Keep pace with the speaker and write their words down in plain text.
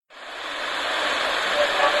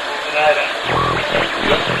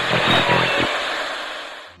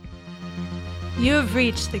You have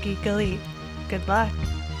reached the Geek Elite. Good luck.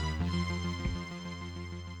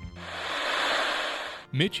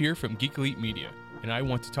 Mitch here from Geek Elite Media, and I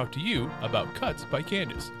want to talk to you about Cuts by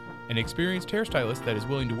Candace, an experienced hairstylist that is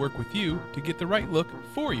willing to work with you to get the right look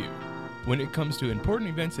for you. When it comes to important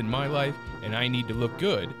events in my life and I need to look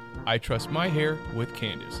good, I trust my hair with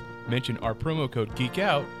Candace. Mention our promo code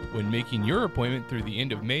GEEKOUT when making your appointment through the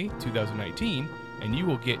end of May 2019, and you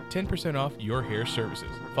will get 10% off your hair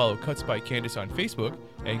services. Follow Cuts by Candace on Facebook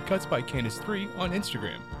and Cuts by Candace 3 on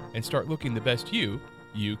Instagram, and start looking the best you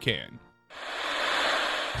can.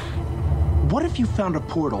 What if you found a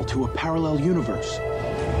portal to a parallel universe?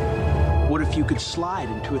 What if you could slide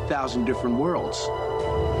into 1,000 different worlds?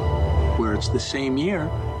 Where it's the same year,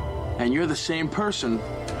 and you're the same person,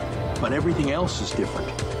 but everything else is different.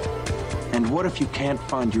 And what if you can't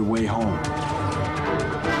find your way home?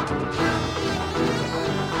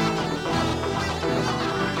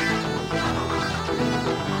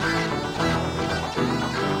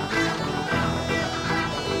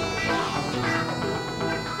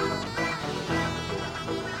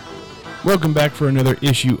 Welcome back for another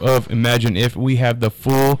issue of Imagine If. We have the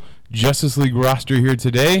full Justice League roster here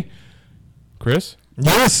today. Chris?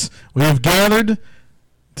 Yes, we have gathered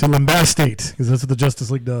to lambastate, because that's what the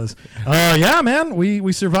Justice League does. Yeah, man,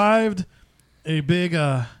 we survived a big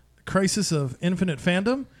crisis of infinite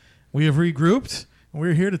fandom. We have regrouped, and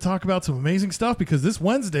we're here to talk about some amazing stuff, because this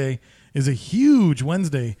Wednesday is a huge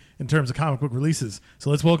Wednesday in terms of comic book releases.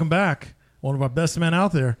 So let's welcome back one of our best men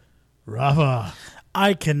out there, Rafa.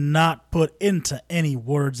 I cannot put into any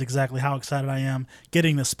words exactly how excited I am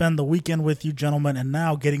getting to spend the weekend with you gentlemen, and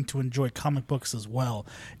now getting to enjoy comic books as well.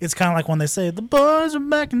 It's kind of like when they say the boys are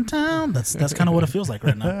back in town. That's kind of what it feels like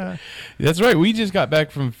right now. That's right. We just got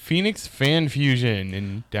back from Phoenix Fan Fusion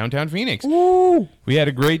in downtown Phoenix. Woo! We had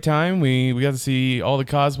a great time. We got to see all the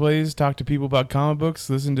cosplays, talk to people about comic books,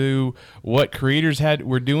 listen to what creators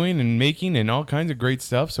were doing and making, and all kinds of great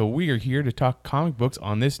stuff. So we are here to talk comic books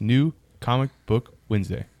on this new Comic Book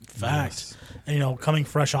Wednesday. Facts. Yes. And, coming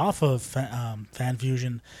fresh off of Fan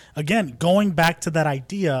Fusion, again, going back to that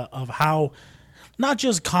idea of how, not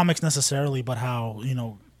just comics necessarily, but how,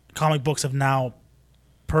 comic books have now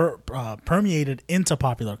permeated into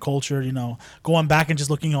popular culture, going back and just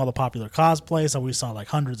looking at all the popular cosplays. So we saw like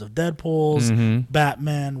hundreds of Deadpools,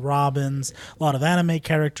 Batman, Robins, a lot of anime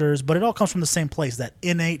characters, but it all comes from the same place, that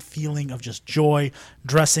innate feeling of just joy,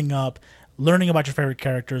 dressing up, learning about your favorite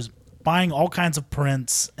characters, buying all kinds of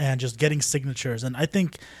prints, and just getting signatures. And I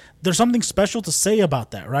think there's something special to say about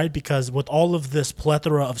that, right? Because with all of this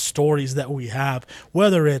plethora of stories that we have,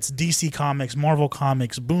 whether it's DC Comics, Marvel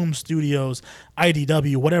Comics, Boom Studios,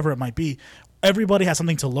 IDW, whatever it might be, everybody has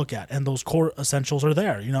something to look at, and those core essentials are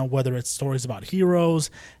there. Whether it's stories about heroes,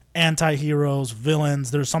 anti-heroes, villains,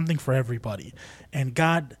 there's something for everybody. And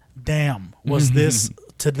god damn, was this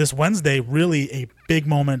Wednesday really a big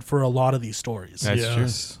moment for a lot of these stories. That's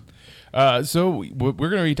true. So what we're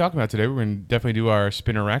going to be talking about today, we're going to definitely do our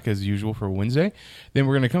spinner rack as usual for Wednesday. Then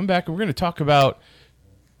we're going to come back and we're going to talk about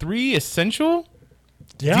 3 essential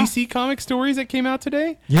DC comic stories that came out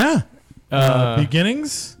today. Yeah.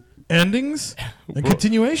 Beginnings, endings, and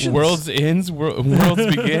continuations. Worlds ends, worlds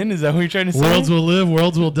begin. Is that what you're trying to say? Worlds will live,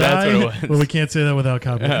 worlds will die. That's what it was. Well, we can't say that without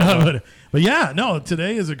comic. But yeah, no,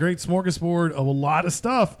 today is a great smorgasbord of a lot of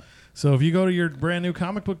stuff. So if you go to your brand new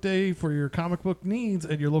comic book day for your comic book needs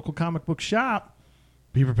at your local comic book shop,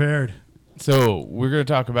 be prepared. So we're going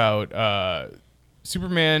to talk about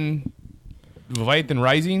Superman Leviathan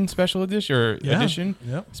Rising special edition, or edition,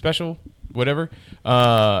 special, whatever.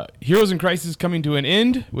 Heroes in Crisis coming to an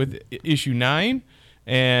end with issue 9,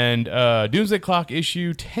 and Doomsday Clock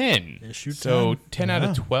issue 10. So 10 out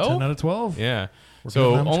of 12? 10 out of 12. Yeah.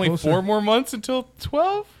 So only closer. 4 more months until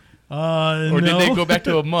 12? Or did they go back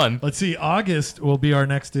to a month? Let's see. August will be our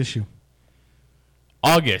next issue.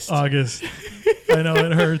 August. I know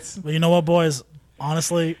it hurts. But you know what, boys?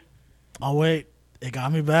 Honestly, I'll wait. It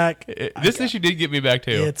got me back. This issue did get me back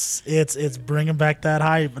too. It's bringing back that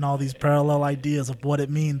hype and all these parallel ideas of what it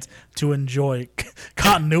means to enjoy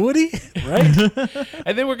continuity, right?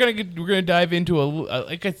 And then we're gonna dive into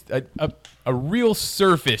a real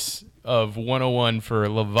surface of 101 for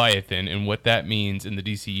Leviathan and what that means in the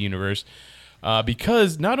DC universe.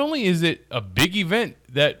 Because not only is it a big event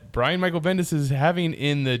that Brian Michael Bendis is having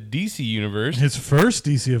in the DC universe, his first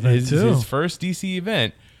DC event his first DC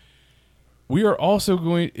event, we are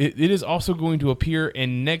also it is also going to appear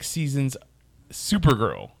in next season's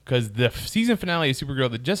Supergirl, because the season finale of Supergirl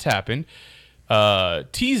that just happened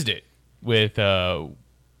teased it with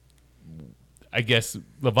I guess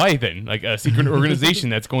Leviathan, like a secret organization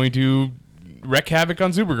that's going to wreak havoc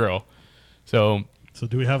on Supergirl. So So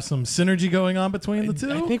do we have some synergy going on between the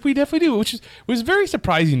two? I think we definitely do, which was very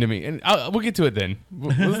surprising to me. And we'll get to it then.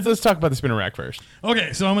 Let's talk about the spinner rack first.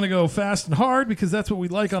 Okay, so I'm going to go fast and hard because that's what we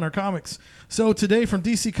like on our comics. So today from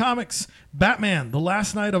DC Comics, Batman, The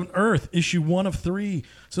Last Night on Earth, issue 1 of 3.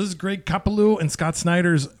 So this is Greg Capullo and Scott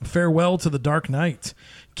Snyder's farewell to the Dark Knight.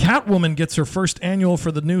 Catwoman gets her first annual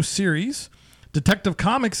for the new series. Detective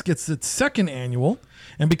Comics gets its second annual.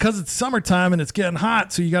 And because it's summertime and it's getting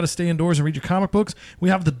hot, so you got to stay indoors and read your comic books, we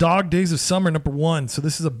have The Dog Days of Summer #1. So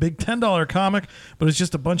this is a big $10 comic, but it's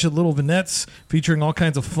just a bunch of little vignettes featuring all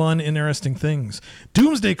kinds of fun, interesting things.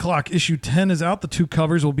 Doomsday Clock issue 10 is out. The 2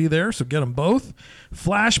 covers will be there, so get them both.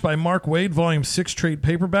 Flash by Mark Waid, volume 6 trade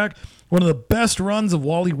paperback. One of the best runs of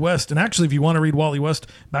Wally West. And actually, if you want to read Wally West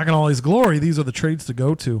back in all his glory, these are the trades to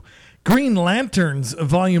go to. Green Lanterns,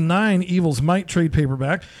 Volume 9, Evil's Might trade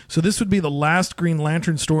paperback. So this would be the last Green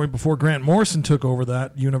Lantern story before Grant Morrison took over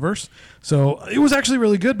that universe. So it was actually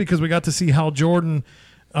really good because we got to see Hal Jordan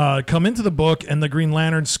come into the book and the Green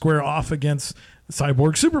Lanterns square off against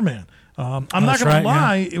Cyborg Superman. I'm not going to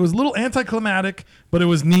lie, It was a little anticlimactic, but it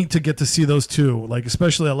was neat to get to see those two. Like,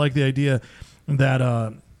 especially I like the idea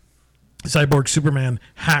that Cyborg Superman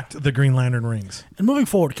hacked the Green Lantern rings. And moving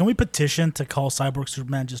forward, can we petition to call Cyborg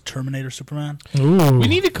Superman just Terminator Superman? Ooh. We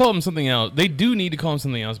need to call him something else. They do need to call him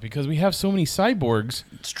something else because we have so many cyborgs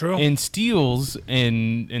It's true. and steels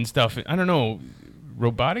and stuff. I don't know.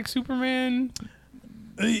 Robotic Superman?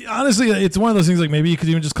 Honestly, it's one of those things like maybe you could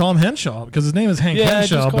even just call him Henshaw because his name is Hank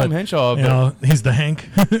Henshaw. Just call but, him Henshaw. You know, he's the Hank.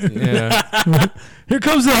 Yeah. Here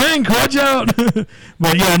comes the Hank, watch out.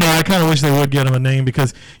 But yeah, no, I kind of wish they would get him a name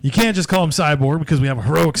because you can't just call him Cyborg because we have a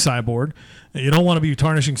heroic Cyborg. You don't want to be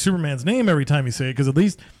tarnishing Superman's name every time you say it because at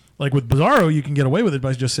least, like with Bizarro, you can get away with it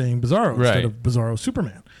by just saying Bizarro instead of Bizarro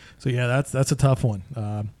Superman. So yeah, that's a tough one.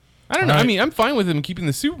 I don't know. I mean, I'm fine with him keeping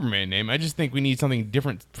the Superman name. I just think we need something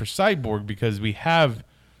different for Cyborg because we have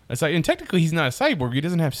and technically he's not a cyborg. He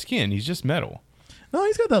doesn't have skin. He's just metal. No,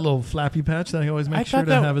 he's got that little flappy patch that he always makes sure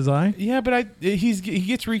to have his eye. Yeah, but he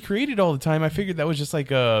gets recreated all the time. I figured that was just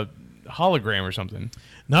like a hologram or something.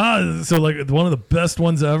 No, so like one of the best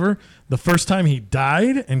ones ever. The first time he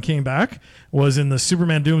died and came back was in the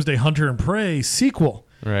Superman Doomsday Hunter and Prey sequel.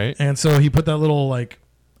 Right. And so he put that little that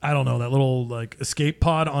little escape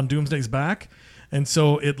pod on Doomsday's back. And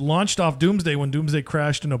so it launched off Doomsday when Doomsday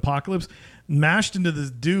crashed into Apocalypse, mashed into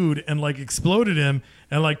this dude and exploded him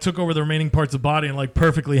and took over the remaining parts of the body and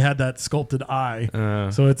perfectly had that sculpted eye.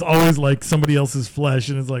 So it's always like somebody else's flesh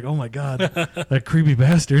and it's like, oh my God, that creepy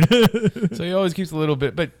bastard. So he always keeps a little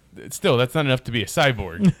bit, but still, that's not enough to be a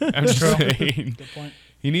cyborg. I'm just saying. Good point.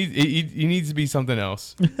 He needs to be something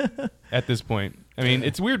else at this point. I mean,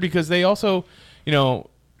 it's weird because they also,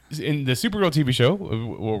 in the Supergirl TV show,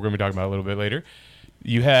 what we're going to be talking about a little bit later,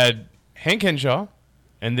 you had Hank Henshaw,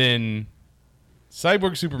 and then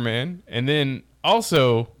Cyborg Superman, and then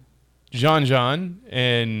also John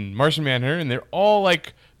and Martian Manhunter, and they're all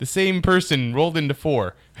the same person rolled into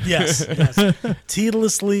 4. Yes.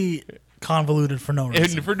 Tediously convoluted for no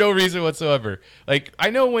reason. And for no reason whatsoever. I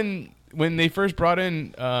know when they first brought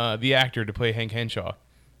in the actor to play Hank Henshaw,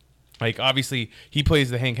 obviously he plays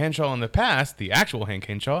the Hank Henshaw in the past, the actual Hank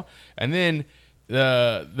Henshaw, and then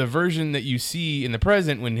the version that you see in the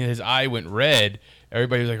present when his eye went red,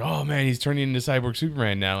 everybody was like, "Oh man, he's turning into Cyborg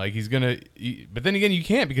Superman now." He's gonna. But then again, you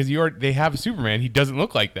can't because they have a Superman. He doesn't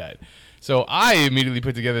look like that. So I immediately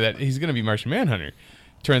put together that he's gonna be Martian Manhunter.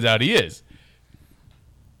 Turns out he is.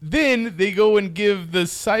 Then they go and give the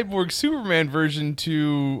Cyborg Superman version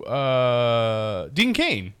to Dean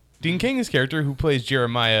Cain. Dean Cain's character, who plays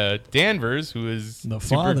Jeremiah Danvers, who is the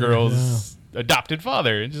father, Supergirl's adopted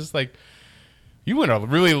father. It's just you went a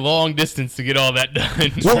really long distance to get all that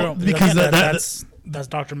done. Well, because that's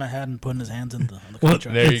Dr. Manhattan putting his hands in the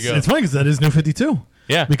contract. There you go. It's funny because that is New 52.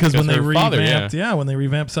 Yeah, because when they revamped, when they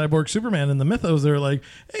revamped Cyborg Superman in the mythos, they're like,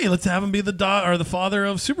 "Hey, let's have him be the father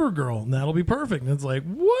of Supergirl, and that'll be perfect." And it's like,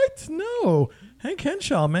 what? No, Hank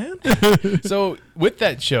Henshaw, man. So with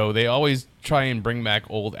that show, they always try and bring back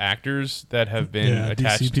old actors that have been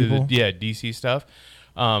attached to the DC stuff.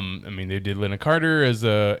 I mean, they did Lynn Carter as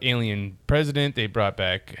a alien president. They brought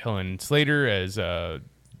back Helen Slater as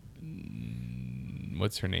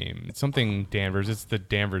what's her name? It's something Danvers. It's the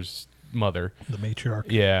Danvers mother, the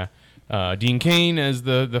matriarch. Yeah. Dean Cain as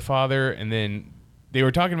the father, and then they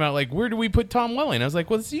were talking about like, where do we put Tom Welling? I was like,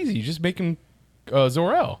 well, it's easy. You just make him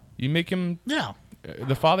Zor-El. You make him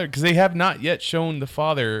the father, because they have not yet shown the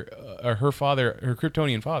father, her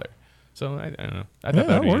Kryptonian father. So I don't know. I thought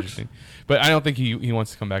that would be interesting, but I don't think he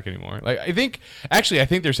wants to come back anymore. Like I think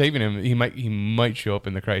they're saving him. He might show up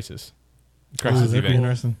in the Crisis. Crisis that'd be event.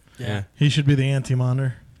 interesting. Yeah. He should be the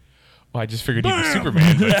Anti-Monitor. Well, I just figured he was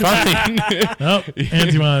Superman, but fine. Oh,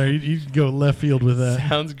 Anti-Monitor. You'd go left field with that.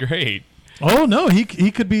 Sounds great. Oh, no. He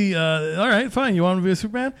could be... all right, fine. You want him to be a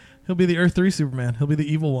Superman? He'll be the Earth 3 Superman. He'll be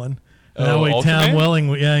the evil one. That way Ultraman? Tom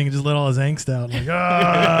Welling, he can just let all his angst out.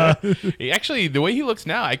 Like, Actually, the way he looks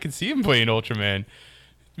now, I could see him playing Ultraman.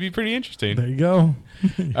 It'd be pretty interesting. There you go.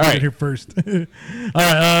 All right. Here first. All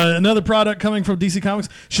right. Another product coming from DC Comics.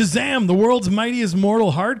 Shazam, the World's Mightiest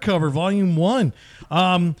Mortal hardcover, Volume 1.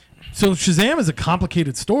 So Shazam is a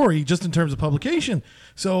complicated story just in terms of publication.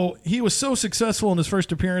 So he was so successful in his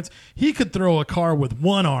first appearance, he could throw a car with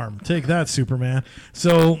one arm. Take that, Superman.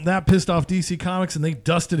 So that pissed off DC Comics, and they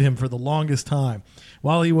dusted him for the longest time.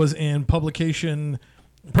 While he was in publication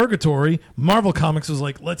purgatory, Marvel Comics was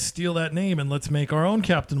like, let's steal that name and let's make our own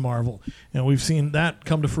Captain Marvel. And we've seen that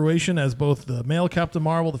come to fruition as both the male Captain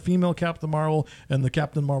Marvel, the female Captain Marvel, and the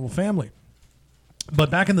Captain Marvel family.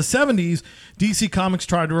 But back in the 70s, DC Comics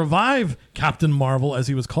tried to revive Captain Marvel, as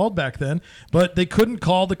he was called back then, but they couldn't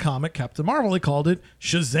call the comic Captain Marvel. They called it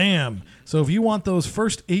Shazam. So if you want those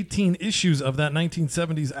first 18 issues of that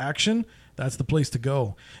 1970s action, that's the place to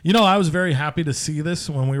go. You know, I was very happy to see this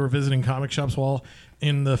when we were visiting comic shops while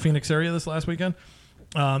in the Phoenix area this last weekend.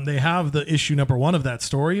 They have the issue number 1 of that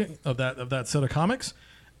story, of that set of comics,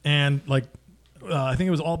 and like, I think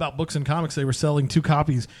it was All About Books and Comics. They were selling 2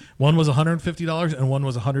 copies. One was $150 and one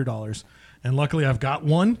was $100. And luckily I've got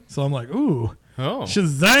one. So I'm like, ooh,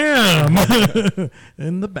 Shazam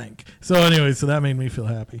in the bank. So anyway, so that made me feel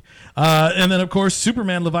happy. And then, of course,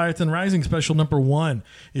 Superman Leviathan Rising special number 1.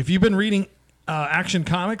 If you've been reading Action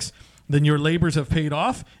Comics, then your labors have paid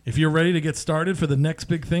off. If you're ready to get started for the next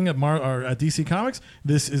big thing at DC Comics,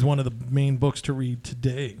 this is one of the main books to read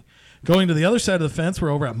today. Going to the other side of the fence, we're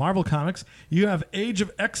over at Marvel Comics. You have Age of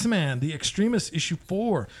X-Men, The Extremis, issue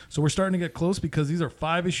 4. So we're starting to get close because these are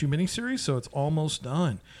 5-issue miniseries, so it's almost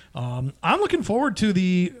done. I'm looking forward to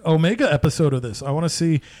the Omega episode of this. I want to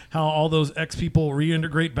see how all those X people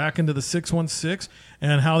reintegrate back into the 616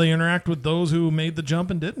 and how they interact with those who made the jump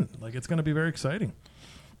and didn't. Like, it's going to be very exciting.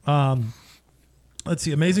 Let's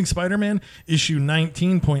see. Amazing Spider-Man issue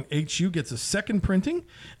 19.HU gets a second printing.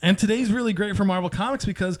 And today's really great for Marvel Comics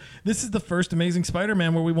because this is the first Amazing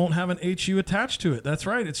Spider-Man where we won't have an HU attached to it. That's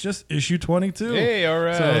right. It's just issue 22. Hey, all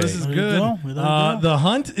right. So this is There you good. go. There you go. The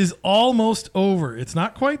hunt is almost over. It's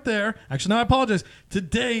not quite there. Actually, no, I apologize.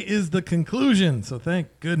 Today is the conclusion. So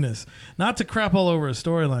thank goodness. Not to crap all over a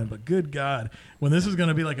storyline, but good God. When this was going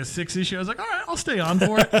to be like a 6-issue, I was like, all right, I'll stay on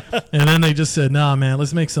for it. And then they just said, nah, man,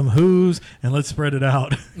 let's make some who's and let's spread it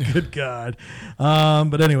out. Good God.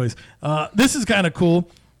 But anyways, this is kind of cool.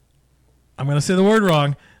 I'm going to say the word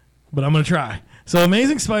wrong, but I'm going to try. So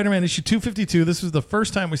Amazing Spider-Man issue 252. This was the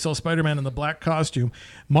first time we saw Spider-Man in the black costume.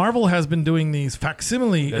 Marvel has been doing these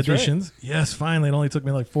facsimile editions. Right. Yes, finally. It only took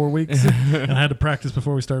me like 4 weeks, and I had to practice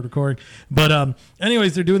before we started recording. But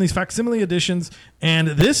anyways, they're doing these facsimile editions, and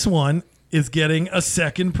this one is getting a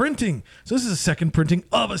second printing. So this is a second printing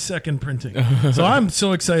of a second printing. So I'm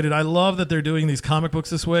so excited. I love that they're doing these comic books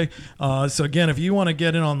this way. So again, if you want to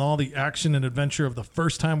get in on all the action and adventure of the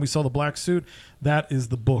first time we saw the black suit, that is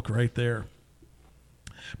the book right there.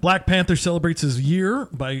 Black Panther celebrates his year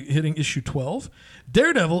by hitting issue 12.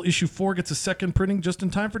 Daredevil issue 4 gets a second printing just in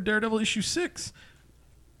time for Daredevil issue 6.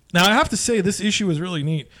 Now I have to say this issue is really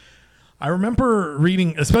neat. I remember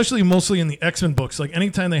reading, especially mostly in the X-Men books, like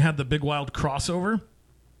anytime they had the big wild crossover,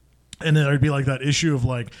 and then there'd be like that issue of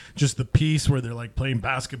like just the piece where they're like playing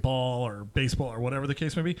basketball or baseball or whatever the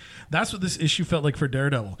case may be. That's what this issue felt like for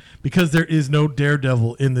Daredevil, because there is no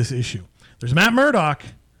Daredevil in this issue. There's Matt Murdock,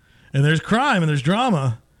 and there's crime, and there's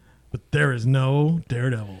drama, but there is no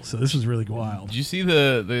Daredevil. So this was really wild. Did you see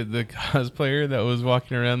the cosplayer that was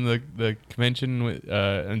walking around the convention with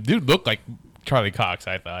and dude looked like Charlie Cox,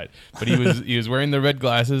 I thought, but he was wearing the red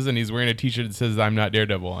glasses and he's wearing a T-shirt that says "I'm not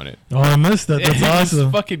Daredevil" on it. Oh, I missed that. That's awesome.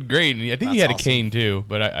 It's fucking great. And I think he had a cane too,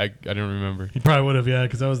 but I don't remember. He probably would have, yeah,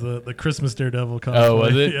 because that was the Christmas Daredevil cosplay. Oh,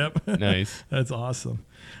 was it? Yep. Nice. That's awesome.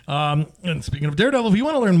 And speaking of Daredevil, if you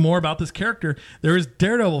want to learn more about this character, there is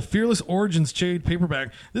Daredevil Fearless Origins trade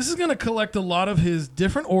paperback. This is going to collect a lot of his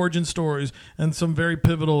different origin stories and some very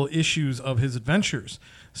pivotal issues of his adventures.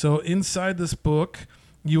 So inside this book,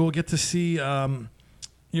 you will get to see,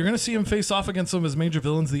 you're going to see him face off against some of his major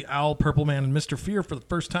villains, the Owl, Purple Man, and Mr. Fear for the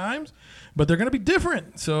first times, but they're going to be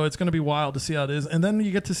different. So it's going to be wild to see how it is. And then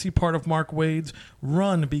you get to see part of Mark Waid's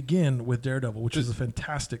run begin with Daredevil, which is a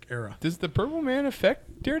fantastic era. Does the Purple Man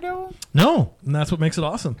affect Daredevil? No, and that's what makes it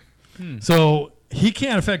awesome. So he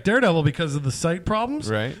can't affect Daredevil because of the sight problems,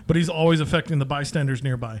 Right. But he's always affecting the bystanders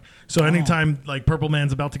nearby. So anytime like Purple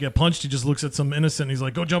Man's about to get punched, he just looks at some innocent. And he's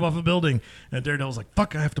like, "Go jump off a building," and Daredevil's like,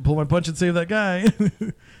 "Fuck, I have to pull my punch and save that guy."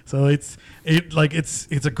 So it's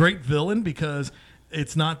a great villain because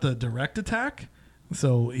it's not the direct attack.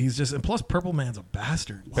 So he's just, and plus Purple Man's a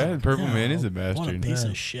bastard. Purple Yeah, Man is a What a bastard. piece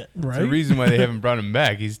of shit. Right? It's the reason why they haven't brought him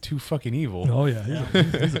back. He's too fucking evil. Oh yeah,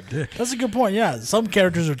 he's a dick. That's a good point. Yeah, some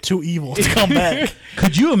characters are too evil to come back.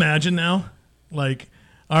 Could you imagine now? Like,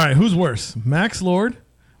 all right, who's worse, Max Lord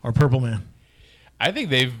or Purple Man? I think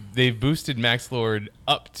they've boosted Max Lord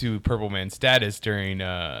up to Purple Man status during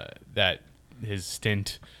his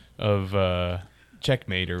stint of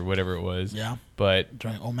Checkmate or whatever it was. Yeah. But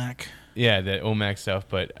During OMAC. yeah, that OMAC stuff.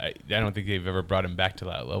 But I don't think they've ever brought him back to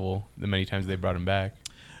that level. The many times they brought him back.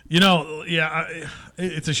 You know,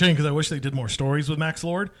 it's a shame because I wish they did more stories with Max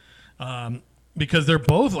Lord, because they're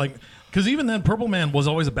both like. Because even then, Purple Man was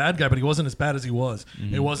always a bad guy, but he wasn't as bad as he was.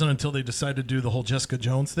 Mm-hmm. It wasn't until they decided to do the whole Jessica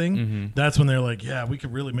Jones thing. That's when they're like, yeah, we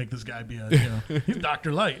could really make this guy be he's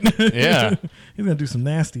Dr. Light. Yeah. He's going to do some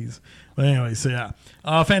nasties. But anyway, so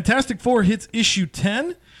yeah. Fantastic Four hits issue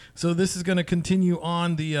 10. So this is going to continue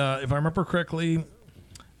on the, if I remember correctly,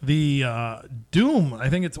 the Doom. I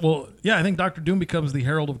think I think Dr. Doom becomes the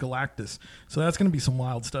Herald of Galactus. So that's going to be some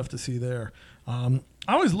wild stuff to see there. I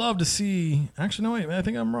always love to see, actually, no, wait, I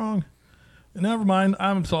think I'm wrong. Never mind.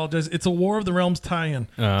 I apologize. It's a War of the Realms tie-in.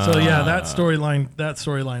 So yeah, that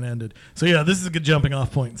storyline ended. So yeah, this is a good jumping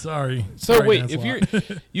off point. Sorry. So Sorry, wait,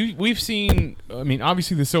 Lancelot. if we've seen. I mean,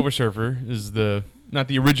 obviously the Silver Surfer is not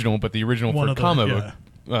the original, but the original One for of the- comic yeah.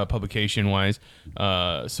 book publication wise.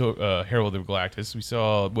 Herald of Galactus. We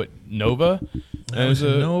saw Nova. That was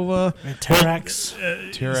Nova. Terrax.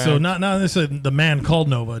 Terrax. So not necessarily the man called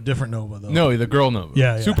Nova, a different Nova though. No, the girl Nova.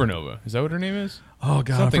 Yeah, yeah. Supernova. Is that what her name is? Oh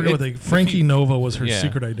god, Something. I forget what they. Frankie Nova was her Yeah.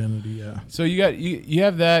 secret identity. Yeah. So you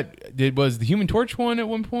have that. Was the Human Torch one at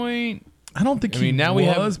one point? I don't think I mean, he now was, we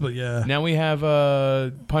have- but yeah. Now we have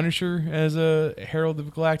Punisher as a Herald of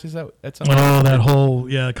Galactus. That's Oh, that whole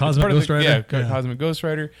Cosmic part of Ghost the- Rider. Yeah, Cosmic Ghost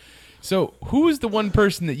Rider. So who is the one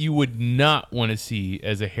person that you would not want to see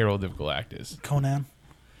as a Herald of Galactus? Conan.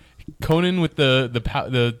 Conan with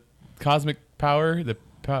the cosmic power. The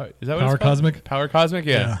power is that what Power it's called? Cosmic? Power cosmic.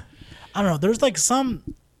 Yeah. I don't know. There's like some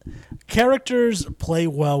characters play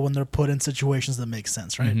well when they're put in situations that make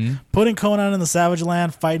sense, right? Mm-hmm. Putting Conan in the Savage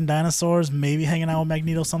Land, fighting dinosaurs, maybe hanging out with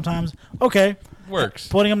Magneto sometimes. Okay. Works.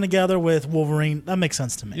 Putting them together with Wolverine, that makes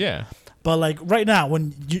sense to me. Yeah. But like right now,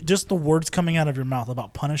 when just the words coming out of your mouth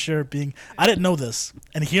about Punisher being, I didn't know this,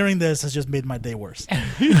 and hearing this has just made my day worse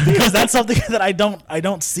because that's something that I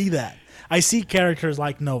don't see that. I see characters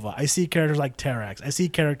like Nova. I see characters like Terrax. I see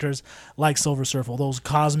characters like Silver Surfer, those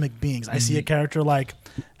cosmic beings. I see a character like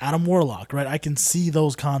Adam Warlock, right? I can see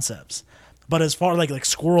those concepts. But as far like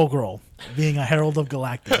Squirrel Girl being a Herald of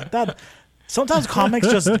Galactus, that sometimes comics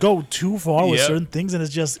just go too far with Yep. certain things, and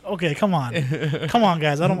it's just okay. Come on,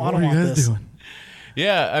 guys. I don't What want are you guys this. doing?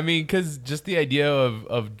 Yeah. I mean, because just the idea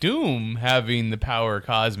of Doom having the power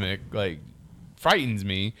cosmic frightens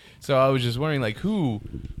me. So I was just wondering,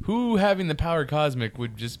 who having the power cosmic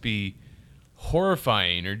would just be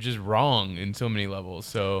horrifying or just wrong in so many levels.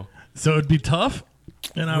 So So it'd be tough,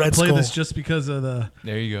 and I would Red play Skull. this just because of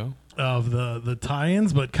there you go. the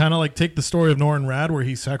tie-ins, but kind of like take the story of Norrin Rad where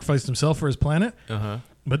he sacrificed himself for his planet,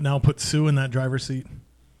 but now put Sue in that driver's seat.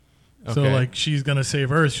 So Okay. she's gonna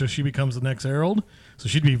save Earth, so she becomes the next Herald. So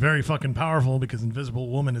she'd be very fucking powerful because Invisible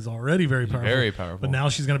Woman is already very powerful. Very powerful. But now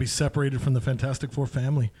she's gonna be separated from the Fantastic Four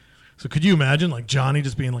family. So could you imagine Johnny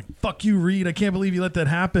just being like, "Fuck you, Reed! I can't believe you let that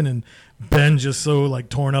happen," and Ben just so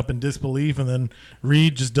torn up in disbelief, and then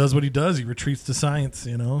Reed just does what he does. He retreats to science,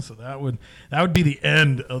 So that would be the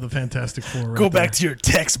end of the Fantastic Four. Right Go back there. to your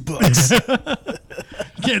textbooks.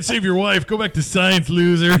 You can't save your wife. Go back to science,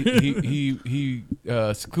 loser. he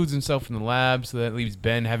secludes himself in the lab, so that leaves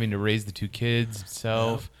Ben having to raise the two kids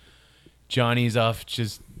himself. Johnny's off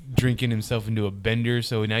just drinking himself into a bender,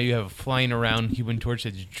 so now you have a flying around Human Torch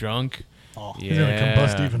that's drunk. Oh. Yeah. He's gonna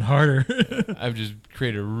combust even harder. I've just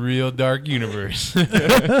created a real dark universe.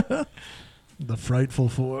 The Frightful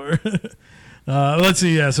Four. Let's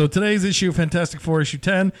see. Yeah. So today's issue, Fantastic Four, issue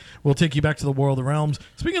 10, will take you back to the War of the Realms.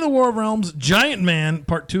 Speaking of the War of Realms, Giant Man,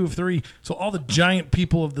 part 2 of 3. So all the giant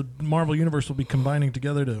people of the Marvel Universe will be combining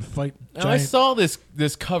together to fight. Now, I saw this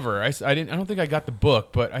cover. I don't think I got the book,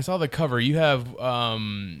 but I saw the cover. You have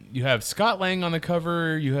Scott Lang on the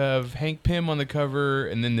cover. You have Hank Pym on the cover,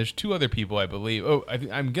 and then there's two other people, I believe. Oh,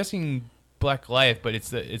 I'm guessing Black Goliath, but it's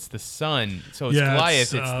the son. So it's Yeah, Goliath.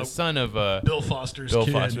 it's, It's the son of Bill Foster's Bill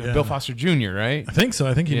kid. Foster. Yeah. Bill Foster Jr. Right? I think so.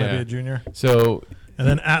 I think he might Yeah. be a junior. So. And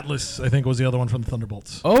then Atlas, I think, was the other one from the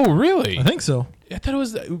Thunderbolts. Oh, really? I think so. I thought it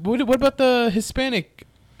was. What about the Hispanic?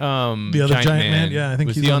 The other giant man. Yeah, I think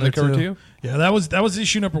was he's he on the there cover too. Yeah, that was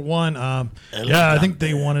issue number 1. Yeah, I think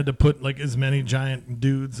they wanted to put like as many giant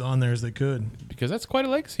dudes on there as they could. Because that's quite a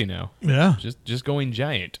legacy now. Yeah, Just going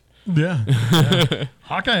giant. yeah. Yeah.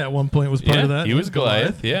 Hawkeye at one point was part of that. He was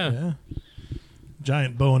Goliath. Yeah.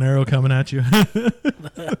 Giant bow and arrow coming at you.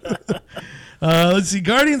 Let's see.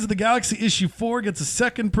 Guardians of the Galaxy issue 4 gets a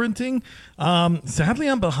second printing. Sadly,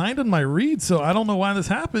 I'm behind on my read, so I don't know why this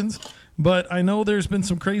happens. But I know there's been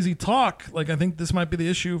some crazy talk. Like, I think this might be the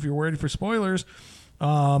issue if you're worried for spoilers.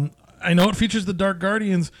 I know it features the Dark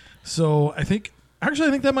Guardians, so I think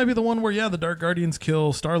that might be the one where, the Dark Guardians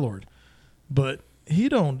kill Star-Lord. But he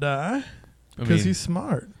don't die because he's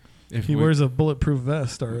smart. If He wears a bulletproof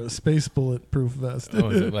vest or a space bulletproof vest. Oh,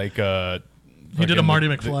 is it like He did a Marty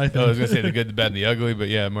McFly thing. I was gonna say the good, the bad, and the ugly, but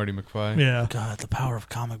yeah, Marty McFly. Yeah. God, the power of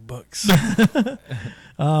comic books.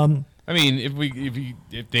 I mean,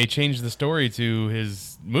 if they change the story to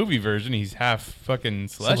his movie version, he's half fucking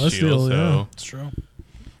celestial. So yeah. It's true.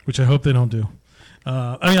 Which I hope they don't do.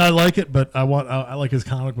 I mean, I like it, but I like his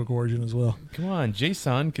comic book origin as well. come on,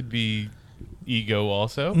 Jason could be Ego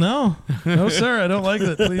also. No, sir, I don't like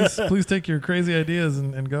that. Please take your crazy ideas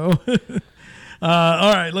and go.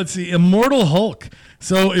 All right, let's see. Immortal Hulk.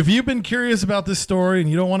 So if you've been curious about this story and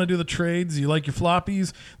you don't want to do the trades, you like your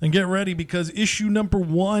floppies, then get ready because issue number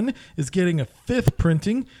 1 is getting a 5th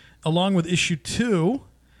printing along with issue 2.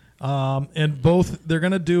 And both, they're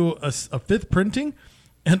going to do a 5th printing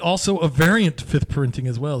and also a variant 5th printing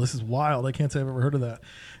as well. This is wild. I can't say I've ever heard of that.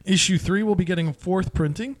 Issue 3 will be getting a 4th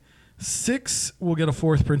printing. 6 will get a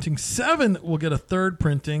 4th printing. 7 will get a 3rd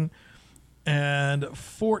printing. And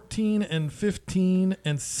 14 and 15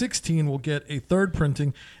 and 16 will get a 3rd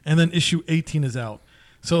printing, and then issue 18 is out.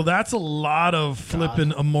 So that's a lot of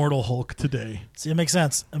flipping Immortal Hulk today. See, it makes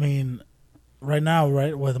sense. I mean, right now,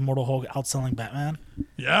 with Immortal Hulk outselling Batman,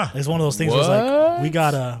 Yeah, it's one of those things where it's like we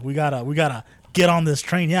gotta get on this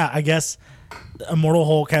train. Yeah, I guess Immortal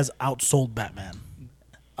Hulk has outsold Batman.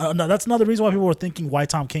 No, that's another reason why people were thinking why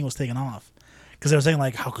Tom King was taken off, because they were saying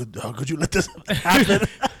like, how could you let this happen?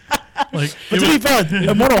 like But to be fair,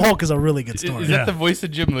 Immortal Hulk is a really good Is story. that the voice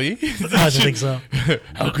of Jim Lee? I think so.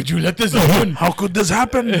 How could you let this happen? How could this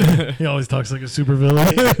happen? he always talks like a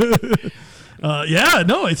supervillain. Yeah,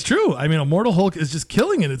 no, it's true. I mean, Immortal Hulk is just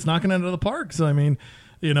killing it. It's knocking it out of the park. So I mean,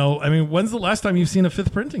 when's the last time you've seen a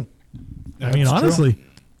 5th printing? I mean, honestly.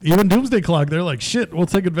 Even Doomsday Clock, they're like, shit, we'll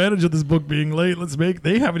take advantage of this book being late.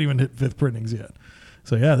 They haven't even hit 5th printings yet.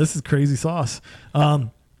 So yeah, this is crazy sauce.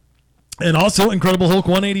 And also, Incredible Hulk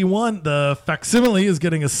 181, the facsimile is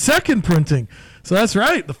getting a 2nd printing. So that's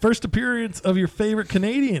right, the first appearance of your favorite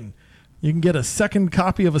Canadian. You can get a 2nd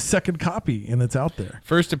copy of a 2nd copy, and it's out there.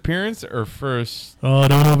 First appearance or first? Oh,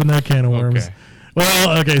 don't open that can of worms. Okay.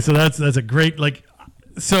 Well, okay, so that's a great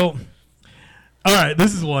so. All right,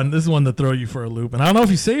 this is one that throw you for a loop, and I don't know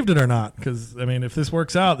if you saved it or not, because I mean, if this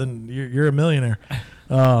works out, then you're a millionaire.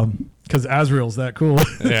 Because Azrael's that cool.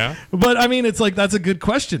 Yeah. But I mean, it's like that's a good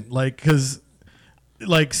question. Because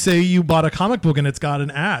say you bought a comic book and it's got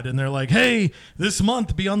an ad, and they're like, "Hey, this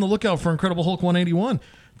month, be on the lookout for Incredible Hulk 181."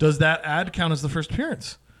 Does that ad count as the first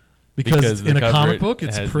appearance? Because in a comic book,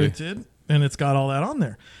 it's printed and it's got all that on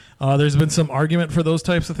there. There's been some argument for those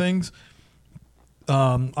types of things.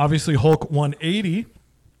 Obviously, Hulk 180.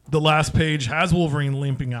 The last page has Wolverine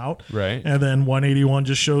limping out. Right. And then 181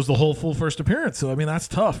 just shows the whole full first appearance. So, I mean, that's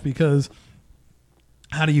tough because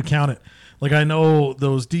how do you count it? Like, I know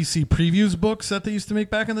those DC previews books that they used to make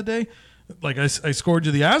back in the day. Like, I scored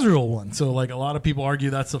you the Azrael one. So, like, a lot of people argue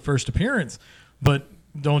that's the first appearance. But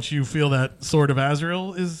don't you feel that Sword of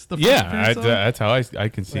Azrael is the first appearance? Yeah, that's how I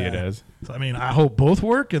can see it as. So, I mean, I hope both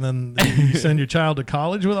work, and then you send your child to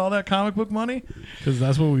college with all that comic book money, because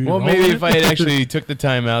that's what we. Well, maybe if I had actually took the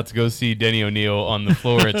time out to go see Denny O'Neil on the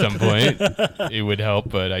floor at some point, it would help,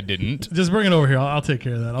 but I didn't. Just bring it over here. I'll take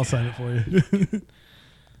care of that. I'll sign it for you.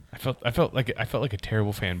 I felt like a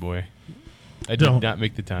terrible fanboy. I did not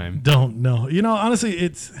make the time. Don't know. Honestly,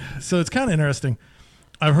 it's kind of interesting.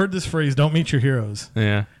 I've heard this phrase: "Don't meet your heroes."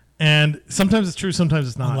 Yeah. And sometimes it's true, sometimes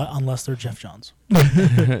it's not. Unless they're Jeff Johns.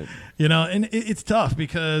 And it's tough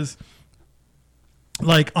because,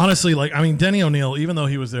 honestly, Denny O'Neil, even though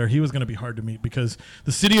he was there, he was going to be hard to meet because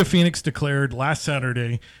the city of Phoenix declared last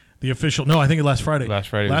Saturday the official. No, I think last Friday. Last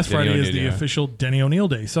Friday Last was Denny Friday is O'Neil, the yeah. official Denny O'Neil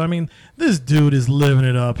Day. So I mean, this dude is living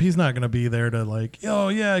it up. He's not going to be there to like, oh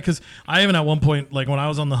yeah, because I even at one point, like when I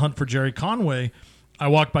was on the hunt for Jerry Conway, I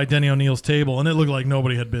walked by Denny O'Neil's table and it looked like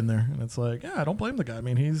nobody had been there. And it's like, yeah, I don't blame the guy. I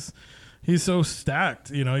mean, he's so stacked.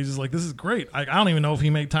 You know, he's just like, this is great. I don't even know if he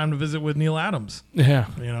made time to visit with Neil Adams. Yeah.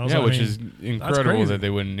 You know, yeah, so, I which mean, is that's incredible crazy. that they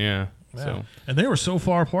wouldn't. Yeah. Yeah. So. And they were so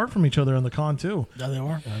far apart from each other on the con too. Yeah, they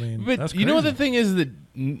were. I mean, But that's you know what crazy. the thing is that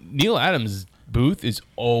Neil Adams' booth is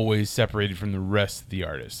always separated from the rest of the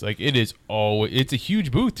artists. Like it's a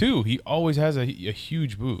huge booth too. He always has a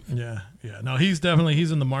huge booth. Yeah. No, he's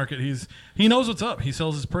in the market. He knows what's up. He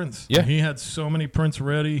sells his prints. Yeah. He had so many prints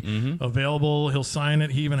ready, available. He'll sign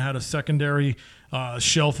it. He even had a secondary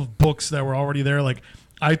shelf of books that were already there. Like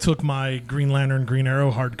I took my Green Lantern, Green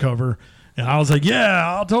Arrow hardcover, and I was like,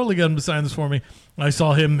 yeah, I'll totally get him to sign this for me. I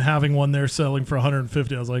saw him having one there selling for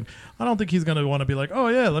 $150. I was like, I don't think he's going to want to be like, oh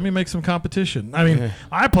yeah, let me make some competition. I mean,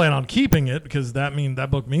 I plan on keeping it because that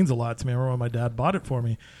book means a lot to me. I remember when my dad bought it for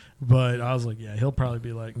me. But I was like, yeah, he'll probably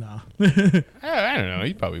be like, nah. I don't know.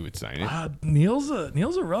 He probably would sign it. Neil's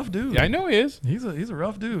a rough dude. Yeah, I know he is. He's a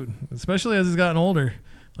rough dude, especially as he's gotten older.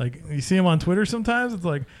 Like you see him on Twitter sometimes, it's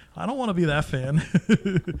like I don't want to be that fan.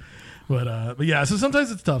 but yeah, so sometimes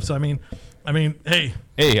it's tough. So I mean, hey,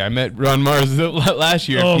 I met Ron Mars last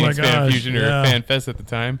year Oh at my Phoenix Fan gosh, Fusion or yeah. Fan Fest at the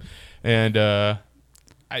time, and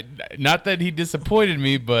not that he disappointed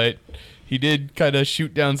me, but he did kind of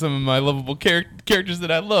shoot down some of my lovable characters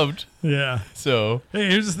that I loved. yeah. So Hey,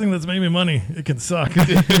 here's the thing that's made me money. It can suck.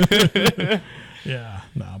 Yeah,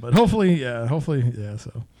 no, but hopefully, yeah.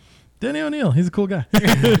 So, Denny O'Neil, he's a cool guy. All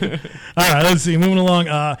right, let's see. Moving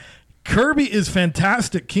along. Kirby is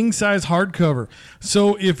fantastic, king size hardcover.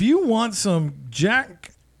 So if you want some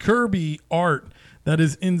Jack Kirby art that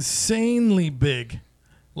is insanely big,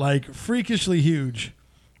 like freakishly huge,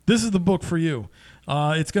 this is the book for you.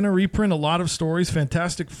 It's going to reprint a lot of stories.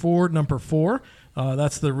 Fantastic Four #4.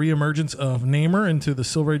 That's the reemergence of Namor into the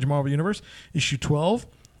Silver Age Marvel Universe. Issue 12,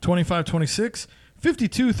 25, 26,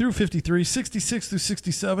 52 through 53, 66 through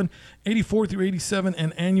 67, 84 through 87,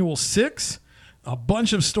 and Annual 6. A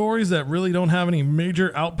bunch of stories that really don't have any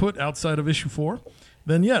major output outside of issue 4.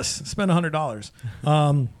 Then yes, spend $100.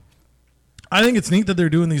 I think it's neat that they're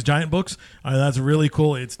doing these giant books. That's really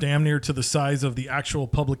cool. It's damn near to the size of the actual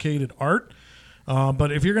publicated art.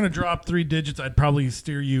 But if you're going to drop 3 digits, I'd probably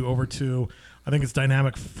steer you over to, I think it's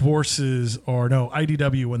Dynamic Forces or no,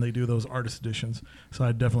 IDW when they do those artist editions. So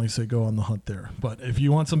I'd definitely say go on the hunt there. But if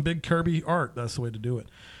you want some big Kirby art, that's the way to do it.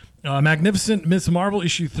 Magnificent Miss Marvel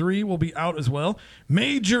issue 3 will be out as well.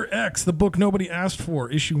 Major X, the book nobody asked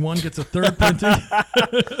for. Issue 1 gets a 3rd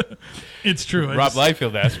printing. It's true. Rob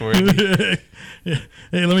Liefeld asked for it. Yeah.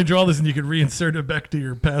 Hey, let me draw this and you can reinsert it back to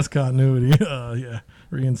your past continuity. Yeah,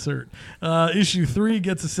 reinsert. Issue 3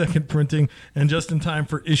 gets a 2nd printing and just in time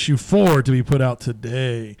for issue 4 to be put out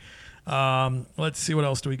today. Let's see, what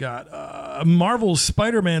else do we got? Marvel's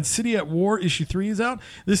Spider-Man City at War issue 3 is out.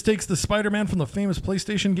 This takes the Spider-Man from the famous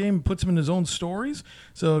PlayStation game and puts him in his own stories.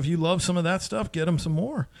 So if you love some of that stuff, get him some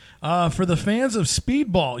more. For the fans of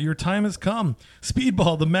Speedball, your time has come.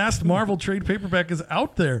 Speedball, the masked Marvel trade paperback, is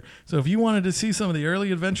out there. So if you wanted to see some of the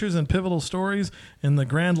early adventures and pivotal stories in the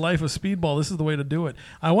grand life of Speedball, this is the way to do it.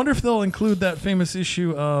 I wonder if they'll include that famous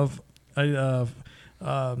issue of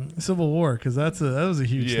Civil War, because that was a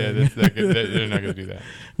huge thing. That's not good. They're not going to do that.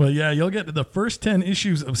 Well, yeah, you'll get the first 10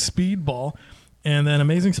 issues of Speedball, and then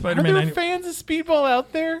Amazing Are Spider-Man. there fans of Speedball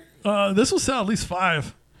out there? This will sell at least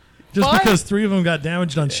 5. Just 5? because 3 of them got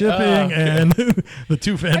damaged on shipping, and the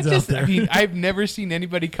 2 fans out there. I mean, I've never seen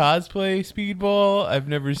anybody cosplay Speedball.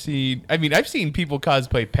 I've seen people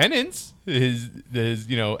cosplay Penance, his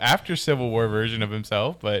after Civil War version of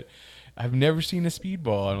himself, but I've never seen a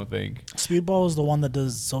Speedball, I don't think. Speedball is the one that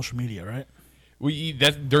does social media, right?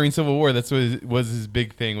 That's during Civil War. That's what was his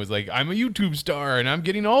big thing. Was like, I'm a YouTube star and I'm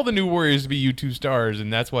getting all the new Warriors to be YouTube stars,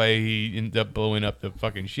 and that's why he ended up blowing up the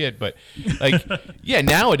fucking shit. But like, yeah,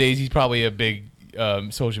 nowadays he's probably a big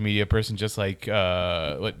social media person, just like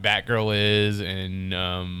what Batgirl is, and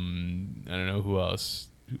I don't know who else.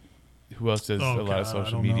 Who else does a lot of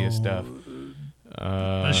social media stuff?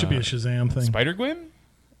 That should be a Shazam thing. Spider-Gwen?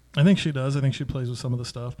 I think she does. I think she plays with some of the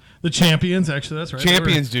stuff. The Champions, actually, that's right.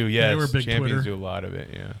 Champions do, yes. They were big Champions Twitter. do a lot of it,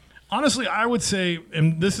 yeah. Honestly, I would say,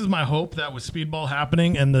 and this is my hope, that with Speedball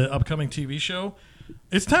happening and the upcoming TV show,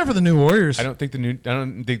 it's time for the new Warriors. I don't think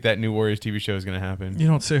that new Warriors TV show is going to happen. You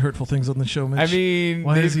don't say hurtful things on the show, Mitch. I mean,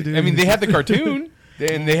 Why does he do they this? have the cartoon,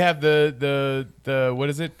 and they have the what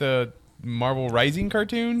is it? The Marvel Rising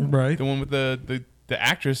cartoon, Right. The one with the the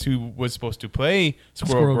actress who was supposed to play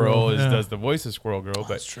Squirrel Girl, does the voice of Squirrel Girl. But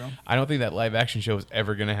that's true. I don't think that live action show is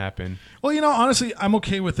ever going to happen. Well, honestly, I'm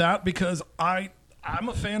okay with that because I'm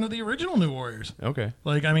a fan of the original New Warriors. Okay.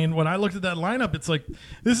 Like, I mean, when I looked at that lineup, it's like,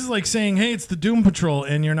 this is like saying, hey, it's the Doom Patrol,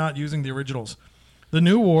 and you're not using the originals. The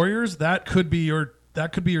New Warriors, that could be your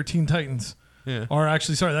Teen Titans. Yeah. Or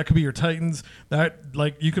actually, sorry, that could be your Titans. That,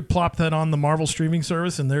 like, you could plop that on the Marvel streaming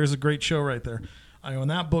service, and there's a great show right there. When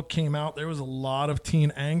that book came out, there was a lot of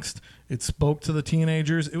teen angst. It spoke to the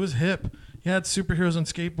teenagers. It was hip. You had superheroes on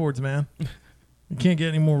skateboards, man. You can't get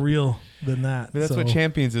any more real than that. But that's what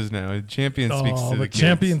Champions is now. Champions speaks to the kids.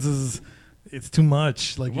 Champions is, it's too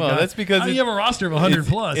much. Like, that's because you have a roster of 100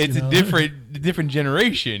 plus. It's a different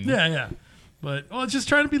generation. Yeah. But it's just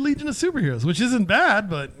trying to be Legion of Superheroes, which isn't bad,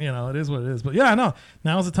 but it is what it is. But yeah, no,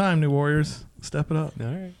 now's the time, New Warriors, step it up. All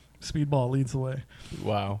right. Speedball leads the way.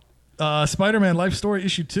 Wow. Spider-Man Life Story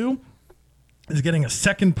issue 2 is getting a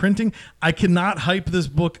second printing. I cannot hype this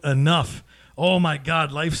book enough. Oh my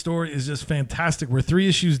God, Life Story is just fantastic. We're 3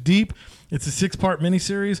 issues deep. It's a 6-part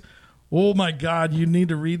miniseries. Oh my God, you need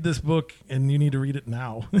to read this book, and you need to read it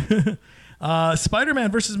now.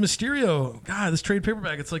 Spider-Man versus Mysterio. God, this trade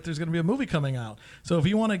paperback, it's like there's going to be a movie coming out. So if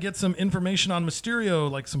you want to get some information on Mysterio,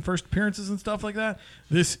 like some first appearances and stuff like that,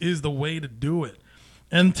 this is the way to do it.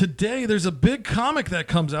 And today, there's a big comic that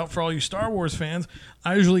comes out for all you Star Wars fans.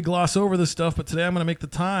 I usually gloss over this stuff, but today I'm going to make the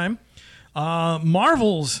time.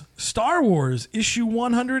 Marvel's Star Wars, issue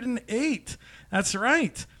 108. That's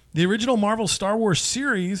right. The original Marvel Star Wars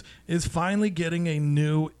series is finally getting a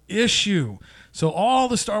new issue. So all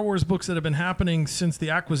the Star Wars books that have been happening since the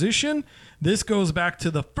acquisition, this goes back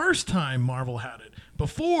to the first time Marvel had it,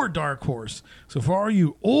 before Dark Horse. So for all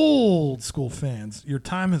you old school fans, your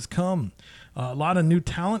time has come. A lot of new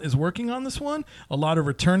talent is working on this one. A lot of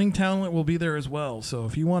returning talent will be there as well. So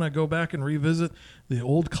if you want to go back and revisit the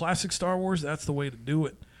old classic Star Wars, that's the way to do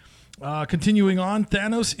it. Continuing on,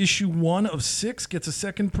 Thanos issue 1 of 6 gets a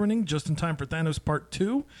second printing just in time for Thanos Part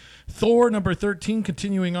 2. Thor number 13,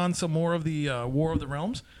 continuing on some more of the War of the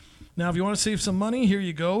Realms. Now, if you want to save some money, here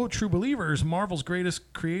you go. True Believers, Marvel's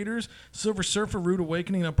Greatest Creators, Silver Surfer, Rude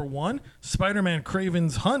Awakening, number 1. Spider-Man,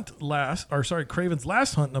 Kraven's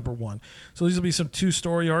Last Hunt, number 1. So these will be some 2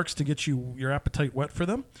 story arcs to get your appetite wet for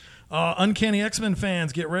them. Uncanny X-Men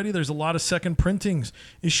fans, get ready. There's a lot of second printings.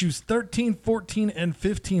 Issues 13, 14, and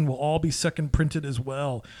 15 will all be second printed as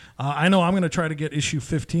well. I know I'm going to try to get issue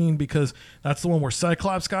 15 because that's the one where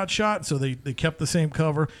Cyclops got shot. So they kept the same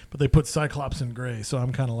cover, but they put Cyclops in gray. So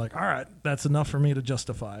I'm kind of like, all right, that's enough for me to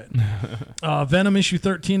justify it. Venom issue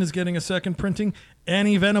 13 is getting a second printing.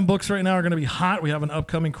 Any Venom books right now are going to be hot. We have an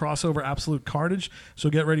upcoming crossover, Absolute Carnage. So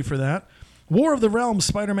get ready for that. War of the Realms,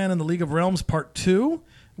 Spider-Man and the League of Realms Part 2.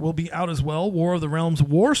 Will be out as well. War of the Realms,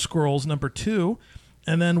 War Scrolls number 2,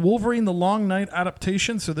 and then Wolverine: The Long Night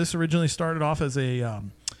adaptation. So this originally started off as a,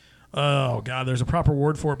 there's a proper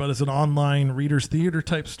word for it, but it's an online readers theater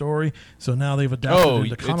type story. So now they've adapted it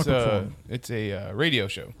into comic book form. It's a radio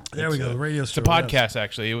show. There we go, the radio show. It's a podcast,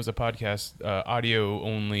 actually. It was a podcast, audio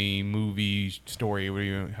only movie story,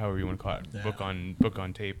 however you want to call it, yeah. book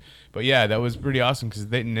on tape. But yeah, that was pretty awesome because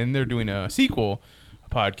then they're doing a sequel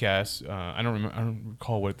podcast. I don't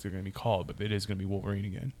recall what it's going to be called, but it is going to be Wolverine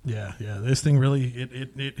again. Yeah. This thing really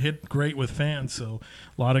it hit great with fans, so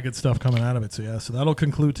a lot of good stuff coming out of it. So that'll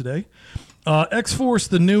conclude today. X-Force,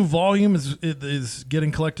 the new volume is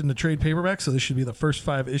getting collected in the trade paperback, so this should be the first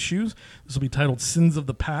 5 issues. This will be titled Sins of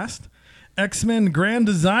the Past. X-Men Grand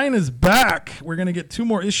Design is back. We're going to get 2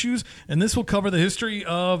 more issues, and this will cover the history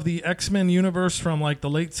of the X-Men universe from like the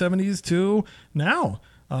late 70s to now.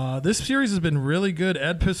 This series has been really good.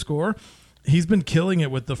 Ed Piskor, he's been killing it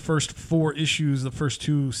with the first 4 issues, the first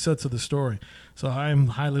 2 sets of the story. So I'm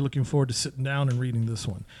highly looking forward to sitting down and reading this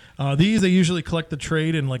one. They usually collect the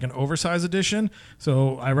trade in like an oversized edition.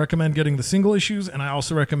 So I recommend getting the single issues, and I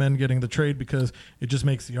also recommend getting the trade because it just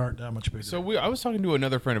makes the art that much bigger. So I was talking to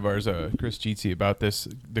another friend of ours, Chris Cheatsy, about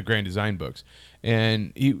the Grand Design books,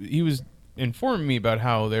 and he was informing me about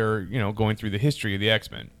how they're going through the history of the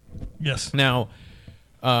X-Men. Yes. Now,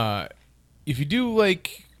 if you do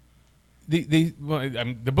like the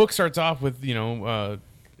book starts off with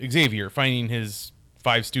Xavier finding his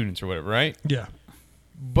 5 students or whatever, right? Yeah.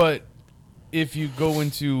 But if you go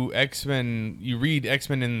into X-Men, you read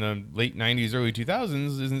X-Men in the late 90s, early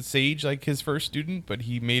 2000s, isn't Sage like his first student, but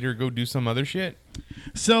he made her go do some other shit?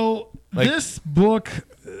 So this book,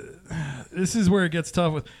 this is where it gets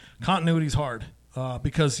tough with continuity's hard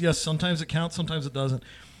because yes, sometimes it counts, sometimes it doesn't.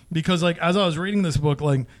 Because as I was reading this book,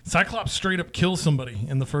 Cyclops straight up kills somebody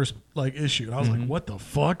in the first issue. And I was like, what the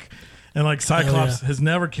fuck? And like Cyclops has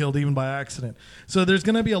never killed even by accident. So there's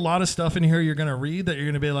going to be a lot of stuff in here you're going to read that you're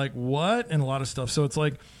going to be like, what? And a lot of stuff. So it's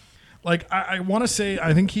like I want to say,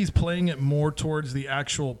 I think he's playing it more towards the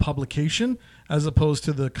actual publication as opposed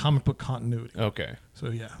to the comic book continuity. Okay. So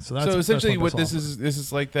yeah. So essentially what this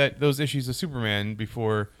is like those issues of Superman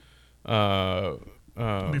before 1000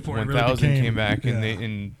 really came back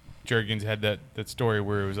and Jurgens had that story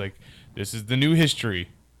where it was like, this is the new history.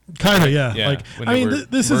 Kind of, yeah. Yeah. Like, when I mean, were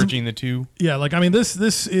this merging is the two. Yeah, like I mean, this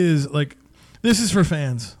is for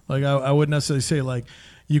fans. Like I wouldn't necessarily say like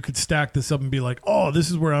you could stack this up and be like, oh, this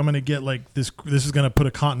is where I'm going to get like this is going to put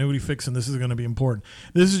a continuity fix and this is going to be important.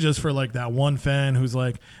 This is just for like that one fan who's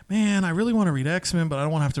like, man, I really want to read X-Men, but I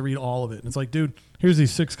don't want to have to read all of it. And it's like, dude, here's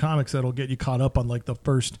these 6 comics that'll get you caught up on like the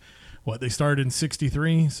first, they started in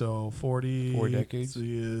 63, so 4 decades,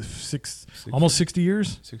 almost 60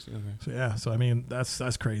 years. 60, okay. So yeah, so I mean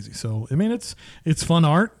that's crazy. So I mean it's fun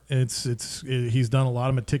art. He's done a lot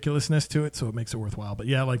of meticulousness to it, so it makes it worthwhile. But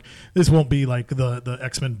yeah, like this won't be like the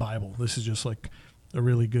X-Men Bible. This is just like a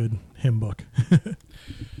really good hymn book.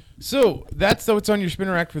 So that's what's on your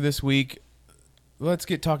spinner rack for this week. Let's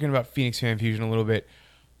get talking about Phoenix Fan Fusion a little bit.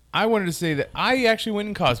 I wanted to say that I actually went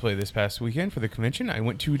in cosplay this past weekend for the convention. I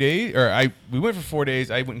went 2 days, we went for 4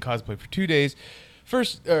 days. I went in cosplay for 2 days.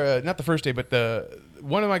 First, not the first day, but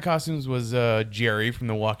one of my costumes was Jerry from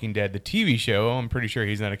The Walking Dead, the TV show. I'm pretty sure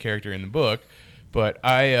he's not a character in the book, but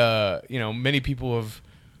many people have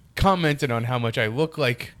commented on how much I look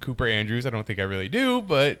like Cooper Andrews. I don't think I really do,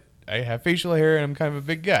 but I have facial hair and I'm kind of a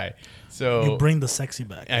big guy. So you bring the sexy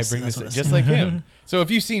back. I bring this just like him. So if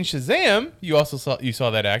you've seen Shazam, you saw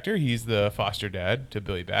that actor. He's the foster dad to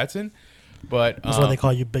Billy Batson. But that's why they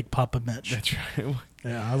call you Big Papa Mitch. That's right.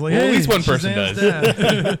 Yeah, I was like, well, hey, at least one person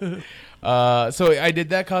Shazam's does. So I did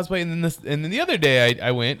that cosplay, and then the other day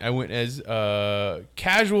I went as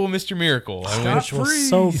casual Mr. Miracle.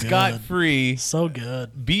 Scot free, so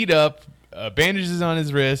good. Beat up, bandages on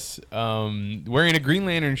his wrists, wearing a Green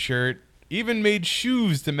Lantern shirt. Even made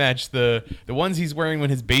shoes to match the ones he's wearing when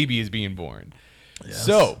his baby is being born. Yes.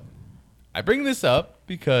 So, I bring this up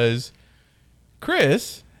because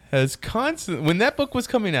Chris has when that book was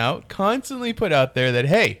coming out, constantly put out there that,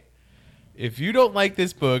 hey, if you don't like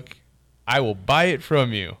this book, I will buy it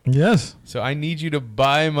from you. Yes. So I need you to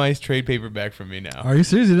buy my trade paperback from me now. Are you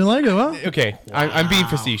serious? You didn't like it, huh? Okay, wow. I'm being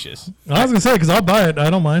facetious. I was going to say, because I'll buy it.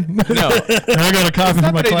 I don't mind. No. And I got a copy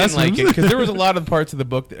for my classrooms. I didn't like it, because there was a lot of parts of the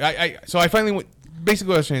book that so I finally went, basically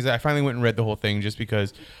what I was saying is I finally went and read the whole thing just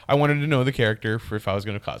because I wanted to know the character for if I was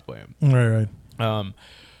going to cosplay him. Right.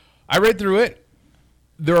 I read through it.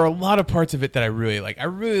 There are a lot of parts of it that I really like. I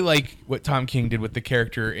really like what Tom King did with the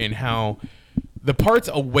character and how the parts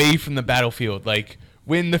away from the battlefield, like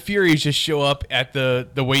when the Furies just show up at the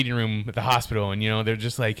waiting room at the hospital and, they're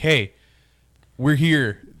just like, hey, we're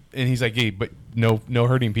here. And he's like, hey, but no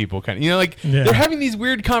hurting people kind of, they're having these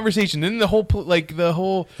weird conversations. And then I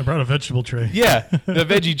brought a vegetable tray. Yeah. The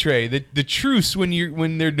veggie tray, the truce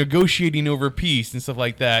when they're negotiating over peace and stuff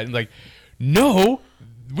like that. And like, no,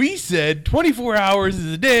 we said 24 hours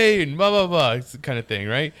is a day and blah, blah, blah. It's the kind of thing,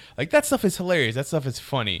 right? Like that stuff is hilarious. That stuff is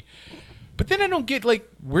funny. But then I don't get, like,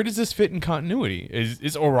 where does this fit in continuity?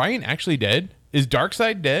 Is Orion actually dead? Is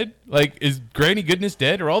Darkseid dead? Like, is Granny Goodness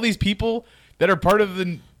dead? Are all these people that are part of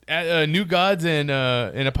the New Gods and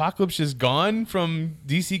Apocalypse just gone from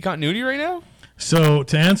DC continuity right now? So,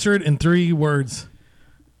 to answer it in 3 words,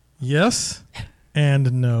 yes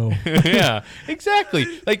and no. Yeah, exactly.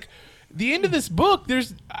 Like, the end of this book,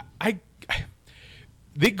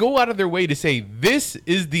 they go out of their way to say, this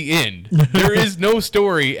is the end. There is no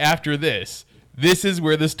story after this. This is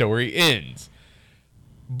where the story ends.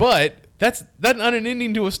 But that's not an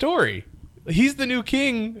ending to a story. He's the new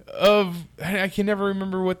king of, I can never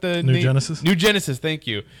remember what the New Genesis. New Genesis, thank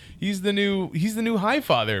you. He's the new High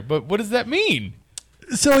Father. But what does that mean?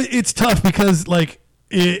 So it's tough because, like,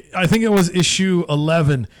 I think it was issue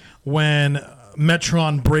 11 when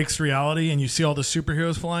Metron breaks reality and you see all the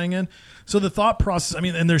superheroes flying in. So the thought process,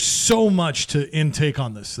 and there's so much to intake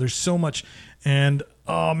on this. There's so much. And,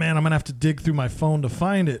 oh, man, I'm going to have to dig through my phone to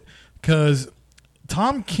find it because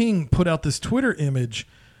Tom King put out this Twitter image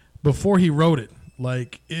before he wrote it.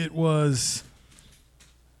 Like, it's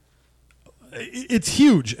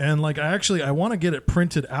huge. And, like, I want to get it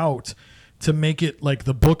printed out to make it, like,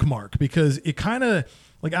 the bookmark because it kind of,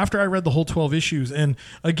 like, after I read the whole 12 issues, and,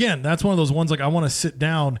 again, that's one of those ones, like, I want to sit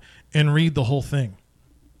down and read the whole thing.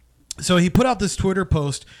 So he put out this Twitter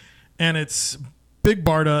post, and it's Big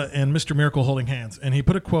Barda and Mr. Miracle holding hands. And he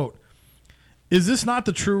put a quote, "Is this not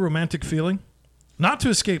the true romantic feeling? Not to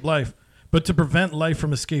escape life, but to prevent life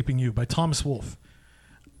from escaping you," by Thomas Wolfe.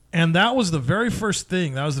 And that was the very first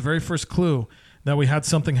thing. That was the very first clue that we had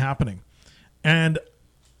something happening. And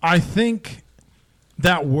I think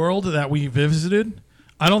that world that we visited,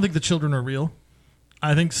 I don't think the children are real.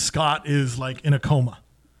 I think Scott is like in a coma.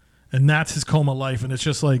 And that's his coma life. And it's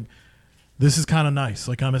just like, this is kind of nice.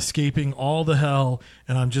 Like I'm escaping all the hell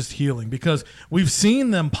and I'm just healing. Because we've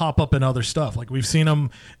seen them pop up in other stuff. Like we've seen them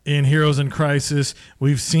in Heroes in Crisis.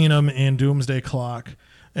 We've seen them in Doomsday Clock.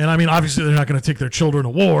 And I mean, obviously, they're not going to take their children to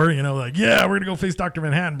war, like, yeah, we're going to go face Dr.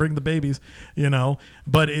 Manhattan, bring the babies,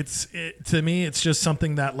 But to me, it's just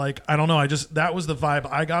something that, like, I don't know. That was the vibe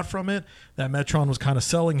I got from it, that Metron was kind of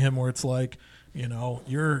selling him, where it's like,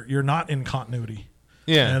 you're not in continuity.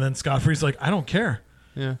 Yeah. And then Scott Free's like, I don't care.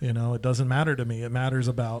 Yeah. It doesn't matter to me. It matters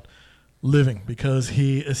about living, because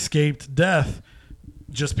he escaped death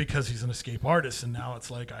just because he's an escape artist. And now it's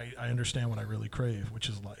like, I understand what I really crave, which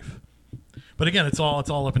is life. But again, it's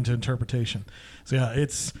all up into interpretation. So yeah,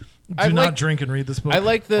 do not drink and read this book. I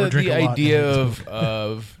like the idea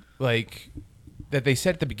of like that they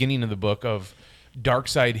said at the beginning of the book of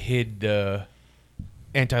Darkseid hid the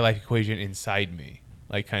anti-life equation inside me,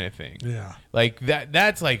 like kind of thing. Yeah. Like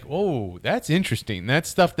that's like, oh, that's interesting. That's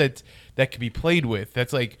stuff that could be played with.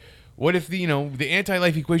 That's like, what if the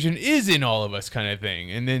anti-life equation is in all of us, kind of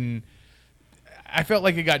thing. And then I felt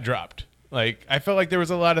like it got dropped. Like, I felt like there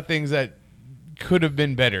was a lot of things that could have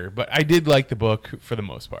been better, but I did like the book for the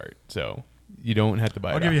most part. So you don't have to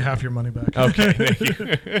buy it. I'll give you half your money back. Okay, thank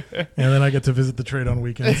you. And then I get to visit the trade on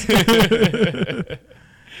weekends.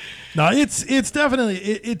 No, it's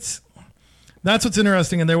definitely, that's what's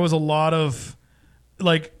interesting. And there was a lot of,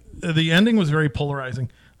 like, the ending was very polarizing.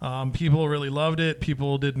 People really loved it.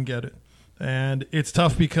 People didn't get it. And it's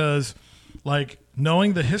tough because, like,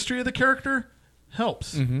 knowing the history of the character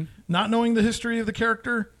helps. Mm-hmm. Not knowing the history of the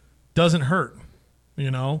character doesn't hurt,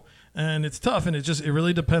 and it's tough. And it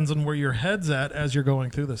really depends on where your head's at as you're going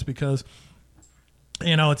through this, because,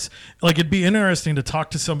 it's like, it'd be interesting to talk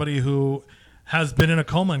to somebody who has been in a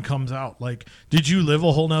coma and comes out. Like, did you live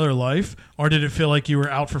a whole nother life, or did it feel like you were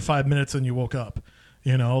out for 5 minutes and you woke up?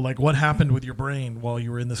 Like, what happened with your brain while you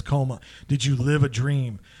were in this coma? Did you live a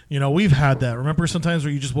dream? We've had that. Remember sometimes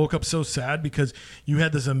where you just woke up so sad because you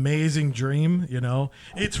had this amazing dream,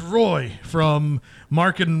 It's Roy from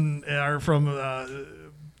Rick and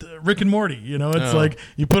Morty, It's like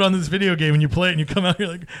you put on this video game and you play it and you come out, you're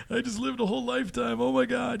like, I just lived a whole lifetime. Oh my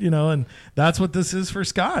God, and that's what this is for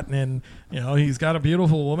Scott. And, he's got a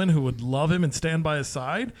beautiful woman who would love him and stand by his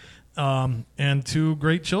side. And 2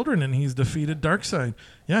 great children, and he's defeated Darkseid.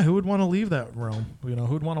 Yeah, who would want to leave that realm? Who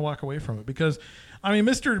would want to walk away from it? Because, I mean,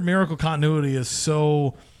 Mr. Miracle continuity is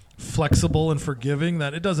so flexible and forgiving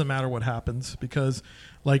that it doesn't matter what happens. Because,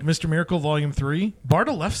 like, Mr. Miracle Volume 3,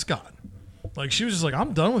 Barda left Scott. Like, she was just like,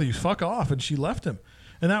 I'm done with you, fuck off, and she left him.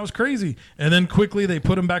 And that was crazy. And then quickly they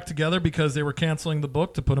put him back together because they were canceling the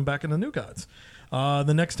book to put him back in the New Gods.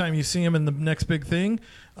 The next time you see him in the next big thing,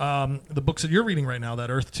 the books that you're reading right now,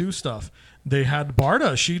 that Earth 2 stuff, they had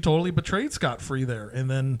Barda. She totally betrayed Scott Free there. And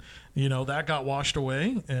then, that got washed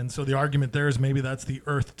away. And so the argument there is maybe that's the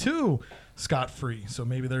Earth 2 Scott Free. So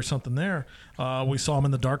maybe there's something there. We saw him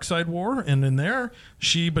in the Darkseid War. And in there,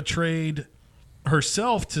 she betrayed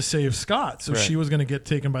herself to save Scott. So she was going to get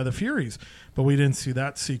taken by the Furies. But we didn't see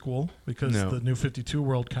that sequel because the New 52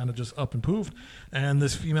 world kind of just up and poofed. And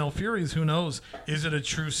this Female Furies, who knows? Is it a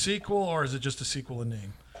true sequel or is it just a sequel in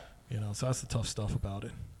name? So that's the tough stuff about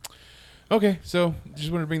it. Okay, so just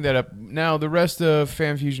wanted to bring that up. Now, the rest of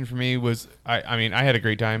Fan Fusion for me was, I mean, I had a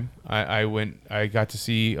great time. I got to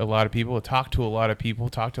see a lot of people, talk to a lot of people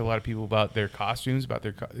about their costumes, about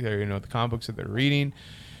their the comic books that they're reading,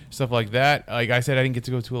 stuff like that. Like I said, I didn't get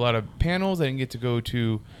to go to a lot of panels. I didn't get to go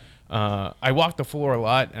to, I walked the floor a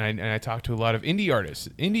lot, and I talked to a lot of indie artists,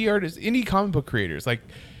 indie comic book creators. Like,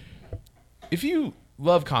 if you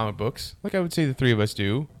love comic books, like I would say the 3 of us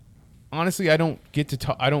do, honestly, I don't get to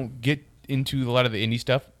talk. I don't get into a lot of the indie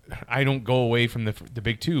stuff. I don't go away from the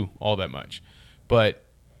big 2 all that much, but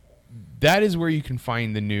that is where you can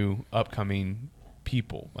find the new upcoming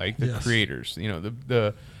people, like the creators.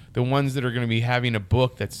 The ones that are going to be having a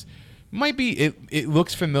book that's might be it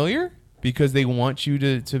looks familiar because they want you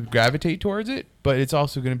to gravitate towards it, but it's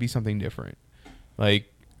also going to be something different. Like,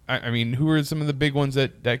 I mean, who are some of the big ones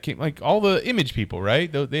that came? Like all the Image people, right?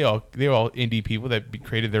 They're all indie people that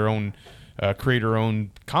created their own creator-owned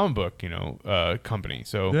comic book, company.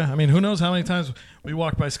 So yeah, I mean, who knows how many times we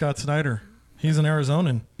walked by Scott Snyder He's an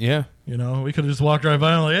Arizonan. Yeah. You know, we could have just walked right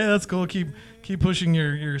by and like, hey, that's cool. Keep pushing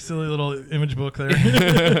your silly little image book there.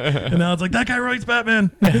 And now it's like, that guy writes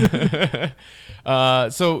Batman.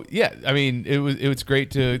 So yeah, I mean, it was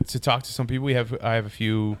great to talk to some people. I have a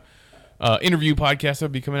few interview podcasts that'll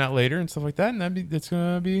be coming out later and stuff like that, and that's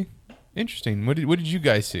gonna be interesting. What did you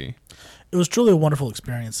guys see? It was truly a wonderful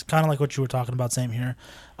experience, kind of like what you were talking about. Same here.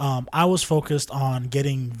 I was focused on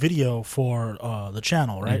getting video for the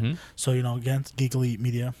channel, right? Mm-hmm. So again, Geek Elite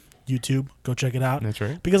Media, YouTube, go check it out. That's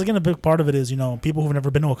right. Because again, a big part of it is people who've never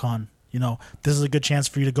been to a con. This is a good chance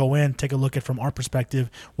for you to go in, take a look at from our perspective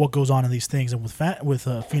what goes on in these things. And with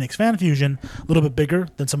Phoenix Fan Fusion, a little bit bigger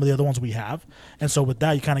than some of the other ones we have. And so with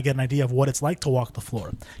that, you kind of get an idea of what it's like to walk the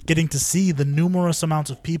floor, getting to see the numerous amounts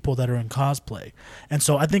of people that are in cosplay. And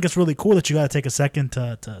so I think it's really cool that you got to take a second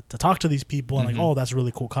to talk to these people and like, oh, that's a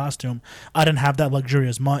really cool costume. I didn't have that luxury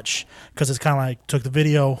as much because it's kind of like took the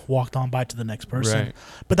video, walked on by to the next person. Right.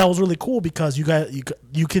 But that was really cool because you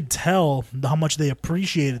could tell how much they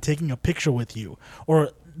appreciated taking a picture with you, or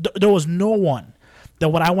there was no one that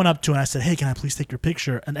when I went up to and I said, hey, can I please take your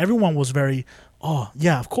picture? And everyone was very, oh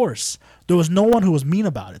yeah, of course. There was no one who was mean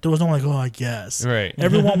about it. There was no one like, oh, I guess. Right.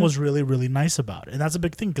 Everyone was really, really nice about it. And that's a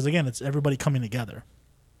big thing because again, it's everybody coming together.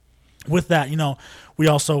 With that, we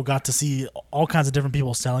also got to see all kinds of different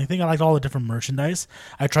people selling things. I liked all the different merchandise.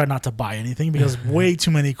 I tried not to buy anything because way too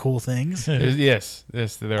many cool things. Yes,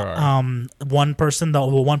 there are. One person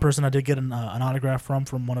I did get an autograph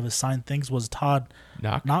from one of his signed things was Todd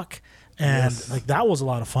Knock. And that was a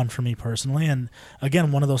lot of fun for me personally. And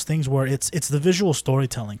again, one of those things where it's the visual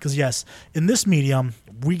storytelling. Because yes, in this medium,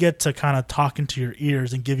 we get to kind of talk into your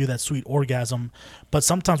ears and give you that sweet orgasm. But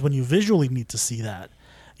sometimes when you visually need to see that,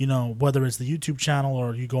 whether it's the YouTube channel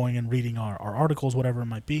or you going and reading our articles, whatever it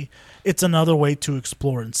might be, it's another way to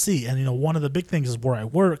explore and see. And, one of the big things is where I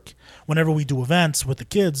work, whenever we do events with the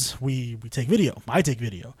kids, we take video. I take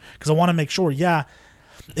video because I want to make sure,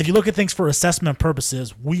 if you look at things for assessment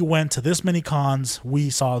purposes, we went to this many cons, we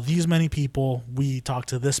saw these many people, we talked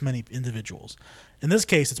to this many individuals. In this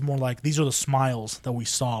case, it's more like these are the smiles that we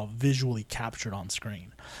saw visually captured on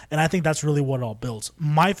screen. And I think that's really what it all builds.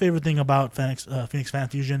 My favorite thing about Phoenix Fan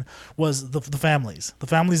Fusion was the families. The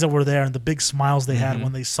families that were there and the big smiles they had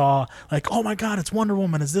when they saw, like, oh my God, it's Wonder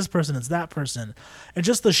Woman, it's this person, it's that person. And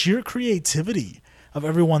just the sheer creativity of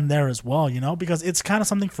everyone there as well, because it's kind of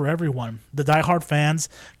something for everyone. The diehard fans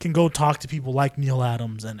can go talk to people like Neil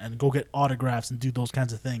Adams and go get autographs and do those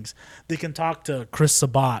kinds of things. They can talk to Chris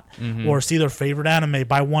Sabat or see their favorite anime,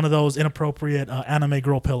 buy one of those inappropriate anime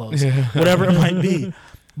girl pillows, whatever it might be.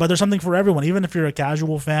 But there's something for everyone. Even if you're a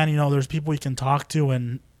casual fan, there's people you can talk to,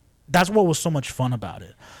 and that's what was so much fun about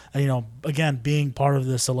it. And, again, being part of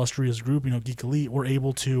this illustrious group, Geek Elite, we're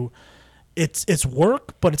able to it's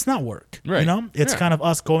work, but it's not work. Right. It's kind of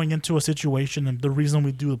us going into a situation, and the reason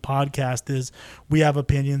we do the podcast is we have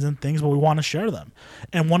opinions and things, but we want to share them.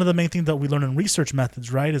 And one of the main things that we learn in research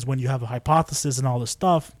methods, right, is when you have a hypothesis and all this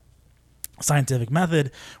stuff, scientific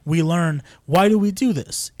method, we learn, why do we do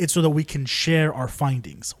this? It's so that we can share our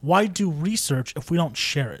findings. Why do research if we don't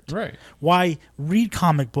share it? Right. Why read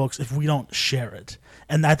comic books if we don't share it?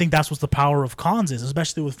 And I think that's what the power of cons is,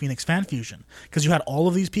 especially with Phoenix Fan Fusion, because you had all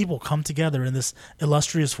of these people come together in this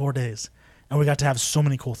illustrious 4 days, and we got to have so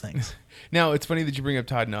many cool things. Now, it's funny that you bring up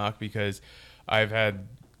Todd Knock because I've had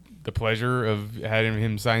the pleasure of having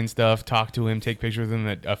him sign stuff, talk to him, take pictures with him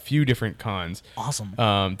at a few different cons. Awesome.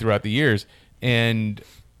 Throughout the years. And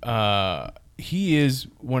he is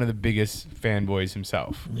one of the biggest fanboys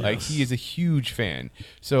himself. Yes. Like, he is a huge fan.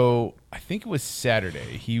 So I think it was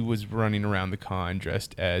Saturday, he was running around the con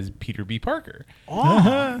dressed as Peter B. Parker.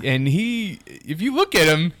 Oh. And if you look at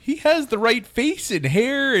him, he has the right face and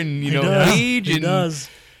hair and, age. He does.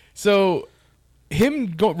 So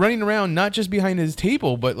him running around not just behind his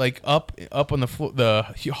table, but like up on the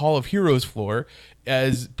Hall of Heroes floor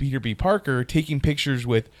as Peter B. Parker, taking pictures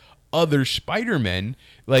with other Spider-Men.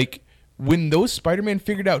 Like, when those Spider-Men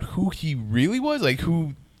figured out who he really was, like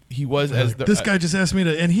who he was as the this guy just asked me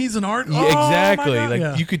to, and he's an art. Yeah, exactly. Oh,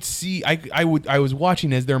 like you could see, I was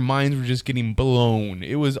watching as their minds were just getting blown.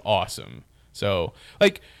 It was awesome. So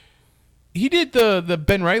like, he did the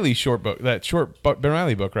Ben Reilly short book, that short Ben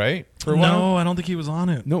Reilly book, right? For a while? No, I don't think he was on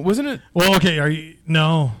it. No, wasn't it? Well, okay. Are you?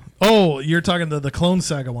 No. Oh, you're talking the Clone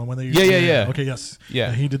Saga one when they. Yeah. Okay, yes.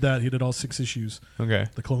 Yeah, he did that. He did all 6 issues. Okay.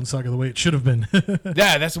 The Clone Saga, the way it should have been.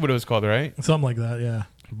 Yeah, that's what it was called, right? Something like that. Yeah.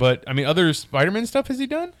 But I mean, other Spider-Man stuff has he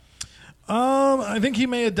done? I think he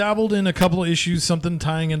may have dabbled in a couple of issues, something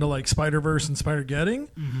tying into like Spider-Verse and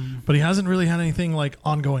Spider-Gedding, but he hasn't really had anything like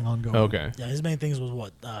ongoing. Okay. Yeah, his main things was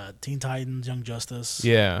what? Teen Titans, Young Justice.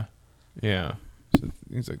 Yeah. Yeah. So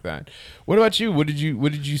things like that. What about you? What did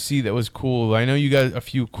you see that was cool? I know you got a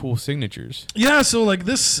few cool signatures. Yeah, so like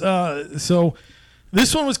this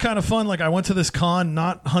this one was kind of fun. Like I went to this con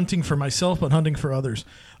not hunting for myself but hunting for others.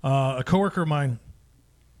 A coworker of mine,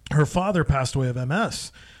 her father passed away of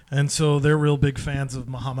MS. And so they're real big fans of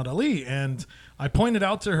Muhammad Ali. And I pointed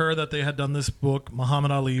out to her that they had done this book,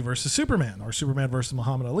 Muhammad Ali versus Superman, or Superman versus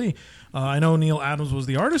Muhammad Ali. I know Neil Adams was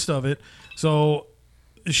the artist of it. So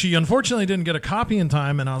she unfortunately didn't get a copy in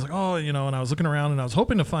time. And I was like, oh, and I was looking around and I was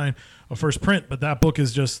hoping to find a first print. But that book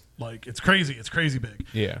is just like, it's crazy. It's crazy big.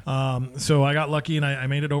 Yeah. So I got lucky and I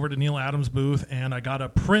made it over to Neil Adams' booth and I got a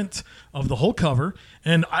print of the whole cover.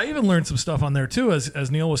 And I even learned some stuff on there too.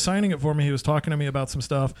 As Neil was signing it for me, he was talking to me about some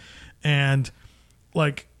stuff. And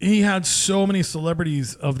like he had so many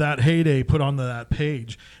celebrities of that heyday put onto that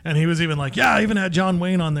page. And he was even like, yeah, I even had John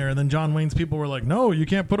Wayne on there. And then John Wayne's people were like, no, you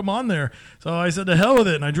can't put him on there. So I said, to hell with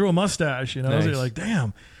it. And I drew a mustache, Nice. So you're like,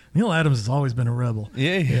 damn. Neil Adams has always been a rebel.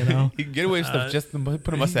 Yeah, he can get away with stuff just to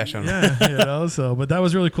put a mustache on. Yeah, So, but that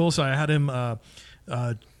was really cool. So I had him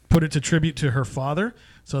put it to tribute to her father.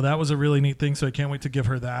 So that was a really neat thing. So I can't wait to give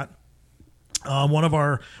her that. One of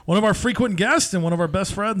our frequent guests and one of our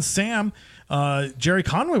best friends, Sam, Jerry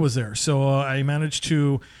Conway was there. So I managed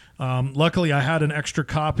to. Luckily, I had an extra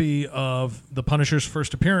copy of the Punisher's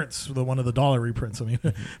first appearance, one of the dollar reprints. I mean,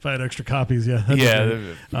 if I had extra copies, yeah.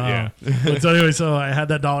 Yeah. But so anyway, so I had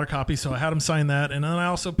that dollar copy, so I had him sign that, and then I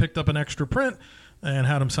also picked up an extra print and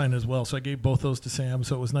had him sign it as well. So I gave both those to Sam.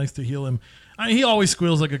 So it was nice to heal him. He always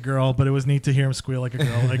squeals like a girl, but it was neat to hear him squeal like a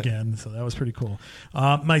girl again. So that was pretty cool.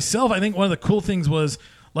 Myself, I think one of the cool things was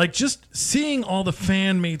like just seeing all the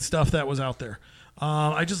fan-made stuff that was out there.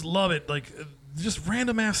 I just love it. Like just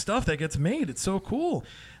random ass stuff that gets made. It's so cool.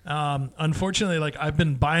 Unfortunately, like I've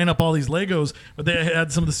been buying up all these Legos, but they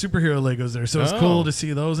had some of the superhero Legos there, so it's cool to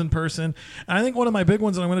see those in person. And I think one of my big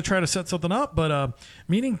ones, and I'm going to try to set something up, but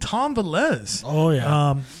meeting Tom Velez. Oh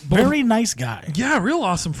yeah, very nice guy. Yeah, real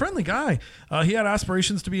awesome, friendly guy. He had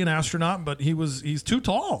aspirations to be an astronaut, but he's too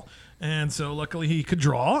tall. And so luckily he could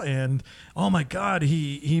draw, and oh my God,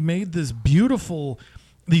 he made this beautiful.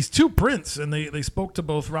 These two prints, and they spoke to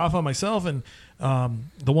both Rafa and myself, and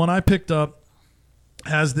the one I picked up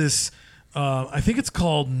has this, I think it's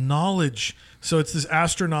called Knowledge. So it's this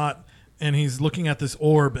astronaut, and he's looking at this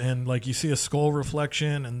orb, and like you see a skull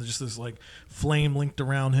reflection, and just this like flame linked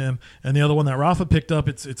around him. And the other one that Rafa picked up,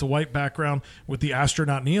 it's a white background with the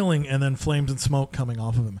astronaut kneeling, and then flames and smoke coming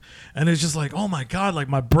off of him. And it's just like, oh my God, like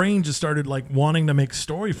my brain just started like wanting to make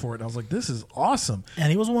story for it. I was like, this is awesome.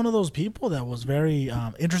 And he was one of those people that was very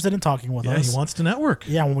interested in talking with us. Yeah, he wants to network.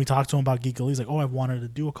 Yeah, when we talked to him about Geek Elite, he's like, oh, I've wanted to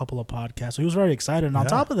do a couple of podcasts. So he was very excited. And on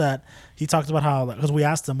top of that, he talked about how, because we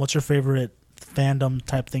asked him, what's your favorite fandom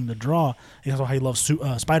type thing to draw? He talks about how he loves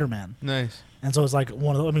Spider-Man. Nice. And so it's like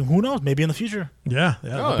one of those, I mean, who knows? Maybe in the future. Yeah. Oh,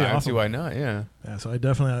 that'd be I awesome. see why not. Yeah. Yeah, so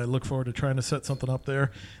I look forward to trying to set something up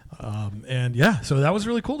there. And yeah, so that was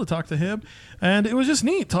really cool to talk to him. And it was just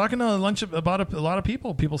neat talking to about a lot of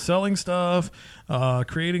people selling stuff,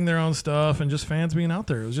 creating their own stuff, and just fans being out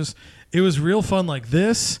there. It was real fun. Like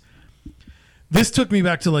this took me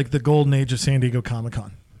back to like the golden age of San Diego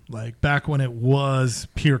Comic-Con. Like back when it was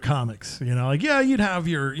pure comics, like, yeah, you'd have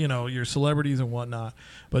your celebrities and whatnot.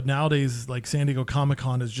 But nowadays, like San Diego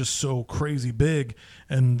Comic-Con is just so crazy big.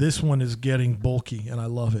 And this one is getting bulky, and I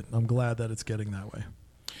love it. I'm glad that it's getting that way.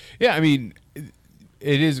 Yeah, I mean,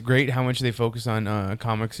 it is great how much they focus on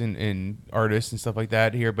comics and artists and stuff like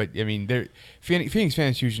that here. But I mean, Phoenix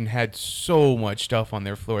Fan Fusion had so much stuff on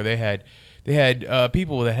their floor. They had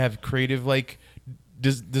people that have creative like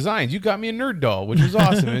designs. You got me a nerd doll, which was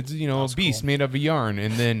awesome. It's a beast made of a yarn,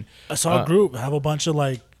 and then I saw a group have a bunch of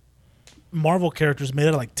like Marvel characters made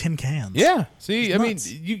out of like tin cans. Yeah, see, I mean,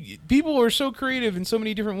 people are so creative in so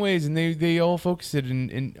many different ways, and they all focus it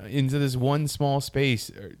into this one small space.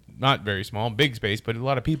 Not very small, big space, but a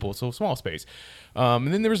lot of people, so small space.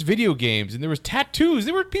 And then there was video games, and there was tattoos.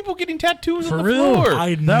 There were people getting tattoos on the floor.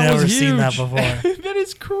 I'd never seen that before. That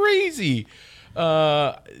is crazy.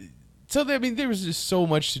 So I mean, there was just so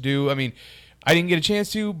much to do. I mean, I didn't get a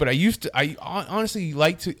chance to, but I honestly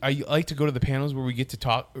like to go to the panels where we get to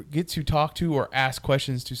talk to or ask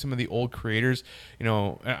questions to some of the old creators. I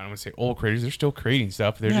don't want to say old creators; they're still creating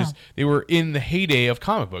stuff. They were in the heyday of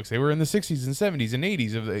comic books. They were in the 60s and 70s and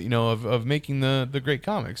 80s of making the great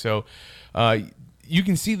comics. So. You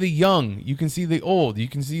can see the young, you can see the old, you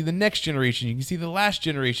can see the next generation, you can see the last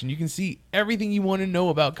generation, you can see everything you want to know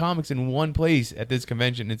about comics in one place at this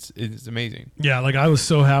convention. It's amazing. Yeah, like I was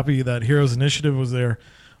so happy that Heroes Initiative was there.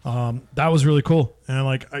 That was really cool. And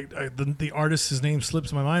like the artist, his name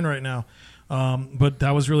slips my mind right now. But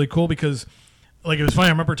that was really cool because, like, it was funny.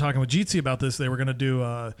 I remember talking with Jeetsy about this. They were going to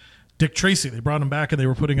do Dick Tracy. They brought him back and they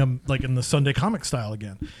were putting him like in the Sunday comic style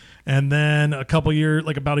again. And then about a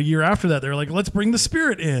year after that, they were like, let's bring the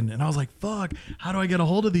Spirit in. And I was like, fuck, how do I get a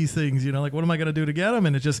hold of these things? You know, like, what am I going to do to get them?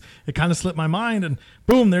 And it kind of slipped my mind. And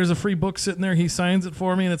boom, there's a free book sitting there. He signs it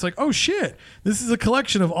for me. And it's like, oh shit, this is a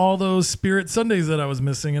collection of all those Spirit Sundays that I was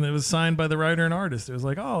missing. And it was signed by the writer and artist. It was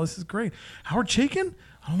like, oh, this is great. Howard Chaykin?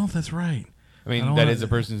 I don't know if that's right. I mean, that is a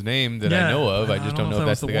person's name that I know of. I just don't know if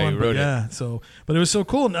that's the guy who wrote it. Yeah, but it was so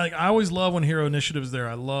cool. And I always love when Hero Initiative's there.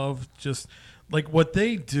 I love just like what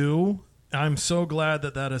they do. I'm so glad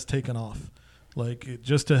that has taken off. Like,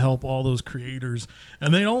 just to help all those creators.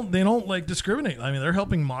 And they don't like discriminate. I mean, they're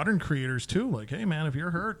helping modern creators too. Like, hey man, if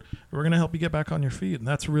you're hurt, we're going to help you get back on your feet. And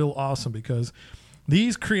that's real awesome because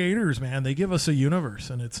these creators, man, they give us a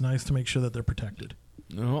universe and it's nice to make sure that they're protected.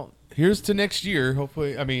 Well, here's to next year.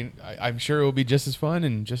 Hopefully, I mean, I'm sure it will be just as fun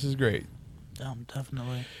and just as great.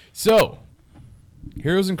 Definitely. So,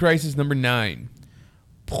 Heroes in Crisis number 9.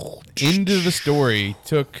 Into the story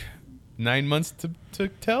took 9 months to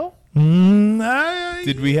tell.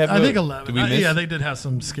 Did we have? I think 11. Did we miss? Yeah, they did have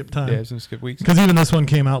some skip time. They have some skip weeks. Because even this one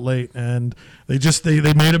came out late, and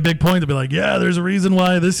they made a big point to be like, yeah, there's a reason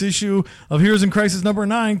why this issue of Heroes in Crisis number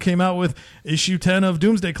 9 came out with issue 10 of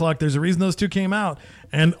Doomsday Clock. There's a reason those two came out.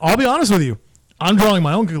 And I'll be honest with you, I'm drawing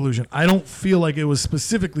my own conclusion. I don't feel like it was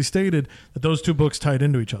specifically stated that those two books tied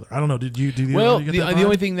into each other. I don't know. Did you? Well, get the that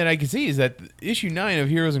only thing that I can see is that issue 9 of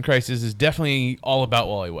Heroes in Crisis is definitely all about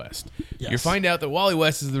Wally West. Yes. You find out that Wally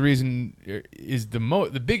West is the reason, is the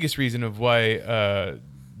biggest reason of why,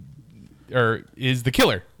 or is the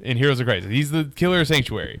killer in Heroes in Crisis. He's the killer of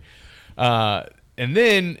Sanctuary. And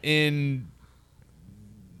then in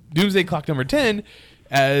Doomsday Clock number 10,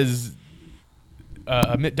 as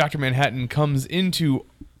Dr. Manhattan comes into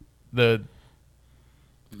the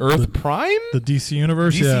Earth Prime? The DC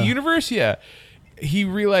Universe? DC Universe, yeah. He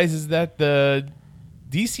realizes that the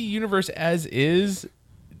DC Universe as is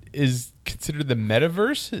considered the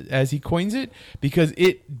metaverse, as he coins it, because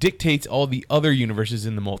it dictates all the other universes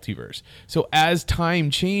in the multiverse. So as time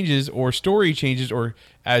changes or story changes, or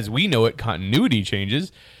as we know it, continuity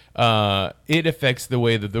changes, it affects the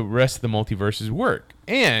way that the rest of the multiverses work.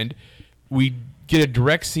 And we get a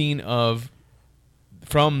direct scene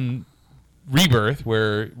from Rebirth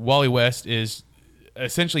where Wally West is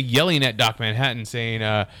essentially yelling at Doc Manhattan saying,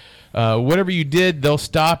 whatever you did, they'll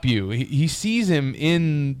stop you. He sees him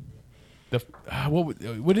in the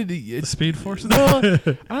what did he? The Speed Force?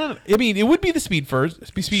 I mean, it would be the Speed Force,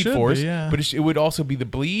 yeah. But it would also be the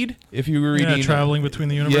Bleed if you were reading. Yeah, traveling between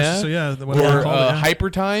the universes. Yeah. So yeah, or Hyper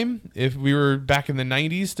Time if we were back in the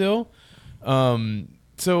 90s still.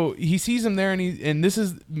 So he sees him there, and this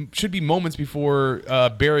should be moments before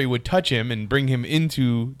Barry would touch him and bring him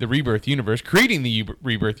into the Rebirth universe, creating the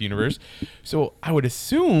Rebirth universe. So I would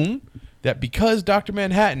assume that because Dr.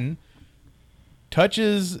 Manhattan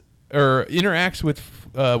touches or interacts with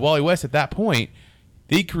Wally West at that point,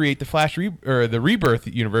 they create the Flash or the Rebirth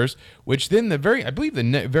universe, which then I believe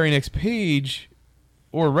the very next page,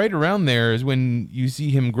 or right around there, is when you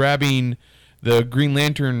see him grabbing the Green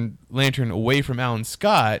Lantern away from Alan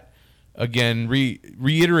Scott, again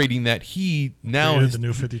reiterating that he now is the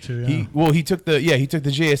New 52. Yeah. He took the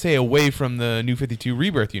JSA away from the New 52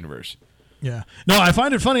 Rebirth universe. Yeah. No, I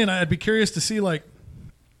find it funny, and I'd be curious to see like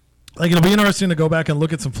it'll be interesting to go back and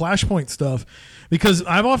look at some Flashpoint stuff, because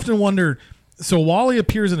I've often wondered. So Wally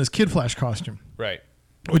appears in his Kid Flash costume, right?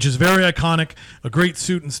 Which is very iconic, a great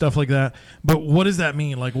suit and stuff like that. But what does that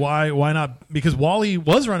mean? Like, why not? Because Wally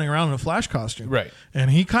was running around in a Flash costume. Right.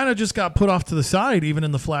 And he kind of just got put off to the side, even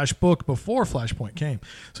in the Flash book before Flashpoint came.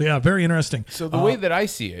 So, yeah, very interesting. So the way that I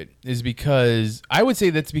see it is because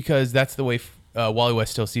that's the way Wally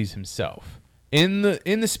West still sees himself. In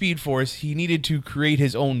the Speed Force, he needed to create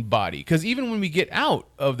his own body. Because even when we get out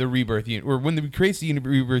of the Rebirth, or when he creates the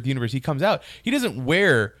Rebirth universe, he comes out, he doesn't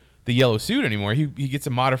wear the yellow suit anymore. He gets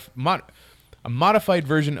a modified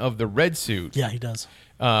version of the red suit. Yeah, he does.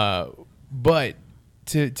 But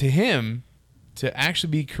to him, to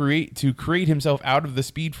actually create himself out of the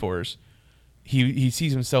Speed Force, he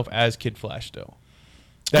sees himself as Kid Flash still.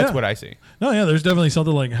 That's what I see. No, yeah, there's definitely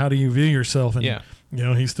something like, how do you view yourself? And yeah.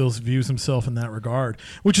 He still views himself in that regard,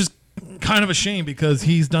 which is kind of a shame because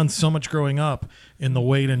he's done so much growing up in the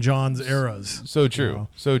Wade and John's eras. So true.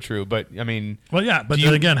 So true. But I mean, well, yeah, but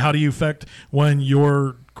then again, how do you affect when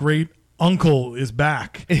your great uncle is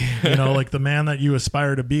back? Like the man that you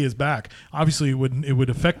aspire to be is back. Obviously it would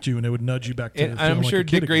affect you, and it would nudge you back to. And I'm sure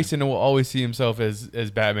Dick Grayson will always see himself as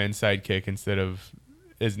Batman's sidekick instead of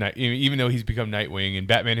as Night, even though he's become Nightwing and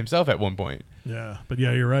Batman himself at one point. Yeah, but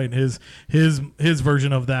yeah, you're right. His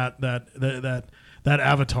version of that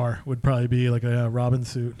avatar would probably be like a Robin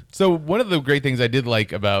suit. So one of the great things I did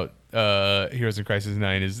like about Heroes in Crisis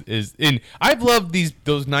 9 is I've loved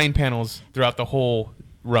those 9 panels throughout the whole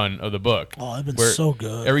run of the book. Oh, they've been so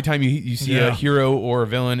good. Every time you see a hero or a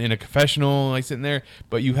villain in a confessional, like sitting there,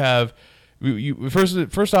 but you have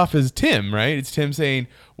first off is Tim, right? It's Tim saying,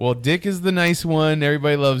 "Well, Dick is the nice one,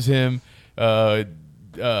 everybody loves him.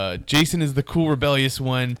 Jason is the cool, rebellious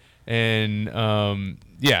one," and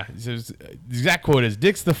yeah, so the exact quote is,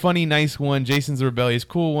 "Dick's the funny, nice one. Jason's the rebellious,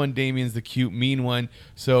 cool one. Damien's the cute, mean one."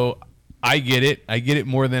 So I get it. I get it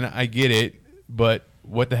more than I get it, but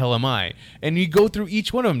what the hell am I? And you go through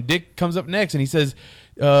each one of them. Dick comes up next and he says,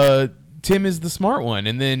 Tim is the smart one.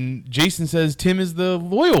 And then Jason says Tim is the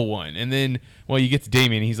loyal one. And then, well, you get to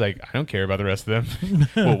Damien and he's like, I don't care about the rest of them.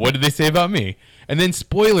 Well, what did they say about me? And then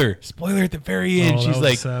spoiler at the very end. She's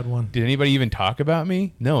like, a sad one. Did anybody even talk about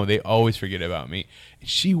me? No, they always forget about me.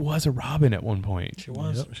 She was a Robin at one point. She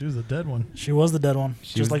was. Yep, she was the dead one. She was the dead one.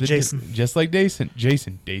 Just like Jason. Just like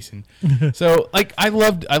Jason. So like I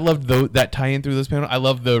loved that tie-in through this panel. I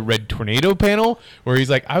love the Red Tornado panel where he's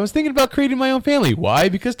like, I was thinking about creating my own family. Why?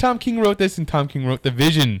 Because Tom King wrote this and Tom King wrote the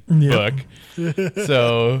Vision book.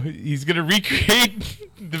 So he's gonna recreate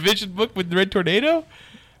the Vision book with the Red Tornado.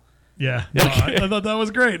 Yeah, no, I thought that was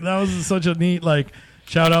great. That was such a neat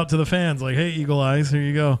shout out to the fans. Like, hey, Eagle Eyes, here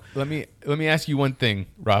you go. Let me ask you one thing,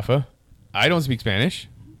 Rafa. I don't speak Spanish.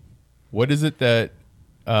 What is it that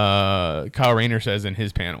Kyle Rayner says in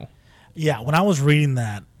his panel? Yeah, when I was reading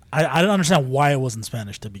that, I didn't understand why it was in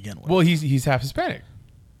Spanish to begin with. Well, he's half Hispanic.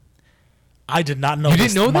 I did not know You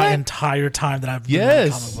this didn't know my that? entire time that I've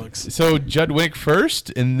read comic books. So Judd Winick first,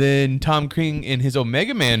 and then Tom King in his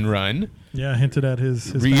Omega Man run. Yeah, hinted at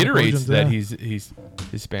his reiterates origins, that yeah. he's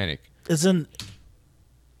Hispanic. It's an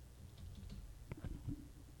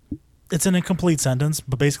incomplete sentence,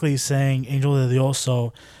 but basically he's saying Angel de Dios,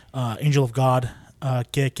 so Angel of God,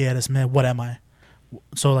 ¿qué eres me? What am I?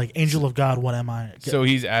 So like Angel of God, what am I? So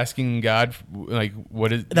he's asking God, like,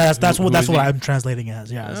 what is that's who what is he? I'm translating it as.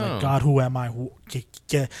 Yeah, it's Oh. like God, who am I?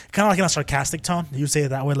 Kind of like in a sarcastic tone. You say it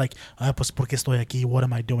that way, like, pues porque estoy aquí? What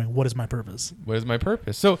am I doing? What is my purpose? What is my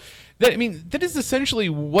purpose? So that is essentially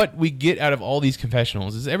what we get out of all these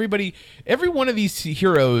confessionals. Is every one of these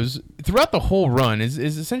heroes throughout the whole run is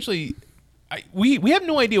essentially. We have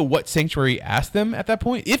no idea what Sanctuary asked them at that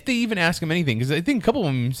point, if they even ask them anything. Because I think a couple of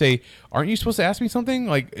them say, "Aren't you supposed to ask me something?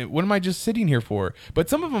 Like, what am I just sitting here for?" But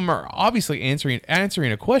some of them are obviously answering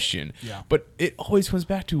a question. Yeah. But it always comes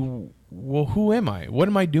back to, well, who am I? What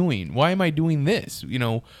am I doing? Why am I doing this?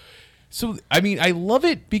 So I mean, I love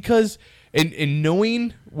it because and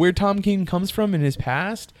knowing where Tom King comes from in his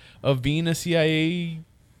past of being a CIA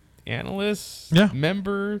analyst,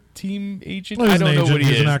 member, team agent. Well, I don't know what he is.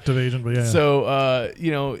 He's an active agent, but yeah. So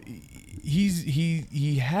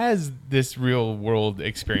he has this real world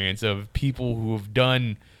experience of people who have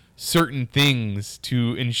done certain things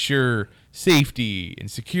to ensure safety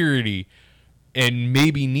and security, and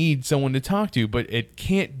maybe need someone to talk to, but it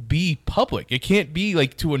can't be public. It can't be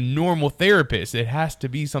like to a normal therapist. It has to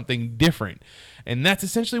be something different, and that's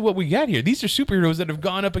essentially what we got here. These are superheroes that have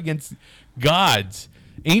gone up against gods.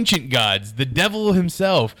 Ancient gods, the devil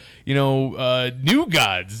himself, new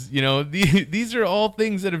gods, these are all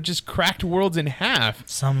things that have just cracked worlds in half.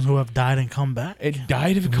 Some who have died and come back.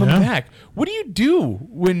 Back. What do you do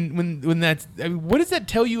when that's? I mean, what does that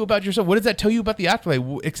tell you about yourself? What does that tell you about the afterlife?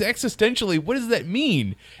 Existentially, what does that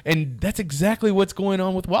mean? And that's exactly what's going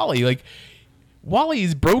on with Wally. Like, Wally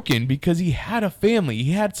is broken because he had a family,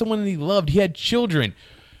 he had someone that he loved, he had children.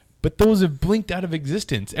 But those have blinked out of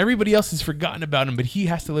existence. Everybody else has forgotten about him, but he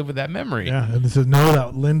has to live with that memory. Yeah, and to know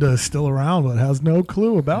that Linda is still around but has no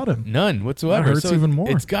clue about him. None whatsoever. That hurts even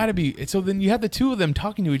more. It's got to be. So then you have the two of them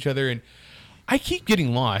talking to each other, and I keep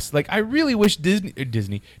getting lost. Like, I really wish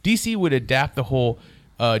DC would adapt the whole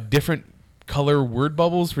different color word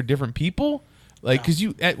bubbles for different people. Like, because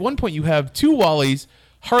at one point you have two Wallys,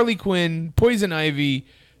 Harley Quinn, Poison Ivy,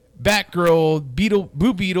 Batgirl,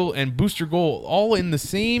 Blue Beetle, and Booster Gold all in the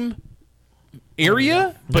same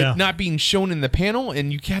area, but not being shown in the panel,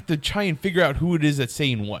 and you have to try and figure out who it is that's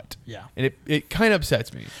saying what. Yeah. And it kind of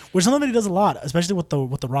upsets me. Which is something that he does a lot, especially with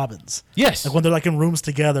the Robins. Yes. Like when they're like in rooms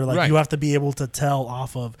together, like Right. you have to be able to tell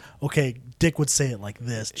off of, okay, Dick would say it like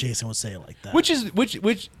this, Jason would say it like that. Which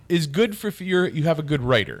is good for if you have a good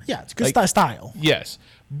writer. Yeah, it's good style. Yes.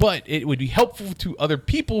 But it would be helpful to other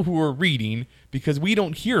people who are reading because we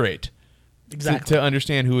don't hear it Exactly. to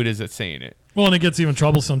understand who it is that's saying it. Well, and it gets even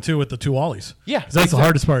troublesome too with the two Wallies. Yeah, 'Cause that's the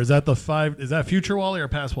hardest part. Is that future Wally or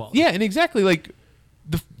past Wally? Yeah, and exactly, like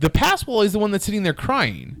the past Wally is the one that's sitting there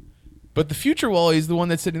crying, but the future Wally is the one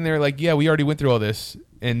that's sitting there like, yeah, we already went through all this,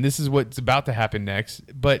 and this is what's about to happen next.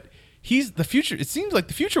 But he's the future. It seems like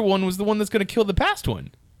the future one was the one that's going to kill the past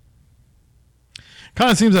one. Kind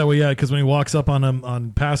of seems that way, yeah. Because when he walks up on him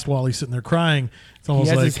on past Wally sitting there crying, it's He almost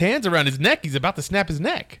has like his hands around his neck. He's about to snap his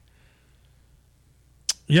neck.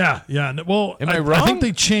 yeah. Well, Am I wrong? I think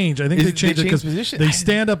they change. I think they change it because position? they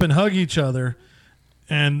stand up and hug each other,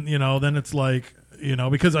 and then it's like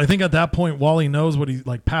because I think at that point Wally knows what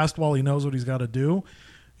past Wally knows what he's got to do.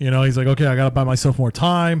 He's like, okay, I got to buy myself more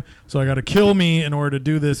time, so I got to kill me in order to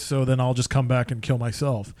do this. So then I'll just come back and kill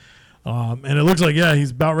myself. And it looks like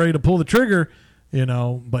he's about ready to pull the trigger.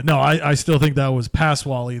 But no, I still think that was past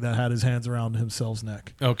Wally that had his hands around himself's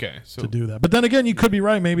neck. Okay, so to do that. But then again, you could be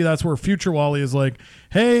right. Maybe that's where future Wally is like,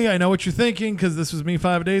 hey, I know what you're thinking because this was me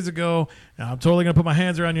 5 days ago, and I'm totally going to put my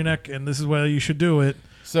hands around your neck, and this is why you should do it.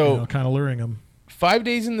 So kind of luring him. 5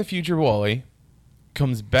 days in the future, Wally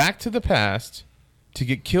comes back to the past to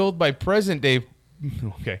get killed by present day.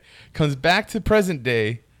 Okay, comes back to present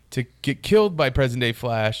day to get killed by present day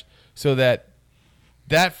Flash, so that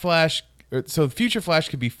Flash. So the future Flash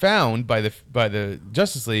could be found by the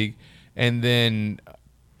Justice League, and then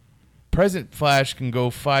present Flash can go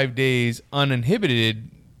 5 days uninhibited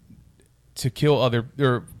to kill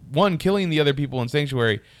killing the other people in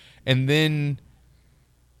Sanctuary, and then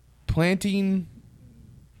planting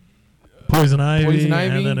Poison Ivy,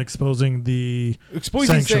 and then exposing the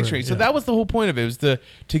Sanctuary. So yeah. that was the whole point of it, was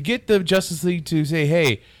to get the Justice League to say,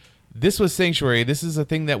 hey, this was Sanctuary. This is a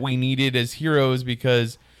thing that we needed as heroes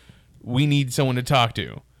because we need someone to talk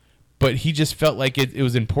to. But he just felt like it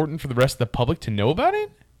was important for the rest of the public to know about it?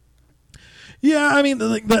 Yeah, I mean,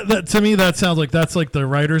 like that to me, that sounds like that's like the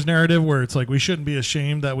writer's narrative where it's like we shouldn't be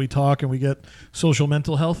ashamed that we talk and we get social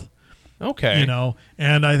mental health. Okay.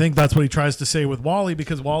 And I think that's what he tries to say with Wally,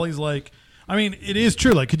 because Wally's like, I mean, it is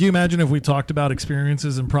true. Like, could you imagine if we talked about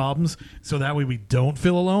experiences and problems so that way we don't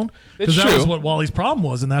feel alone? Because that was what Wally's problem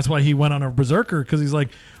was, and that's why he went on a berserker, because he's like,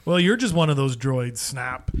 well, you're just one of those droids,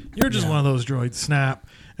 snap. You're just one of those droids, snap.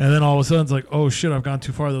 And then all of a sudden it's like, oh, shit, I've gone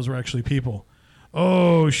too far. Those were actually people.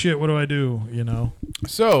 Oh, shit, what do I do?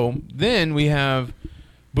 So then we have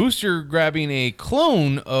Booster grabbing a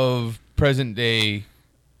clone of future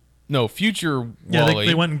Wally. Yeah,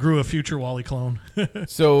 they went and grew a future Wally clone.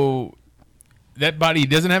 So that body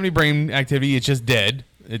doesn't have any brain activity. It's just dead.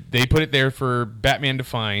 They put it there for Batman to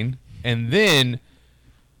find. And then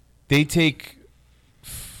they take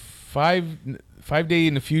 5 day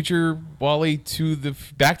in the future Wally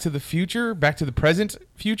back to the present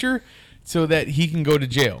future, so that he can go to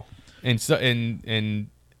jail and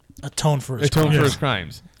atone for his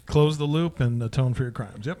crimes. Close the loop and atone for your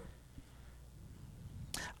crimes. Yep.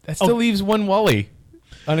 That still leaves one Wally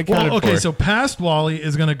unaccounted for. So past Wally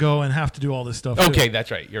is going to go and have to do all this stuff. Okay, too.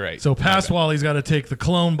 that's right. You're right. So past Wally's got to take the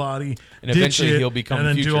clone body, and eventually he'll become and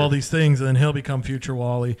then future. do all these things, and then he'll become future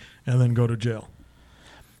Wally, and then go to jail.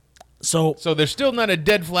 So there's still not a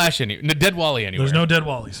dead dead Wally anywhere. There's no dead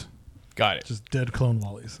Wallies. Got it. Just dead clone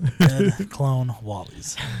Wallies. Dead clone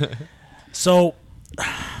Wallies. So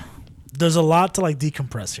there's a lot to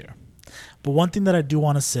decompress here. But one thing that I do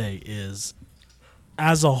want to say is,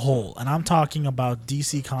 as a whole, and I'm talking about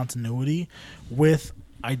DC continuity with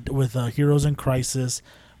Heroes in Crisis,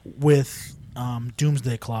 with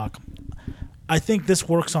Doomsday Clock, I think this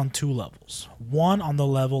works on two levels. One, on the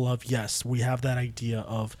level of, yes, we have that idea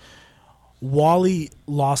of Wally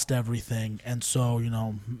lost everything, and so,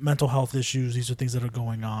 mental health issues, these are things that are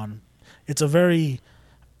going on. It's a very,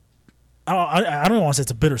 I don't want to say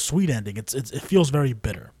it's a bittersweet ending. It feels very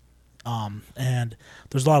bitter. And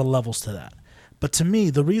there's a lot of levels to that. But to me,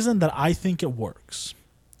 the reason that I think it works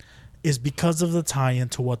is because of the tie-in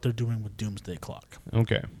to what they're doing with Doomsday Clock.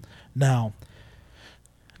 Okay. Now,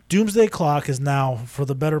 Doomsday Clock is now, for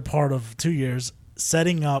the better part of 2 years,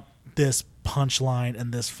 setting up this punchline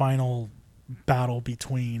and this final battle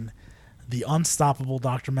between the unstoppable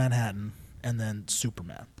Dr. Manhattan and then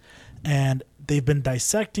Superman. And they've been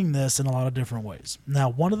dissecting this in a lot of different ways. Now,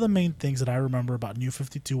 one of the main things that I remember about New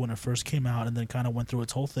 52 when it first came out and then kind of went through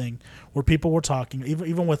its whole thing, where people were talking,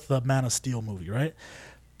 even with the Man of Steel movie, right?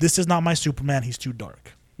 This is not my Superman. He's too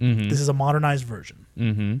dark. Mm-hmm. This is a modernized version.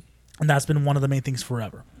 Mm-hmm. And that's been one of the main things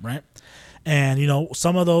forever, right? And,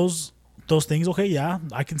 some of those things, okay, yeah,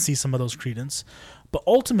 I can see some of those credence. But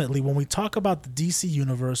ultimately, when we talk about the DC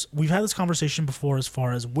universe, we've had this conversation before as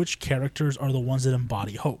far as which characters are the ones that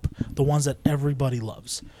embody hope, the ones that everybody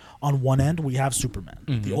loves. On one end, we have Superman,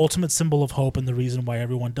 the ultimate symbol of hope and the reason why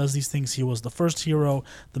everyone does these things. He was the first hero,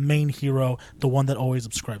 the main hero, the one that always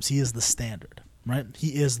subscribes. He is the standard, right? He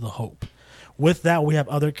is the hope. With that, we have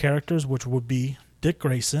other characters, which would be Dick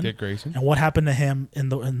Grayson. And what happened to him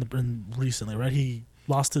in recently, right? He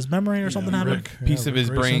lost his memory or something happened. Piece of Rick his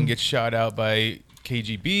Grayson. brain gets shot out by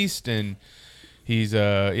KG Beast, and he's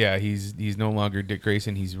no longer Dick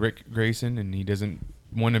Grayson. He's Rick Grayson, and he doesn't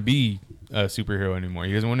want to be a superhero anymore.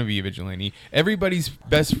 He doesn't want to be a vigilante. Everybody's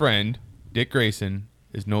best friend, Dick Grayson,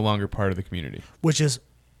 is no longer part of the community, which is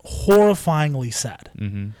horrifyingly sad.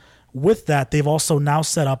 With that, they've also now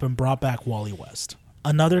set up and brought back Wally West,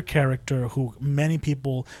 another character who many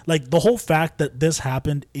people like. The whole fact that this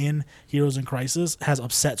happened in Heroes in Crisis has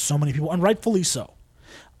upset so many people, and rightfully so.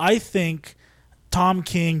 I think Tom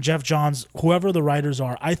King, Jeff Johns, whoever the writers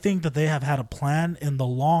are, I think that they have had a plan in the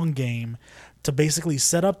long game to basically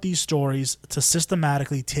set up these stories to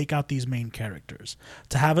systematically take out these main characters,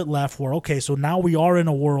 to have it left where, okay, so now we are in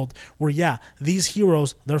a world where, yeah, these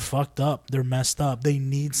heroes, they're fucked up, they're messed up, they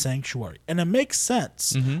need sanctuary. And it makes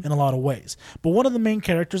sense in a lot of ways. But one of the main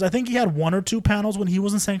characters, I think he had 1 or 2 panels when he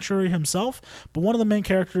was in Sanctuary himself, but one of the main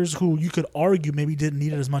characters who you could argue maybe didn't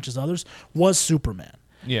need it as much as others was Superman.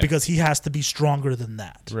 Yeah. Because he has to be stronger than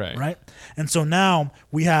that. Right? And so now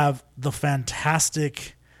we have the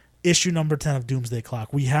fantastic issue number 10 of Doomsday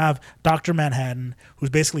Clock. We have Dr. Manhattan,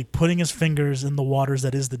 who's basically putting his fingers in the waters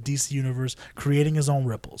that is the DC universe, creating his own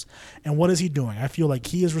ripples. And what is he doing? I feel like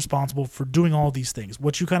he is responsible for doing all these things.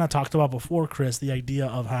 What you kind of talked about before, Chris, the idea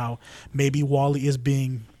of how maybe Wally is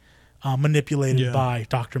being manipulated by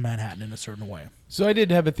Dr. Manhattan in a certain way. So I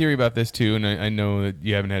did have a theory about this too, and I know that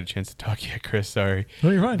you haven't had a chance to talk yet, Chris. Sorry.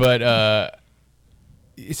 No, you're fine. But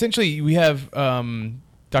essentially, we have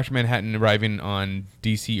Dr. Manhattan arriving on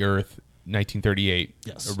DC Earth 1938.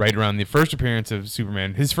 Yes. Right around the first appearance of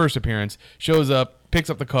Superman. His first appearance, shows up, picks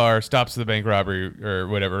up the car, stops the bank robbery or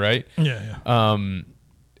whatever, right? Yeah. And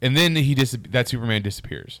then that Superman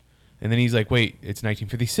disappears. And then he's like, wait, it's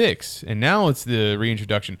 1956. And now it's the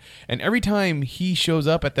reintroduction. And every time he shows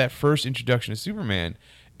up at that first introduction of Superman,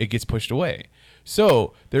 it gets pushed away.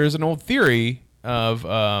 So there's an old theory of,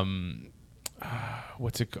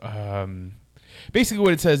 basically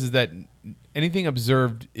what it says is that anything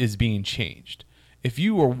observed is being changed. If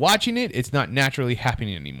you are watching it, it's not naturally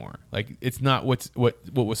happening anymore. Like, it's not what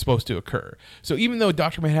was supposed to occur. So even though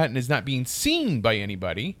Dr. Manhattan is not being seen by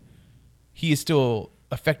anybody, he is still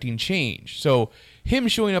affecting change. So him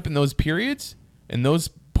showing up in those periods and those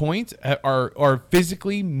points are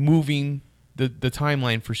physically moving the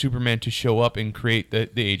timeline for Superman to show up and create the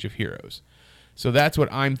Age of Heroes. So that's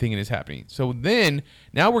what I'm thinking is happening. So then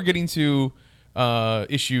now we're getting to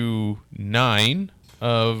issue 9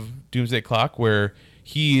 of Doomsday Clock, where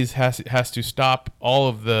he has to stop all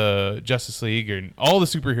of the Justice League and all the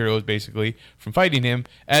superheroes basically from fighting him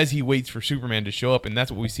as he waits for Superman to show up. And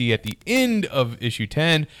that's what we see at the end of issue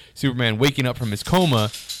 10, Superman waking up from his coma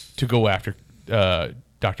to go after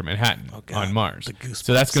Dr. Manhattan on Mars.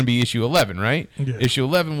 So that's going to be issue 11, right? Yeah. Issue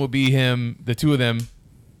 11 will be the two of them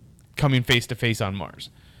coming face to face on Mars.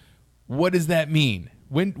 What does that mean?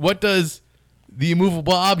 What does the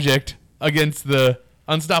immovable object against the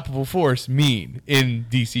unstoppable force mean in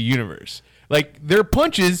DC Universe? Like, their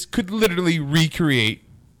punches could literally recreate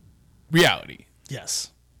reality.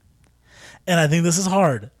 Yes. And I think this is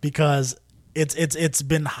hard because it's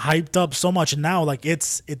been hyped up so much, and now like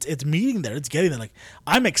it's meeting there, it's getting there. Like,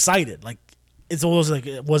 I'm excited. Like, it's always like,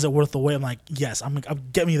 was it worth the wait? I'm like, yes. I'm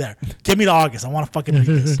get me there. Get me to August. I want to fucking read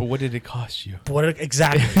this. But what did it cost you?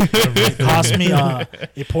 Exactly. It cost me a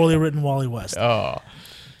poorly written Wally West. Oh.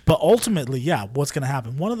 But ultimately, yeah, what's going to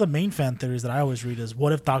happen? One of the main fan theories that I always read is,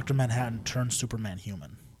 what if Dr. Manhattan turns Superman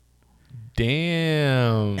human?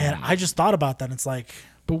 Damn. And I just thought about that, and it's like...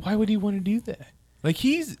 But why would he want to do that? Like,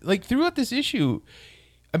 he's... Like, throughout this issue...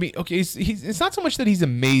 I mean, okay, it's not so much that he's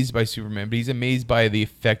amazed by Superman, but he's amazed by the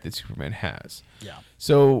effect that Superman has. Yeah.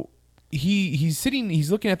 So he's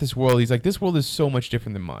looking at this world. He's like, this world is so much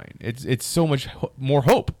different than mine. It's so much more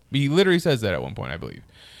hope. He literally says that at one point, I believe.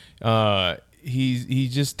 He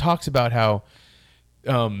just talks about how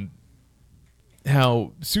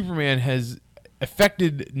Superman has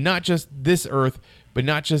affected not just this Earth, but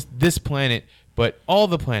not just this planet, but all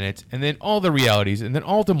the planets, and then all the realities, and then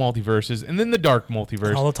all the multiverses, and then the dark multiverse.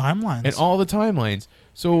 And all the timelines. And all the timelines.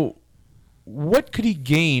 So what could he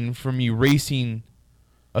gain from erasing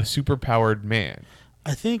a superpowered man?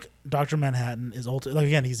 I think Dr. Manhattan is like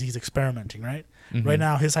again, he's experimenting, right? Right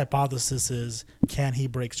now, his hypothesis is, can he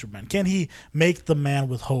break Superman? Can he make the man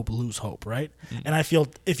with hope lose hope, right? And I feel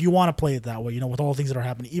if you want to play it that way, with all the things that are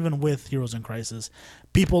happening, even with Heroes in Crisis,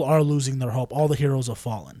 people are losing their hope. All the heroes have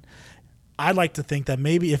fallen. I'd like to think that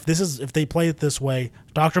maybe if they play it this way,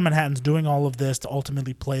 Dr. Manhattan's doing all of this to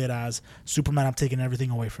ultimately play it as Superman, I'm taking everything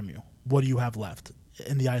away from you. What do you have left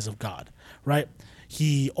in the eyes of God, right?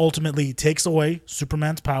 He ultimately takes away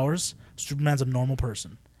Superman's powers. Superman's a normal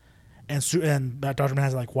person. And Dr.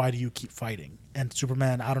 Manhattan's like, why do you keep fighting? And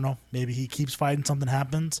Superman, I don't know, maybe he keeps fighting, something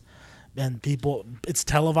happens, and it's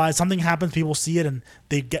televised, something happens, people see it, and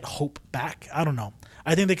they get hope back. I don't know.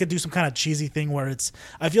 I think they could do some kind of cheesy thing where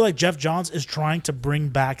I feel like Jeff Johns is trying to bring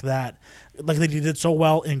back that, like they did so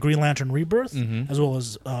well in Green Lantern Rebirth, as well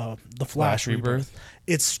as the Flash Rebirth.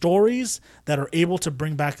 It's stories that are able to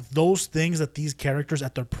bring back those things that these characters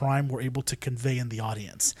at their prime were able to convey in the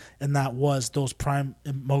audience. And that was those prime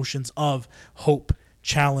emotions of hope,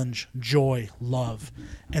 challenge, joy, love.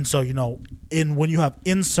 And so, when you have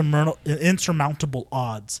insurmountable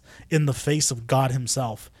odds in the face of God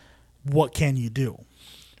himself, what can you do?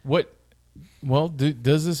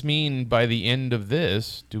 Does this mean by the end of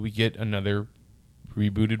this, do we get another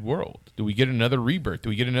rebooted world? Do we get another rebirth? Do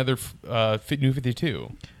we get another New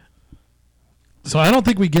 52? So I don't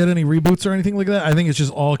think we get any reboots or anything like that. I think it's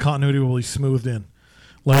just all continuity will be smoothed in.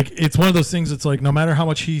 Like, it's one of those things that's like, no matter how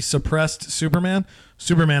much he suppressed Superman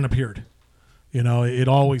appeared. It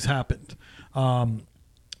always happened.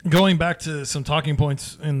 Going back to some talking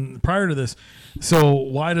points prior to this, so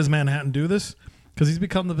why does Manhattan do this? Because he's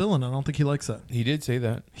become the villain. I don't think he likes that. He did say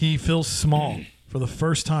that. He feels small. For the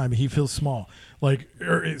first time, he feels small.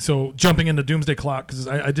 So jumping into Doomsday Clock, because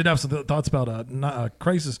I did have some thoughts about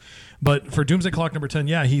Crisis, but for Doomsday Clock number 10,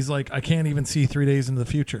 yeah, he's like, I can't even see 3 days into the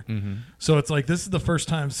future. So it's like, this is the first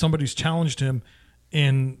time somebody's challenged him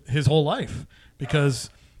in his whole life, because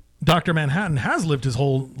Dr. Manhattan has lived his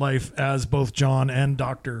whole life as both John and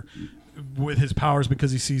Doctor with his powers,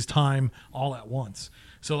 because he sees time all at once.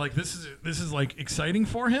 So like, this is like exciting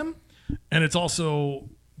for him, and it's also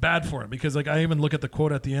bad for him, because like I even look at the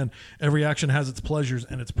quote at the end, every action has its pleasures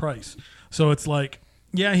and its price. So it's like,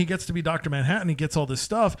 yeah, he gets to be Dr. Manhattan, he gets all this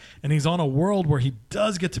stuff, and he's on a world where he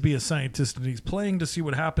does get to be a scientist, and he's playing to see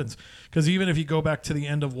what happens. Because even if you go back to the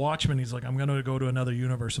end of Watchmen, he's like, I'm going to go to another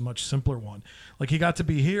universe, a much simpler one. Like, he got to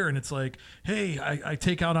be here, and it's like, hey, I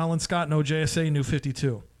take out Alan Scott, no JSA, New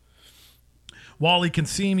 52. Wally can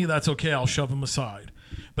see me, that's okay, I'll shove him aside.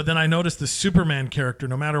 But then I noticed the Superman character,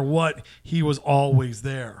 no matter what, he was always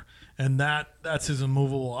there. And that's his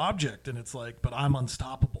immovable object. And it's like, but I'm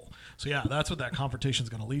unstoppable. So yeah, that's what that confrontation is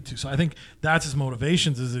going to lead to. So I think that's his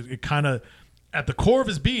motivations, is it kind of, at the core of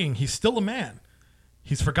his being, he's still a man.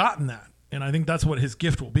 He's forgotten that. And I think that's what his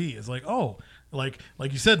gift will be, is like, oh, like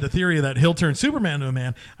you said, the theory that he'll turn Superman into a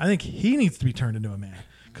man, I think he needs to be turned into a man,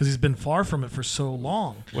 because he's been far from it for so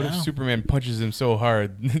long. What if Superman punches him so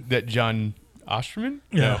hard that John Osterman?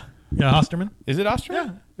 Yeah. No. Yeah, Osterman. Is it Osterman?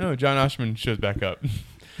 Yeah. No, John Osterman shows back up.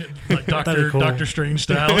 Like Doctor Strange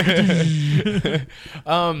style.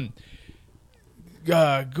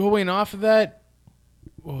 Going off of that,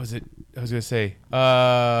 what was it? I was going to say,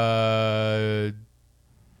 I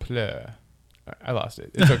lost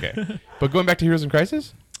it. It's okay. But going back to Heroes in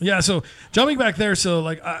Crisis? Yeah, so jumping back there, so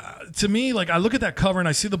like to me, like I look at that cover and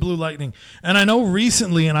I see the Blue Lightning, and I know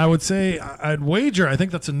recently, and I would say I'd wager, I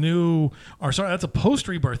think that's that's a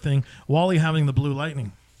post-Rebirth thing, Wally having the Blue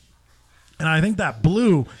Lightning, and I think that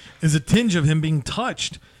blue is a tinge of him being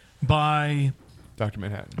touched by Dr.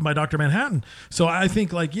 Manhattan. By Dr. Manhattan. So I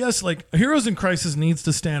think like, yes, like Heroes in Crisis needs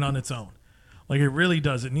to stand on its own, like it really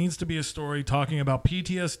does. It needs to be a story talking about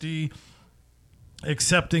PTSD.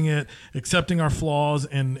 Accepting our flaws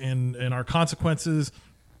and our consequences,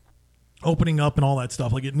 opening up and all that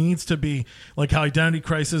stuff. Like, it needs to be like how Identity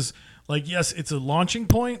Crisis, like, yes, it's a launching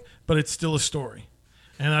point, but it's still a story.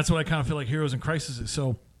 And that's what I kind of feel like Heroes in Crisis is.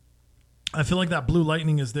 So I feel like that Blue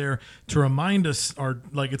Lightning is there to remind us, or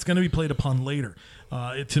like it's going to be played upon later.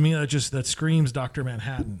 To me, that screams Dr.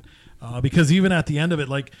 Manhattan. Because even at the end of it,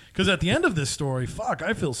 because at the end of this story,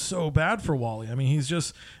 I feel so bad for Wally. I mean,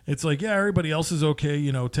 it's like, yeah, everybody else is okay.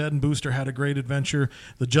 You know, Ted and Booster had a great adventure.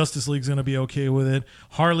 The Justice League's going to be okay with it.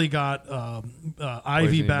 Harley got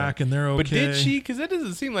Ivy back, and they're okay. But did she? Because that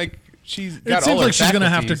doesn't seem like she's got all her It seems like she's going to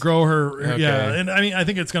have to grow her. Okay. Yeah, and I mean, I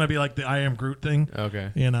think it's going to be like the I Am Groot thing. Okay.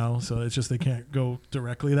 You know, so it's just they can't go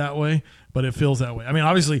directly that way. But it feels that way. I mean,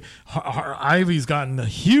 obviously, Ivy's gotten a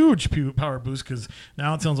huge power boost, because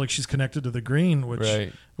now it sounds like she's connected to the Green, which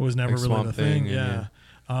was never like really the thing. Yeah.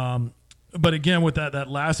 but again, with that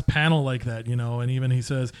last panel like that, and even he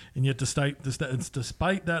says, and yet despite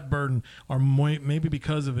that burden, or maybe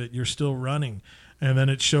because of it, you're still running. And then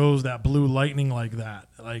it shows that blue lightning like that.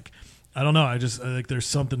 Like, I don't know. I think there's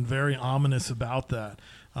something very ominous about that.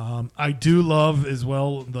 I do love as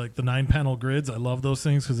well, like the 9-panel grids. I love those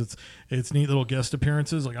things because it's neat little guest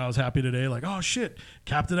appearances. Like I was happy today, like, oh shit,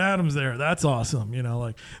 Captain Adam's there. That's awesome.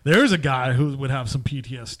 Like there's a guy who would have some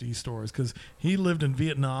PTSD stories because he lived in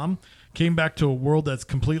Vietnam, came back to a world that's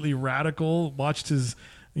completely radical, watched his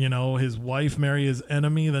wife marry his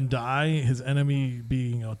enemy, then die, his enemy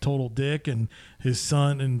being a total dick, and his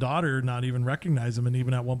son and daughter not even recognize him, and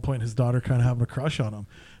even at one point his daughter kind of having a crush on him.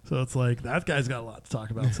 So it's like, that guy's got a lot to talk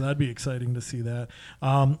about, so that'd be exciting to see that.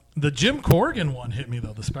 The Jim Corrigan one hit me,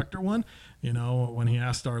 though, the Spectre one, when he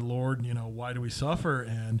asked our Lord, why do we suffer?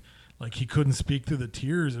 And, like, he couldn't speak through the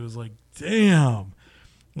tears. It was like, damn.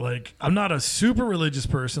 Like, I'm not a super religious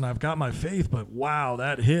person. I've got my faith, but wow,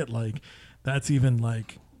 that hit, like, that's even,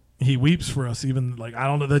 like, he weeps for us, even, like, I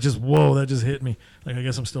don't know, that just hit me. Like, I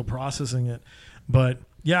guess I'm still processing it. But,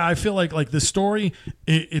 yeah, I feel like the story,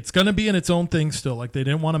 it's going to be in its own thing still. Like, they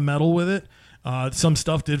didn't want to meddle with it. Some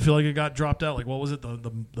stuff did feel like it got dropped out. Like, what was it,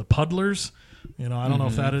 the Puddlers? I don't know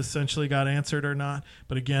if that essentially got answered or not.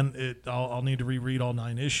 But, again, I'll need to reread all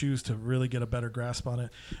 9 issues to really get a better grasp on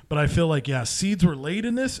it. But I feel like, yeah, seeds were laid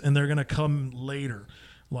in this, and they're going to come later.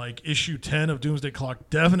 Like issue 10 of Doomsday Clock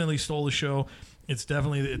definitely stole the show. It's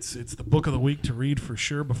definitely it's the book of the week to read for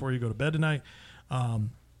sure before you go to bed tonight.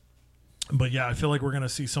 But yeah, I feel like we're going to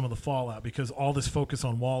see some of the fallout because all this focus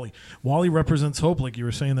on Wally. Wally represents hope, like you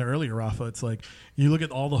were saying there earlier, Rafa. It's like you look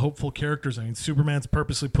at all the hopeful characters. I mean, Superman's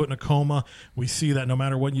purposely put in a coma. We see that no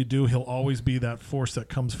matter what you do, he'll always be that force that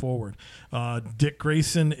comes forward. Dick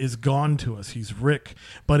Grayson is gone to us. He's Rick.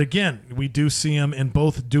 But again, we do see him in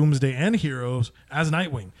both Doomsday and Heroes as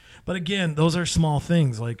Nightwing. But again, those are small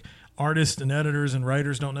things. Like, artists and editors and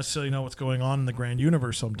writers don't necessarily know what's going on in the grand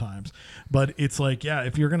universe sometimes. But it's like, yeah,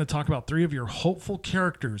 if you're going to talk about 3 of your hopeful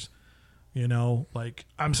characters, like,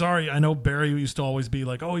 I'm sorry, I know Barry used to always be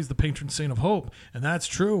like, oh, he's the patron saint of hope. And that's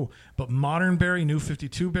true. But modern Barry, New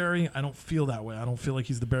 52 Barry, I don't feel that way. I don't feel like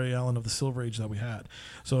he's the Barry Allen of the Silver Age that we had.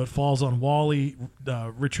 So it falls on Wally,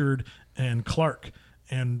 Richard, and Clark.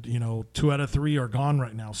 And, 2 out of 3 are gone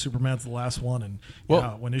right now. Superman's the last one. And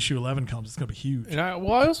when issue 11 comes, it's going to be huge. And I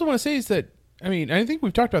also want to say is that, I mean, I think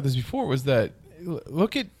we've talked about this before, was that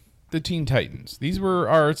look at the Teen Titans. These were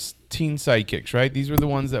our teen sidekicks, right? These were the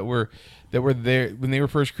ones that were there when they were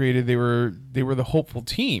first created. They were the hopeful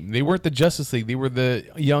team. They weren't the Justice League. They were the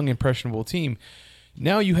young, impressionable team.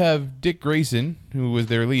 Now you have Dick Grayson, who was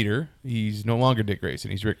their leader. He's no longer Dick Grayson.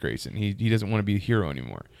 He's Rick Grayson. He doesn't want to be a hero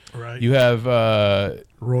anymore. Right. You have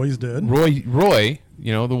Roy's dead. Roy,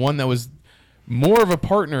 the one that was more of a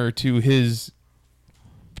partner to his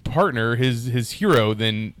hero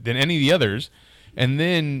than any of the others, and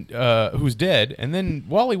then who's dead, and then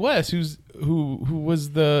Wally West, who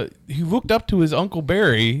looked up to his Uncle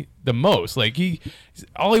Barry the most. Like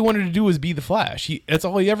all he wanted to do was be the Flash. That's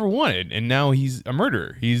all he ever wanted, and now he's a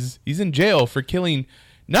murderer. He's in jail for killing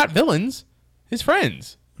not villains, his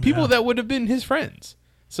friends, people that would have been his friends.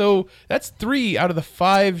 So that's 3 out of the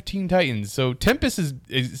 5 Teen Titans. So Tempest is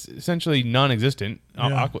essentially non-existent.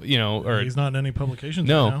 Yeah. Or he's not in any publications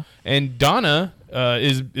no. right now. And Donna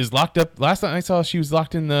is locked up. Last time I saw, she was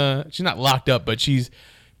locked in she's not locked up, but she's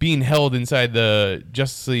being held inside the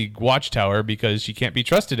Justice League Watchtower because she can't be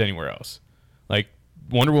trusted anywhere else. Like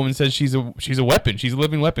Wonder Woman says, she's a weapon. She's a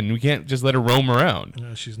living weapon. We can't just let her roam around.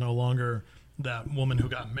 Yeah, she's no longer that woman who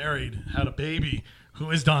got married, had a baby, who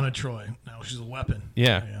is Donna Troy. Now she's a weapon.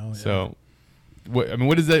 Yeah. So,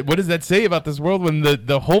 what does that say about this world when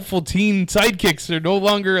the hopeful teen sidekicks are no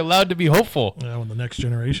longer allowed to be hopeful? Yeah, when the next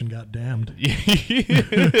generation got damned.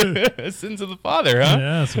 Sins of the father, huh?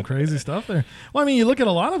 Yeah, some crazy stuff there. Well, I mean, you look at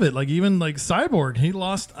a lot of it. Like even like Cyborg, he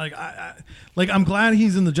lost. I'm glad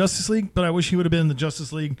he's in the Justice League, but I wish he would have been in the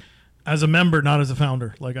Justice League as a member, not as a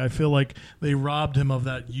founder. Like I feel like they robbed him of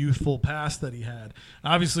that youthful past that he had.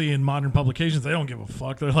 Obviously, in modern publications, they don't give a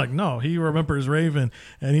fuck. They're like, no, he remembers Raven,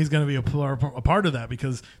 and he's going to be a part of that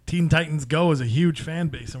because Teen Titans Go is a huge fan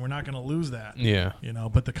base, and we're not going to lose that. Yeah,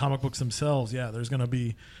 But the comic books themselves, there's going to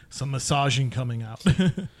be some massaging coming out.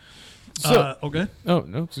 So, okay. Oh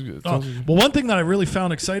no. Well, one thing that I really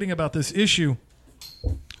found exciting about this issue,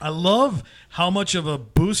 I love how much of a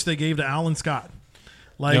boost they gave to Alan Scott.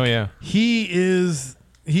 Like, he's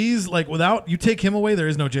like, without, you take him away, there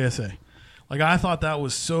is no JSA. Like, I thought that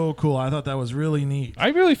was so cool. I thought that was really neat. I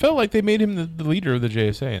really felt like they made him the leader of the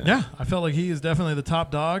JSA. Yeah, I felt like he is definitely the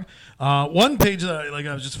top dog. One page that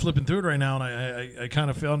I was just flipping through it right now, and I kind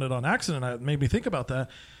of found it on accident. It made me think about that.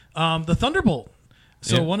 The Thunderbolt.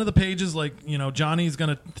 So one of the pages, like, Johnny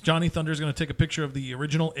Thunder's gonna take a picture of the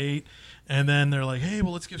original 8, and then they're like, hey,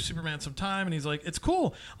 well, let's give Superman some time, and he's like, it's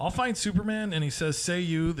cool, I'll find Superman, and he says, say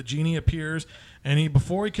you, the genie appears, and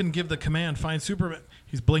before he can give the command, find Superman,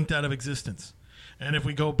 he's blinked out of existence. And if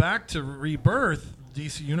we go back to Rebirth,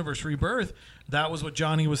 DC Universe Rebirth, that was what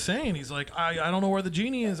Johnny was saying. He's like, I don't know where the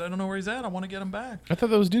genie is, I don't know where he's at, I want to get him back. I thought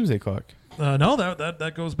that was Doomsday Clock. No,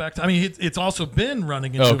 that goes back to. I mean, it's also been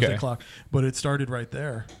running in Doomsday Clock, but it started right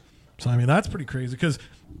there. So I mean, that's pretty crazy because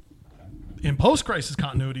in post-crisis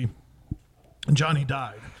continuity, Johnny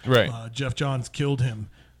died. Right. Jeff Johns killed him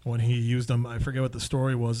when he used him. I forget what the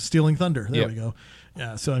story was. Stealing Thunder. There we go.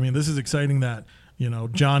 Yeah. So I mean, this is exciting that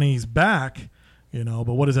Johnny's back. But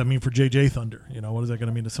what does that mean for JJ Thunder? What is that going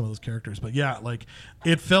to mean to some of those characters? But yeah, like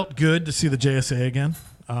it felt good to see the JSA again.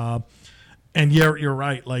 And yeah, you're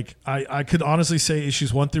right. Like I could honestly say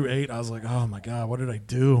issues 1 through 8, I was like, oh my God, what did I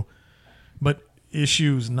do? But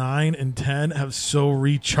issues 9 and 10 have so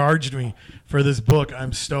recharged me for this book.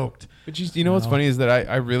 I'm stoked. But what's funny is that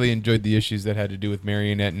I really enjoyed the issues that had to do with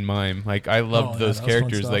Marionette and Mime. Like I loved those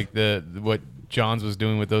characters. Like what Johns was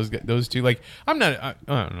doing with those two. Like I don't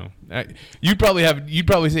know. You'd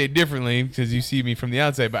probably say it differently because you see me from the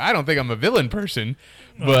outside. But I don't think I'm a villain person.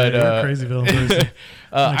 But you're a crazy villain person.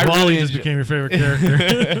 I really just became your favorite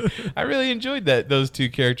character. I really enjoyed those two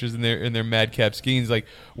characters in their madcap schemes. Like,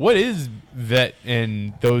 what is Vet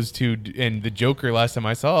and those two and the Joker? Last time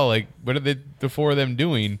I saw, like, what are the four of them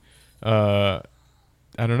doing? I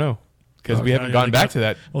don't know because we haven't gone back to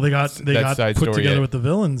that. Well, they got put together with the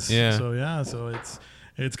villains. Yeah. So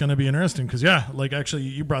it's going to be interesting because like actually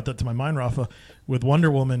you brought that to my mind, Rafa. With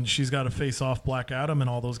Wonder Woman, she's got to face off Black Adam and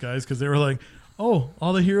all those guys because they were like, oh,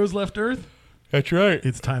 all the heroes left Earth? That's right.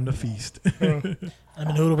 It's time to feast. I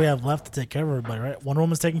mean, who do we have left to take care of everybody, right? Wonder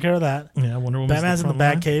Woman's taking care of that. Yeah, Wonder Woman's Batman's in the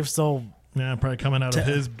Batcave, still. Yeah, probably coming out of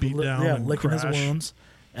his beatdown. Yeah, and licking crash. his wounds.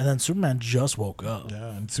 And then Superman just woke up.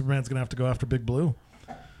 Yeah, and Superman's going to have to go after Big Blue.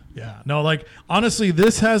 Yeah. No, like, honestly,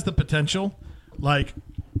 this has the potential. Like,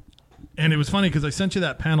 and it was funny because I sent you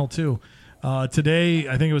that panel, too. Today,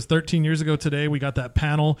 I think it was 13 years ago today, we got that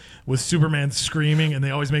panel with Superman screaming, and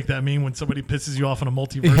they always make that meme when somebody pisses you off on a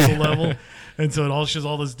multiversal level. And so it all shows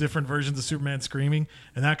all those different versions of Superman screaming.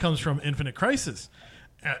 And that comes from Infinite Crisis.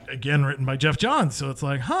 Again, written by Jeff Johns. So it's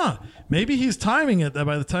like, maybe he's timing it that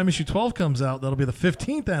by the time issue 12 comes out, that'll be the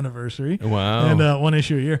 15th anniversary. Wow. And one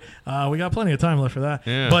issue a year. We got plenty of time left for that.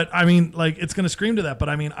 Yeah. But, I mean, like, it's going to scream to that. But,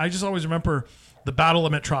 I mean, I just always remember the Battle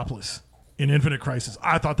of Metropolis in Infinite Crisis.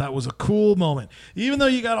 I thought that was a cool moment. Even though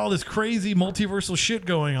you got all this crazy multiversal shit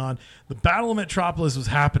going on, the Battle of Metropolis was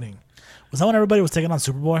happening. Was that when everybody was taking on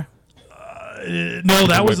Superboy? No,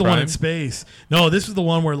 that was the one in space. No, this was the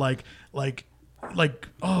one where like,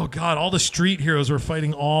 oh God, all the street heroes were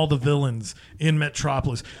fighting all the villains in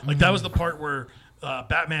Metropolis. Like that was the part where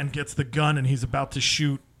Batman gets the gun and he's about to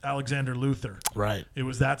shoot Alexander Luthor. Right. It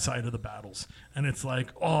was that side of the battles. And it's like,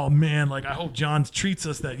 oh man, like I hope John treats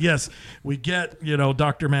us that, yes, we get,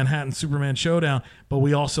 Dr. Manhattan, Superman showdown, but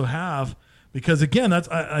we also have, because again,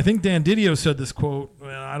 I think Dan Didio said this quote,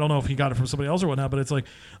 I don't know if he got it from somebody else or whatnot, but it's like,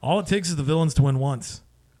 all it takes is the villains to win once.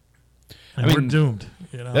 And we're doomed.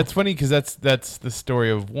 That's funny because that's the story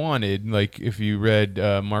of Wanted. Like if you read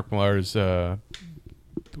Mark Millar's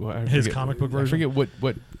his comic book version. I forget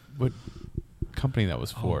what company that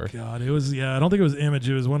was for. Oh God, it was I don't think it was Image.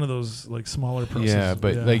 It was one of those like smaller presses. Yeah,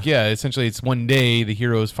 but essentially it's one day the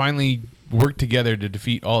heroes finally work together to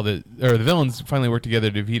defeat the villains finally work together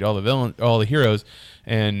to defeat all the heroes,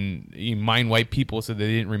 and mind wipe people so they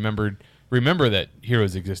didn't remember that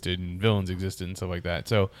heroes existed and villains existed and stuff like that.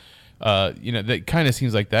 So. That kind of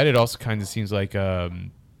seems like that. It also kind of seems like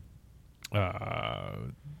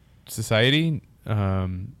Society,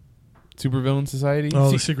 Supervillain Society. Oh,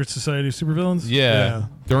 the Secret Society of Supervillains? Yeah.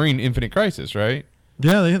 During Infinite Crisis, right?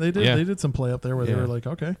 Yeah, they did. Yeah. They did some play up there where they were like,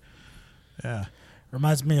 okay. Yeah.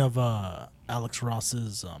 Reminds me of Alex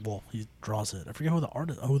Ross's, he draws it. I forget who the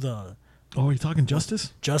artist, Oh, are you talking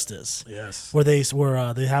Justice? Justice. Yes. Where they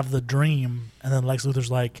have the dream, and then Lex Luthor's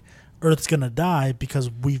like, Earth's gonna die because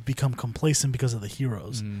we've become complacent because of the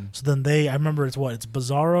heroes. So then I remember it's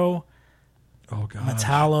Bizarro,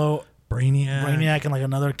 Metallo, Brainiac, and like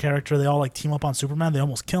another character. They all like team up on Superman. They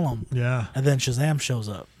almost kill him. Yeah. And then Shazam shows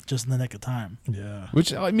up just in the nick of time. Yeah.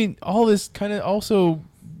 Which I mean, all this kind of also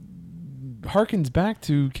harkens back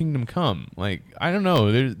to Kingdom Come. Like I don't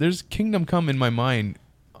know, there's Kingdom Come in my mind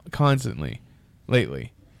constantly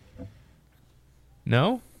lately.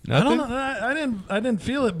 No? Nothing? I don't know. I didn't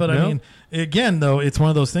feel it, but No? I mean, again, though, it's one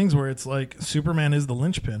of those things where it's like Superman is the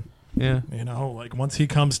linchpin. Yeah. You know, like once he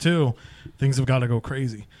comes to, things have got to go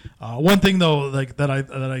crazy. One thing though, like that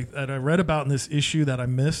I read about in this issue that I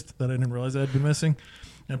missed, that I didn't realize I'd been missing,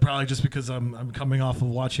 and probably just because I'm coming off of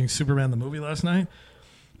watching Superman the movie last night.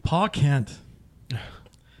 Pa Kent,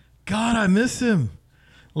 God, I miss him.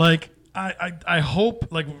 Like I hope,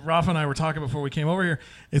 like Rafa and I were talking before we came over here.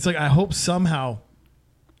 It's like I hope somehow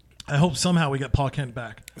we get Pa Kent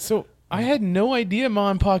back. So I had no idea Ma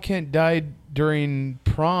and Pa Kent died during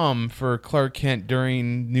prom for Clark Kent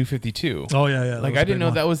during New 52. Oh yeah. Like I didn't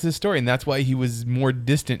know that was his story, and that's why he was more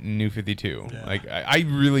distant in New 52. Yeah. Like I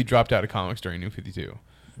really dropped out of comics during New 52,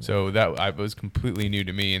 so that was completely new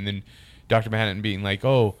to me. And then Dr. Manhattan being like,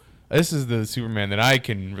 "Oh, this is the Superman that I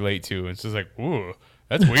can relate to," and it's just like, "Ooh,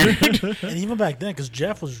 that's weird." And even back then, because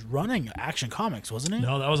Jeff was running Action Comics, wasn't he?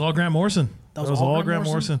 No, that was all Grant Morrison. That was all Grant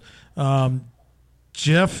Grant Morrison.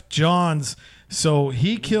 Jeff Johns. So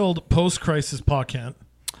he killed post-crisis Pa Kent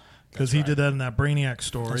because he did that in that Brainiac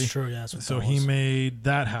story. That's true, yeah. That's what So that he was. made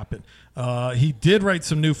that happen. He did write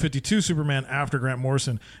some New 52 Superman after Grant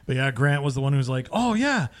Morrison. But yeah, Grant was the one who was like, oh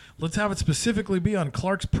yeah, let's have it specifically be on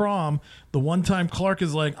Clark's prom. The one time Clark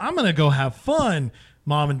is like, I'm going to go have fun.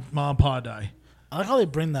 Mom and Pa die. I like how they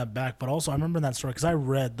bring that back, but also I remember in that story because I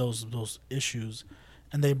read those issues,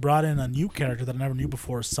 and they brought in a new character that I never knew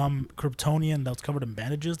before, some Kryptonian that was covered in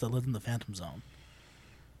bandages that lived in the Phantom Zone.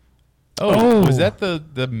 Oh, was that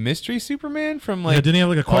the mystery Superman from like? Yeah, didn't he have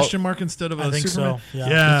like a question mark instead of a I think Superman? so, yeah.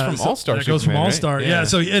 Yeah, It's from All-Star That goes from Superman, right? All-Star. Yeah. Yeah.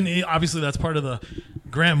 So and obviously that's part of the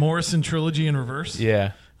Grant Morrison trilogy in reverse.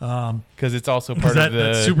 Yeah, because it's also part Because of the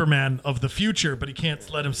that's Superman of the future, but he can't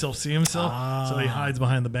let himself see himself, so he hides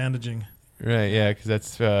behind the bandaging. right. Yeah, because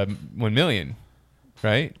that's 1 million,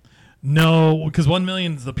 right? No, because 1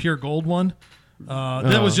 million is the pure gold one.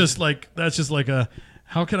 That was just like a.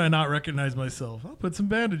 How can I not recognize myself? I'll put some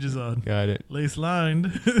bandages on. Got it. Lace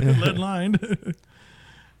lined, lead lined.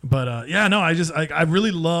 But I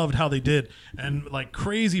really loved how they did, and like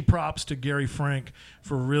crazy props to Gary Frank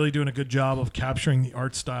for really doing a good job of capturing the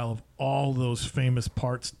art style of all those famous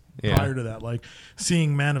parts Yeah. prior to that, like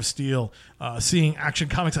seeing Man of Steel, seeing Action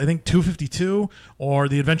Comics, I think 252 or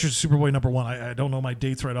The Adventures of Superboy #1. I don't know my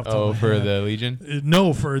dates right off the top of my For head. the Legion.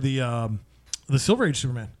 No, for the Silver Age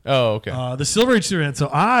Superman. Oh, okay. The Silver Age Superman. So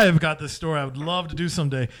I've got this story I would love to do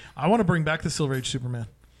someday. I want to bring back the Silver Age Superman.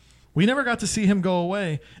 We never got to see him go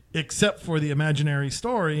away except for the imaginary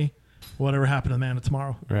story, Whatever Happened to the Man of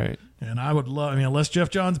Tomorrow. right. And I would love, unless Jeff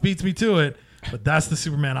Johns beats me to it, but that's the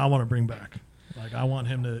Superman I want to bring back. Like, I want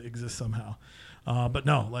him to exist somehow. But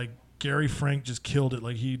no, like, Gary Frank just killed it.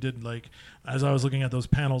 Like, he did, like, as I was looking at those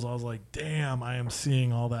panels, I was like, damn, I am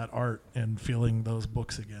seeing all that art and feeling those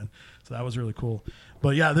books again. So that was really cool.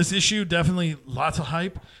 But yeah, this issue, definitely lots of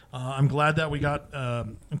hype. I'm glad that we got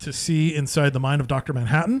to see inside the mind of Dr.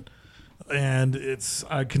 Manhattan. And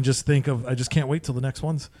I just can't wait till the next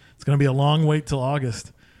ones. It's going to be a long wait till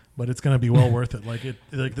August, but it's going to be well worth it. Like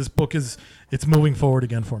this book it's moving forward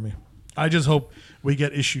again for me. I just hope we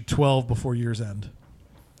get issue 12 before year's end.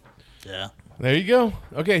 Yeah. There you go.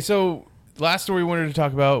 Okay, so last story we wanted to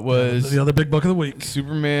talk about was The other big book of the week.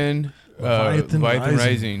 Superman Leviathan Leviathan Rising.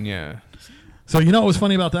 Rising. Yeah. So you know what was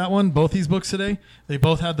funny about that one? Both these books today, they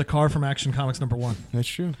both had the car from Action Comics #1. That's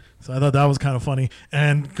true. So I thought that was kind of funny.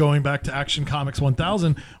 And going back to Action Comics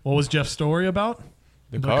 1000, what was Jeff's story about?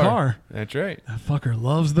 The car. That's right. That fucker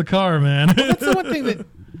loves the car, man. That's the one thing that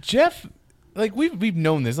Jeff, like we've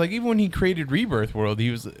known this. Like even when he created Rebirth World,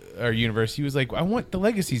 our universe, he was like, I want the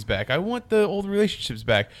legacies back. I want the old relationships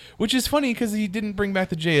back. Which is funny because he didn't bring back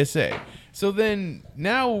the JSA. So then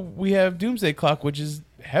now we have Doomsday Clock, which is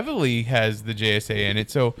heavily has the JSA in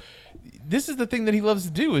it. So this is the thing that he loves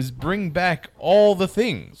to do, is bring back all the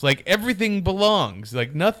things. Like everything belongs.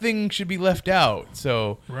 Like nothing should be left out.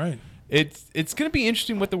 So Right. it's going to be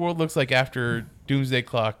interesting what the world looks like after Doomsday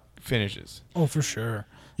Clock finishes. Oh, for sure.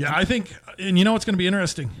 Yeah, I think, and you know what's going to be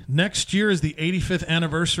interesting? Next year is the 85th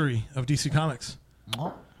anniversary of DC Comics.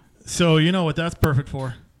 Oh. So you know what that's perfect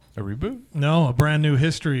for? A reboot? No, a brand new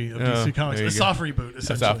history of DC Comics. there A you go. soft reboot,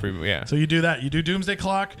 essentially. A soft reboot, yeah. So you do that. You do Doomsday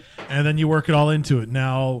Clock, and then you work it all into it.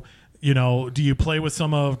 Now, you know, do you play with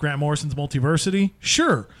some of Grant Morrison's Multiversity?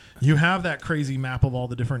 Sure. You have that crazy map of all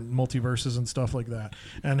the different multiverses and stuff like that,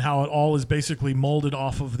 and how it all is basically molded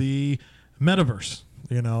off of the metaverse.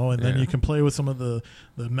 You know, and then Yeah. you can play with some of the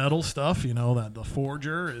metal stuff. You know, that the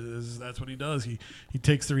Forger that's what he does. He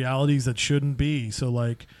takes the realities that shouldn't be. So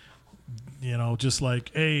like, just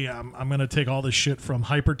like, hey, I'm going to take all this shit from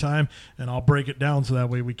Hyper Time and I'll break it down so that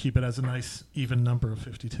way we keep it as a nice even number of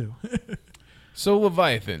 52. So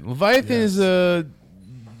Leviathan. Leviathan is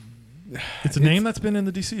it's a name that's been in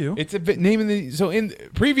the DCU. It's a name in the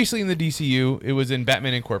previously in the DCU, it was in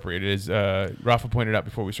Batman Incorporated, as Rafa pointed out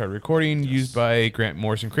before we started recording, used by Grant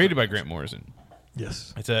Morrison, created by Grant Morrison.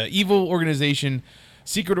 Yes. It's an evil organization,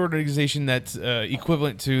 secret organization that's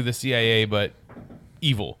equivalent to the CIA, but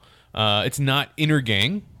evil. It's not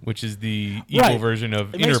Intergang, which is the evil version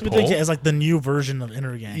of it Interpol. Makes me think it's like the new version of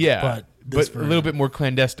Intergang. Yeah, but a little bit more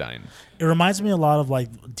clandestine. It reminds me a lot of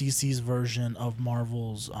like DC's version of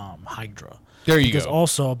Marvel's Hydra. There you because go.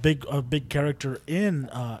 Also a big character in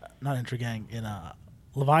not Intergang in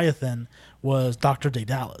Leviathan was Dr.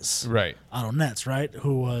 Daedalus. Right. Out on Nets, right?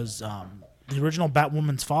 Who was the original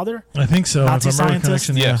Batwoman's father. I think so. Nazi if I remember scientist.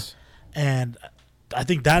 the connection, Yes. And I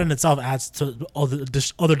think that in itself adds to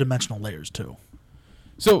other dimensional layers too.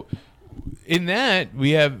 So in that,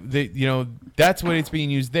 we have that's what it's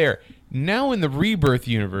being used there. Now in the Rebirth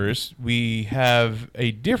universe, we have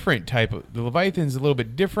a different type of... The Leviathan's a little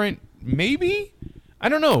bit different, maybe? I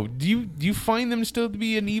don't know. Do you find them still to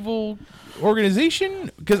be an evil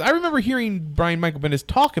organization? Because I remember hearing Brian Michael Bendis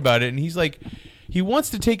talk about it, and he's like, he wants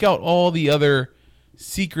to take out all the other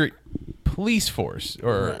secret police force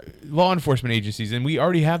or law enforcement agencies, and we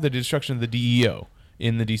already have the destruction of the DEO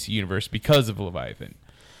in the DC universe because of Leviathan.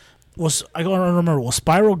 I don't remember. Was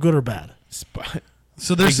Spiral good or bad?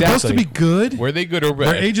 So they're supposed to be good. Were they good or bad?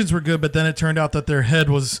 Their agents were good, but then it turned out that their head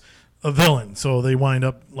was a villain. So they wind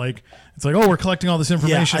up like, it's like, oh, we're collecting all this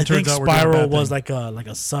information. Yeah, I think Turns out we're doing a Spiral bad was thing. like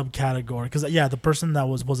a subcategory because the person that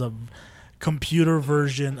was a computer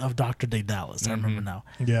version of Dr. Daedalus. I remember now.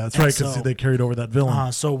 Yeah, that's And right, because so- they carried over that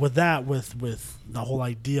villain. So with that, with the whole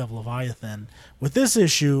idea of Leviathan, with this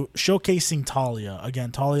issue showcasing Talia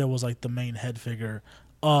again, Talia was like the main head figure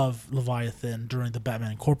of Leviathan during the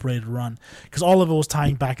Batman Incorporated run, because all of it was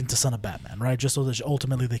tying back into Son of Batman, right? Just so that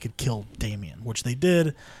ultimately they could kill Damian, which they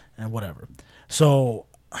did, and whatever. So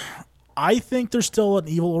I think there's still an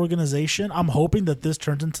evil organization. I'm hoping that this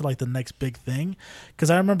turns into like the next big thing,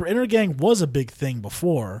 because I remember Intergang was a big thing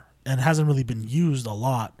before and hasn't really been used a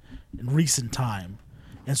lot in recent time.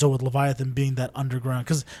 And so with Leviathan being that underground,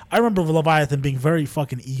 because I remember Leviathan being very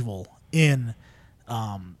fucking evil in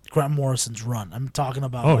Grant Morrison's run. I'm talking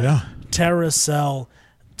about terrorist cell,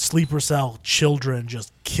 sleeper cell, children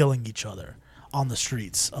just killing each other on the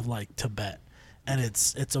streets of like Tibet. And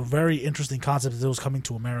it's a very interesting concept that it was coming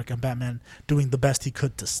to America and Batman doing the best he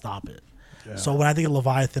could to stop it. Yeah. So when I think of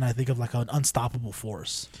Leviathan, I think of like an unstoppable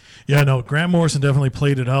force. Yeah, no, Grant Morrison definitely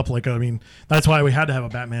played it up. Like, I mean, that's why we had to have a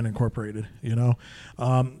Batman Incorporated,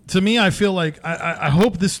 To me, I feel like I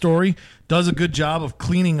hope this story does a good job of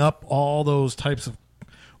cleaning up all those types of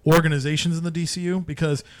organizations in the DCU,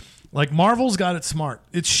 because like Marvel's got it smart.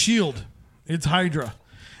 It's S.H.I.E.L.D., it's Hydra.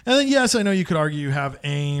 And then, yes, I know you could argue you have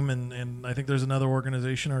AIM, and I think there's another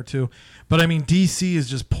organization or two. But, I mean, DC is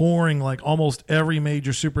just pouring, like, almost every major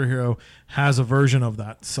superhero has a version of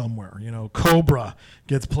that somewhere. Cobra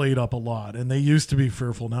gets played up a lot, and they used to be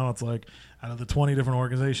fearful. Now it's like, out of the 20 different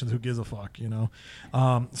organizations, who gives a fuck,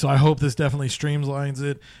 So I hope this definitely streamlines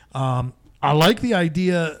it. I like the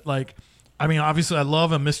idea, like, I mean, obviously I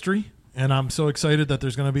love a mystery, and I'm so excited that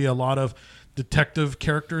there's going to be a lot of detective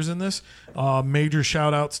characters in this. Major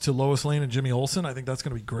shout outs to Lois Lane and Jimmy Olsen. I think that's going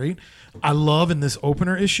to be great. I love in this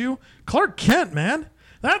opener issue Clark Kent, man.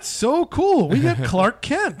 That's so cool. We get Clark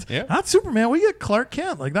Kent. Yeah. Not Superman. We get Clark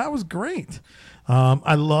Kent. Like, that was great.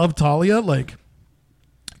 I love Talia. Like,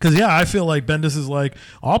 because I feel like Bendis is like,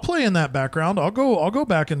 I'll play in that background. I'll go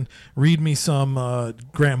back and read me some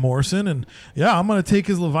Grant Morrison, and I'm gonna take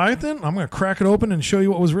his Leviathan. I'm gonna crack it open and show you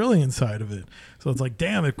what was really inside of it. So it's like,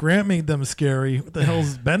 damn, if Grant made them scary, what the hell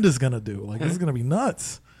is Bendis gonna do? Like, this is gonna be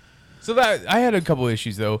nuts. So that I had a couple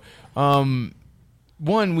issues though.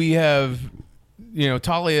 One, we have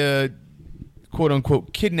Talia, quote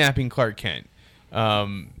unquote, kidnapping Clark Kent.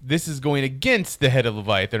 This is going against the head of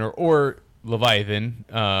Leviathan or Leviathan.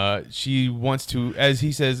 She wants to, as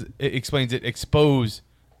he says, explains it, expose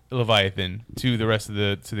Leviathan to the rest of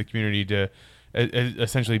the community to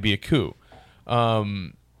essentially be a coup.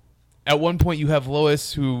 At one point, you have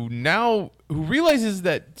Lois who realizes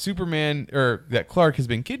that Superman or that Clark has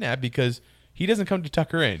been kidnapped because he doesn't come to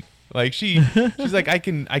tuck her in. Like she's like, I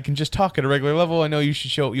can just talk at a regular level. I know you'll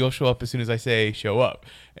show up as soon as I say show up,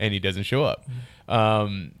 and he doesn't show up.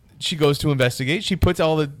 She goes to investigate. She puts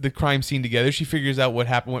all the crime scene together. She figures out what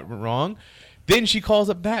happened, what went wrong. Then she calls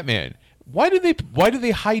up Batman. Why do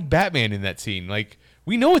they hide Batman in that scene? Like,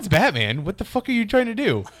 we know it's Batman. What the fuck are you trying to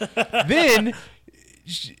do? Then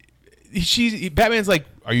Batman's like,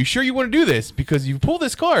 are you sure you want to do this? Because you pull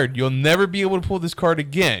this card, you'll never be able to pull this card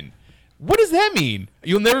again. What does that mean?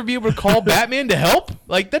 You'll never be able to call Batman to help?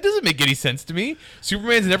 Like, that doesn't make any sense to me.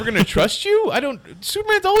 Superman's never going to trust you?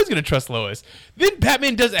 Superman's always going to trust Lois. Then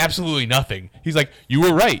Batman does absolutely nothing. He's like, you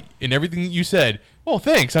were right in everything you said. Well,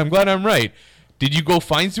 thanks. I'm glad I'm right. Did you go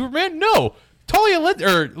find Superman? No.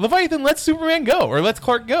 Leviathan lets Superman go, or lets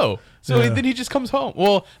Clark go. So then he just comes home.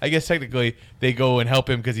 Well, I guess technically they go and help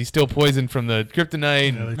him because he's still poisoned from the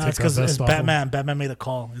kryptonite. Yeah, No, it's because it's Batman. Batman made a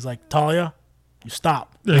call. He's like, Talia, you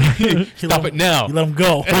stop. Stop it now. You let him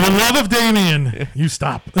go. For the love of Damien, you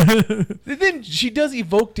stop. Then she does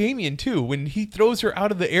evoke Damien too. When he throws her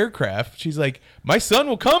out of the aircraft, she's like, "My son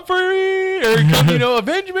will come for me, or come,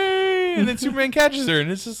 avenge me." And then Superman catches her, and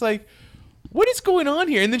it's just like, what is going on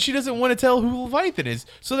here? And then she doesn't want to tell who Leviathan is.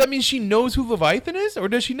 So that means she knows who Leviathan is, or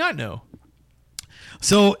does she not know?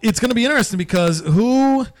 So it's going to be interesting because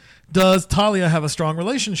who does Talia have a strong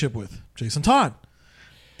relationship with? Jason Todd.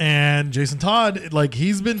 And Jason Todd, like,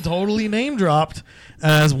 he's been totally name dropped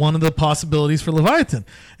as one of the possibilities for Leviathan.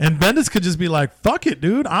 And Bendis could just be like, fuck it,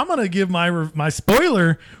 dude. I'm going to give my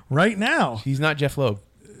spoiler right now. He's not Jeff Loeb.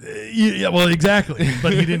 Yeah, well, exactly.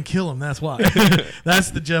 But he didn't kill him. That's why. That's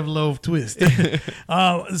the Jeff Loeb twist. So,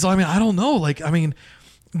 I mean, I don't know. Like, I mean,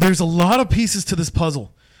 there's a lot of pieces to this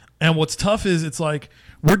puzzle. And what's tough is it's like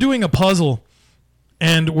we're doing a puzzle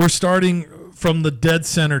and we're starting from the dead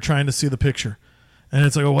center trying to see the picture. And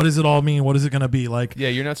it's like, oh, what does it all mean? What is it going to be like? Yeah,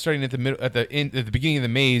 you're not starting at the middle, at the beginning of the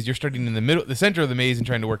maze. You're starting in the middle, the center of the maze, and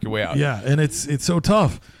trying to work your way out. Yeah, and it's so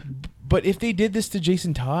tough. But if they did this to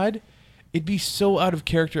Jason Todd, it'd be so out of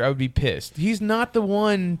character. I would be pissed. He's not the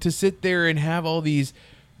one to sit there and have all these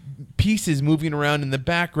pieces moving around in the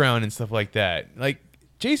background and stuff like that. Like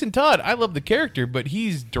Jason Todd, I love the character, but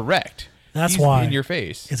he's direct. That's he's why in your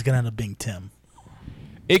face. It's gonna end up being Tim.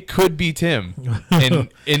 It could be Tim,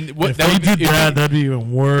 and what If they did that, that'd be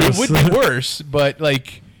even worse. It would be worse, but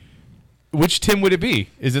like, which Tim would it be?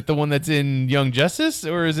 Is it the one that's in Young Justice,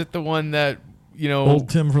 or is it the one that old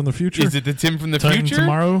Tim from the future? Is it the Tim from the Titan future?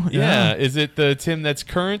 Tomorrow? Yeah. Is it the Tim that's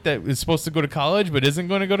current that is supposed to go to college but isn't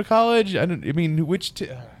going to go to college? I mean, which?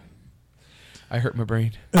 I hurt my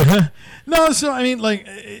brain. No, so I mean, like,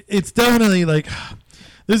 it's definitely like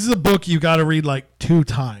this is a book you got to read like 2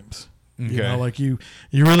 times. Okay. You know, like you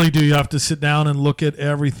really do. You have to sit down and look at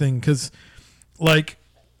everything because, like,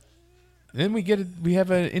 then we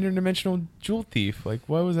have an interdimensional jewel thief. Like,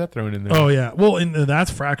 why was that thrown in there? oh yeah, well, and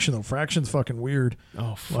that's Fraction though. Fraction's fucking weird.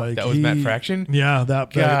 Oh, fuck. Like, That was Matt Fraction? Yeah, the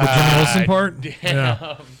Jim Olsen part.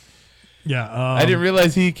 Damn. Yeah. I didn't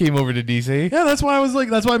realize he came over to DC. Yeah, that's why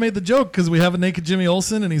I made the joke because we have a naked Jimmy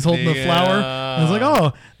Olsen and he's holding the flower. And I was like,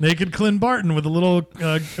 oh, naked Clint Barton with a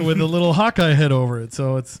little Hawkeye head over it.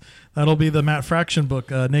 So that'll be the Matt Fraction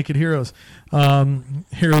book, Naked Heroes,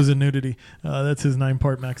 Heroes in Nudity. That's his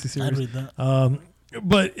 9-part maxi series. I'd read that.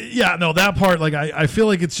 But yeah, no, that part, like, I feel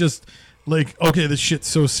like it's just like, okay, this shit's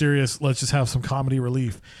so serious. Let's just have some comedy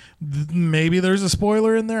relief. Maybe there's a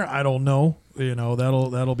spoiler in there. I don't know.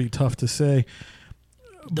 That'll be tough to say.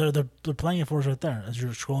 They're playing it for us right there as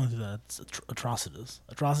you're scrolling through that. It's Atrocitus.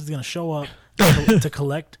 Atrocitus is going to show up to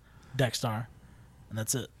collect Dexter, and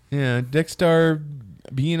that's it. Yeah, Dexter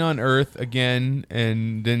being on Earth again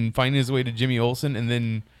and then finding his way to Jimmy Olsen and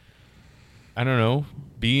then, I don't know,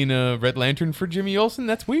 being a Red Lantern for Jimmy Olsen?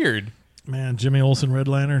 That's weird. Man, Jimmy Olsen, Red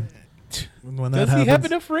Lantern. When that Does he have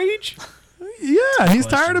enough rage? Yeah, he's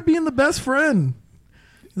tired of being the best friend.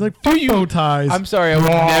 He's like, fuck bow ties. I'm sorry, I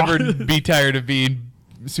would never be tired of being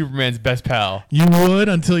Superman's best pal. You would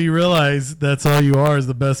until you realize that's all you are is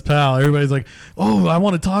the best pal. Everybody's like, oh, I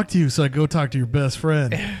want to talk to you, so I go talk to your best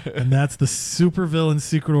friend. And that's the supervillain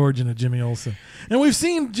secret origin of Jimmy Olsen. And we've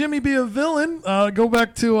seen Jimmy be a villain. Go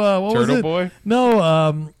back to, what was it? Turtle Boy?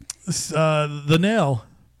 No, The Nail.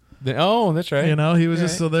 That's right. You know, he was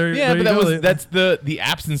just so there. Yeah, there but you go. that's the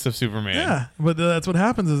absence of Superman. Yeah, but that's what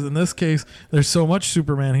happens is in this case, there's so much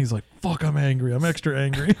Superman. He's like, fuck, I'm angry. I'm extra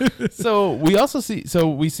angry. So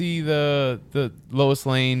we see the Lois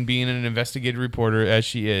Lane being an investigative reporter as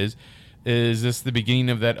she is. Is this the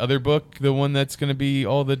beginning of that other book, the one that's going to be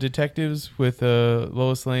all the detectives with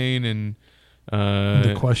Lois Lane and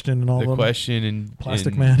the Question and all the of Question and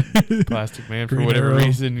Plastic Man, Plastic Man for Green whatever Arrow,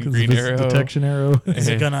 reason, 'cause Green of his Arrow, Detection Arrow. Is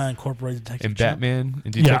it going to incorporate Detective and Chimp? Batman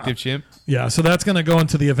and Detective Chimp? Yeah, so that's going to go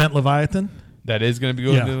into the Event Leviathan. That is going to be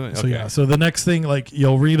going to So the next thing, like,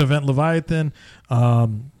 you'll read Event Leviathan,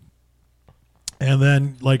 And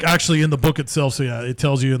then, like, actually in the book itself, so yeah, it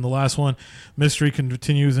tells you in the last one, mystery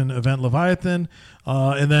continues in Event Leviathan.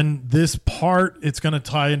 And then this part, it's going to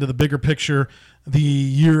tie into the bigger picture, the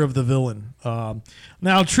year of the villain.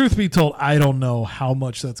 Now, truth be told, I don't know how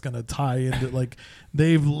much that's going to tie into, like,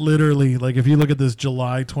 they've literally, like, if you look at this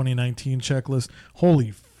July 2019 checklist, holy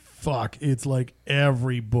fuck, it's like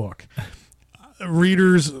every book.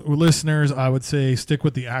 Readers, listeners, I would say stick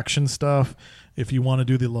with the action stuff. If you want to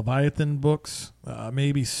do the Leviathan books,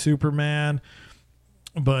 maybe Superman.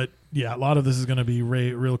 But, yeah, a lot of this is going to be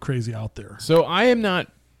real crazy out there. So I am not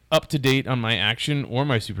up to date on my action or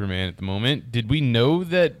my Superman at the moment. Did we know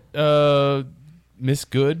that Miss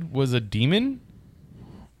Good was a demon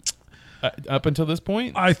up until this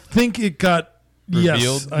point? I think it got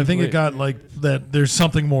revealed. Yes, I think it got like that. There's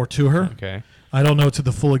something more to her. Okay. I don't know to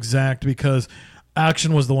the full exact because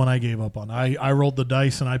action was the one I gave up on. I rolled the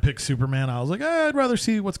dice and I picked Superman. I was like, I'd rather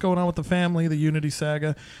see what's going on with the family, the Unity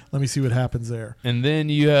saga. Let me see what happens there. And then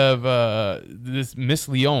you have this Miss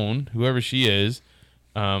Leone, whoever she is.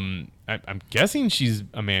 I'm guessing she's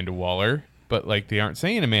Amanda Waller, but like they aren't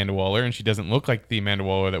saying Amanda Waller, and she doesn't look like the Amanda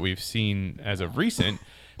Waller that we've seen as of recent.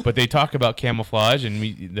 But they talk about camouflage, and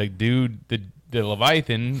the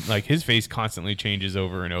Leviathan, like his face constantly changes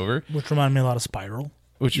over and over, which reminded me a lot of Spiral.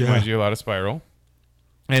 Reminds you a lot of Spiral.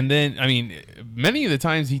 And then, I mean, many of the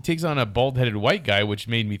times he takes on a bald-headed white guy, which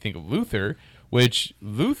made me think of Luthor. Which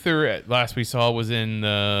Luthor, at last we saw, was in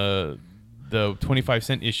the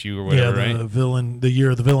 25-cent issue or whatever, right? The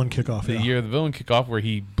year of the villain kickoff. The year of the villain kickoff, where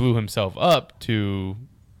he blew himself up to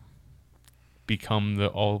become the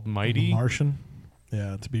Almighty Martian.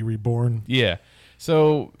 Yeah, to be reborn. Yeah.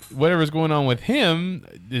 So whatever's going on with him,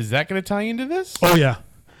 is that going to tie into this? Oh yeah.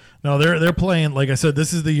 No, they're playing, like I said,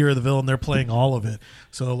 this is the year of the villain. They're playing all of it.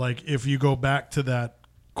 So like if you go back to that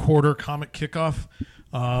quarter comic kickoff,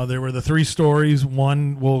 there were the 3 stories.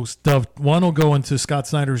 One will go into Scott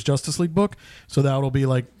Snyder's Justice League book. So that'll be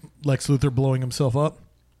like Lex Luthor blowing himself up.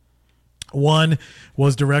 One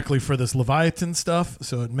was directly for this Leviathan stuff.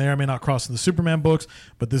 So it may or may not cross in the Superman books,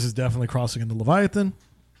 but this is definitely crossing into Leviathan.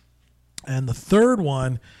 And the third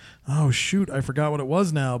one, oh shoot, I forgot what it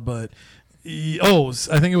was now, but I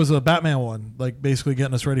think it was a Batman one, like basically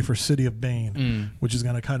getting us ready for City of Bane, which is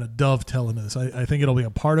going to kind of dovetail into this. I think it'll be a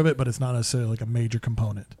part of it, but it's not necessarily like a major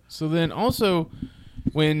component. So then also,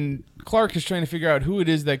 when Clark is trying to figure out who it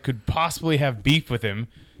is that could possibly have beef with him,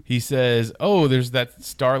 he says, oh, there's that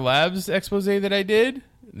Star Labs expose that I did.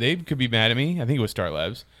 They could be mad at me. I think it was Star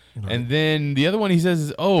Labs. Right. And then the other one he says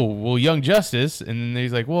is, oh, well, Young Justice. And then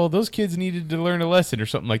he's like, well, those kids needed to learn a lesson or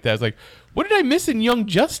something like that. It's like, what did I miss in Young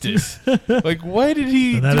Justice? Like, why did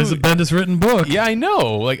he and that is a Bendis written book. Yeah, I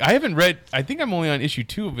know. Like, I haven't read, I think I'm only on issue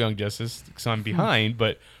 2 of Young Justice because I'm behind,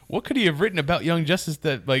 but what could he have written about Young Justice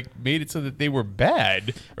that, like, made it so that they were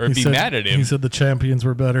bad or mad at him? He said the champions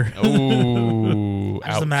were better. Oh, I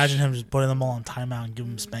just imagine him just putting them all on timeout and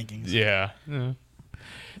giving them spankings. Yeah.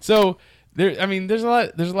 So there's a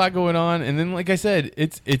lot going on, and then like I said,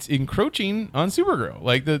 it's encroaching on Supergirl.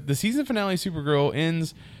 Like the season finale of Supergirl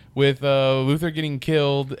ends with Luthor getting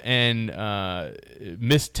killed and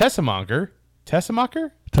Miss Tessemacher.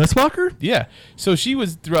 Tessemacher? Yeah. So she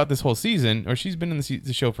was throughout this whole season, or she's been in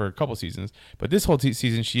the show for a couple seasons, but this whole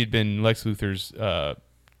season she had been Lex Luthor's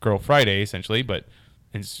Girl Friday essentially, but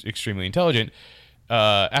it's extremely intelligent.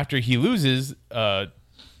 After he loses,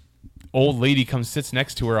 old lady sits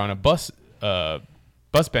next to her on a bus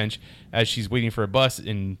bench as she's waiting for a bus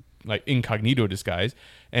in like incognito disguise,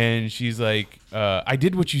 and she's like, I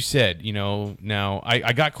did what you said, now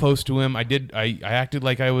I got close to him. I acted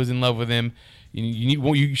like I was in love with him.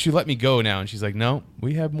 You should let me go now. And she's like, no,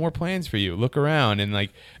 we have more plans for you. Look around. And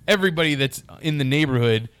like everybody that's in the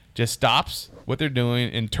neighborhood just stops what they're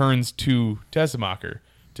doing and turns to Tessemacher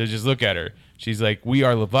to just look at her. She's like, we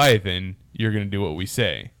are Leviathan. You're going to do what we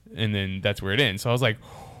say. And then that's where it ends. So I was like,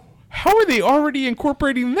 how are they already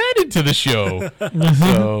incorporating that into the show?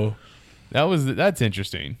 So that's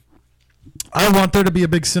interesting. I want there to be a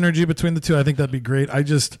big synergy between the two. I think that'd be great. I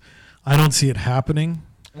don't see it happening.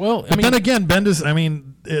 Well, but then again, Bendis,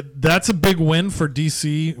 that's a big win for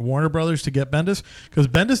DC Warner Brothers to get Bendis, because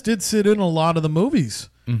Bendis did sit in a lot of the movies.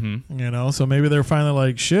 Mm-hmm. So maybe they're finally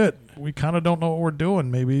like, shit, we kind of don't know what we're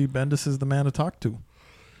doing. Maybe Bendis is the man to talk to.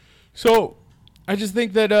 So I just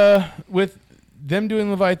think that with them doing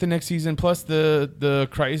Leviathan next season, plus the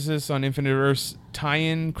Crisis on Infinite Earths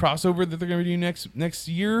tie-in crossover that they're going to do next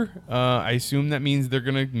year, I assume that means they're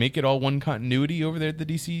going to make it all one continuity over there at the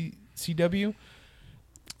DC CW.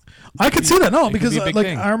 I could see that. No, because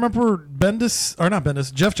I remember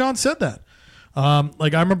Jeff Johns said that.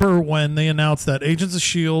 Like, I remember when they announced that Agents of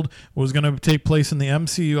S.H.I.E.L.D. was going to take place in the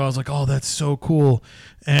MCU, I was like, oh, that's so cool.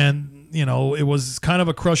 And, you know, it was kind of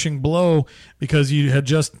a crushing blow because you had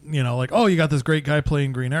just, you know, like, oh, you got this great guy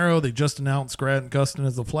playing Green Arrow. They just announced Grant Gustin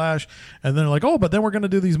as the Flash. And then they're like, oh, but then we're going to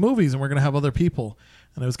do these movies and we're going to have other people.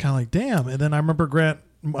 And it was kind of like, damn. And then I remember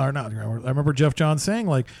I remember Jeff Johns saying,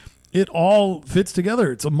 like, it all fits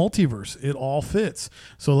together. It's a multiverse. It all fits.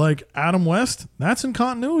 So, like, Adam West, that's in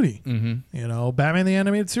continuity. Mm-hmm. You know, Batman the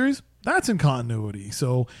Animated Series, that's in continuity.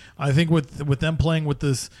 So I think with them playing with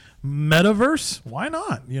this metaverse, why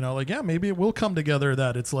not? You know, like, yeah, maybe it will come together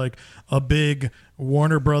that it's like a big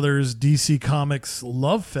Warner Brothers DC Comics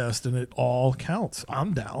love fest and it all counts.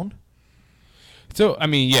 I'm down. So, I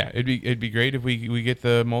mean, yeah, it'd be great if we get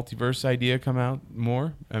the multiverse idea come out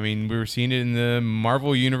more. I mean, we were seeing it in the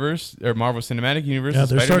Marvel universe or Marvel Cinematic Universe. Yeah,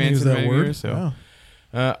 they're starting to use that word. Universe, so.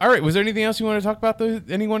 Yeah. All right, was there anything else you want to talk about?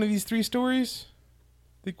 Any one of these three stories?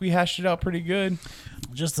 I think we hashed it out pretty good.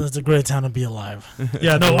 Just it's a great time to be alive.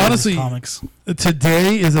 Yeah, no, honestly, comics.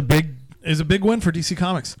 Today is a big win for DC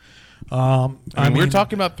Comics. I mean, we're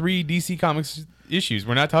talking about 3 DC Comics issues.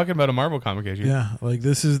 We're not talking about a Marvel comic issue. Yeah, like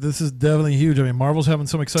this is definitely huge. I mean, Marvel's having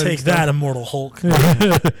some exciting Take stuff. that, Immortal Hulk.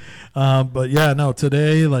 But yeah, no,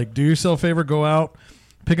 today, like, do yourself a favor, go out,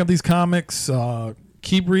 pick up these comics,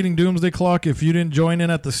 keep reading Doomsday Clock. If you didn't join in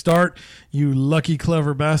at the start, you lucky,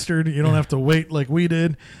 clever bastard. You don't have to wait like we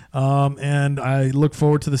did. And I look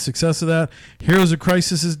forward to the success of that. Heroes of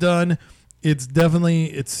Crisis is done. It's definitely,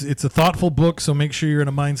 it's a thoughtful book, so make sure you're in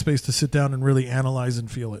a mind space to sit down and really analyze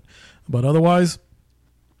and feel it. But otherwise,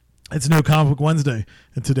 it's No Comic Book Wednesday,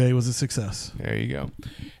 and today was a success. There you go.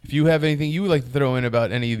 If you have anything you would like to throw in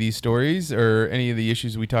about any of these stories or any of the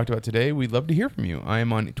issues we talked about today, we'd love to hear from you. I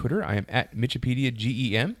am on Twitter. I am at Mitchipedia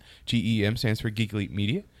GEM. GEM stands for Geek Elite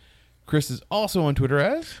Media. Chris is also on Twitter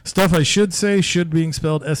as Stuff I Should Say, should being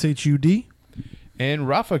spelled SHUD. And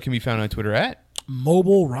Rafa can be found on Twitter at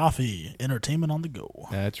Mobile Rafi, entertainment on the go.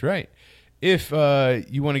 That's right. If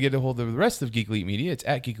you want to get a hold of the rest of Geek Elite Media, it's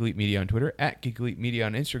at Geek Elite Media on Twitter, at Geek Elite Media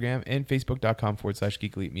on Instagram, and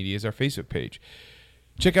Facebook.com/Geek Elite Media is our Facebook page.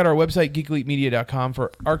 Check out our website, geekelitemedia.com,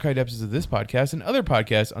 for archived episodes of this podcast and other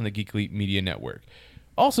podcasts on the Geek Elite Media Network.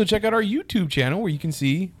 Also, check out our YouTube channel where you can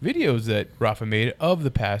see videos that Rafa made of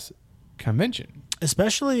the past convention.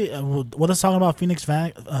 Especially what is talking about Phoenix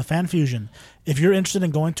Fan Fusion. If you're interested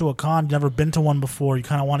in going to a con, you've never been to one before, you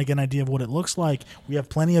kind of want to get an idea of what it looks like, we have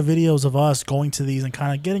plenty of videos of us going to these and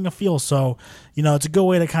kind of getting a feel. So, you know, it's a good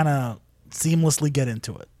way to kind of seamlessly get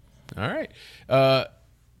into it. All right. But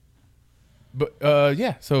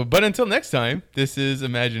until next time, this is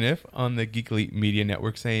Imagine If on the Geek Elite Media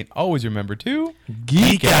Network saying, always remember to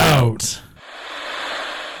Geek out.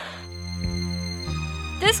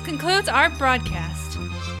 This concludes our broadcast.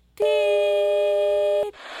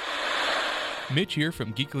 Beep. Mitch here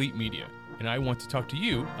from Geek Elite Media, and I want to talk to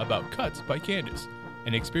you about Cuts by Candace,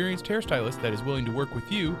 an experienced hairstylist that is willing to work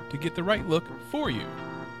with you to get the right look for you.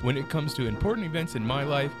 When it comes to important events in my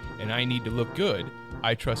life and I need to look good,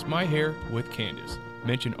 I trust my hair with Candace.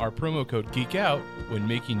 Mention our promo code GEEKOUT when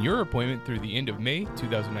making your appointment through the end of May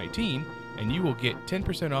 2019, and you will get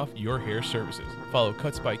 10% off your hair services. Follow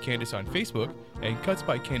Cuts by Candace on Facebook and Cuts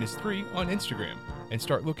by Candace 3 on Instagram, and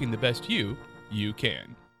start looking the best you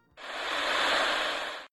can.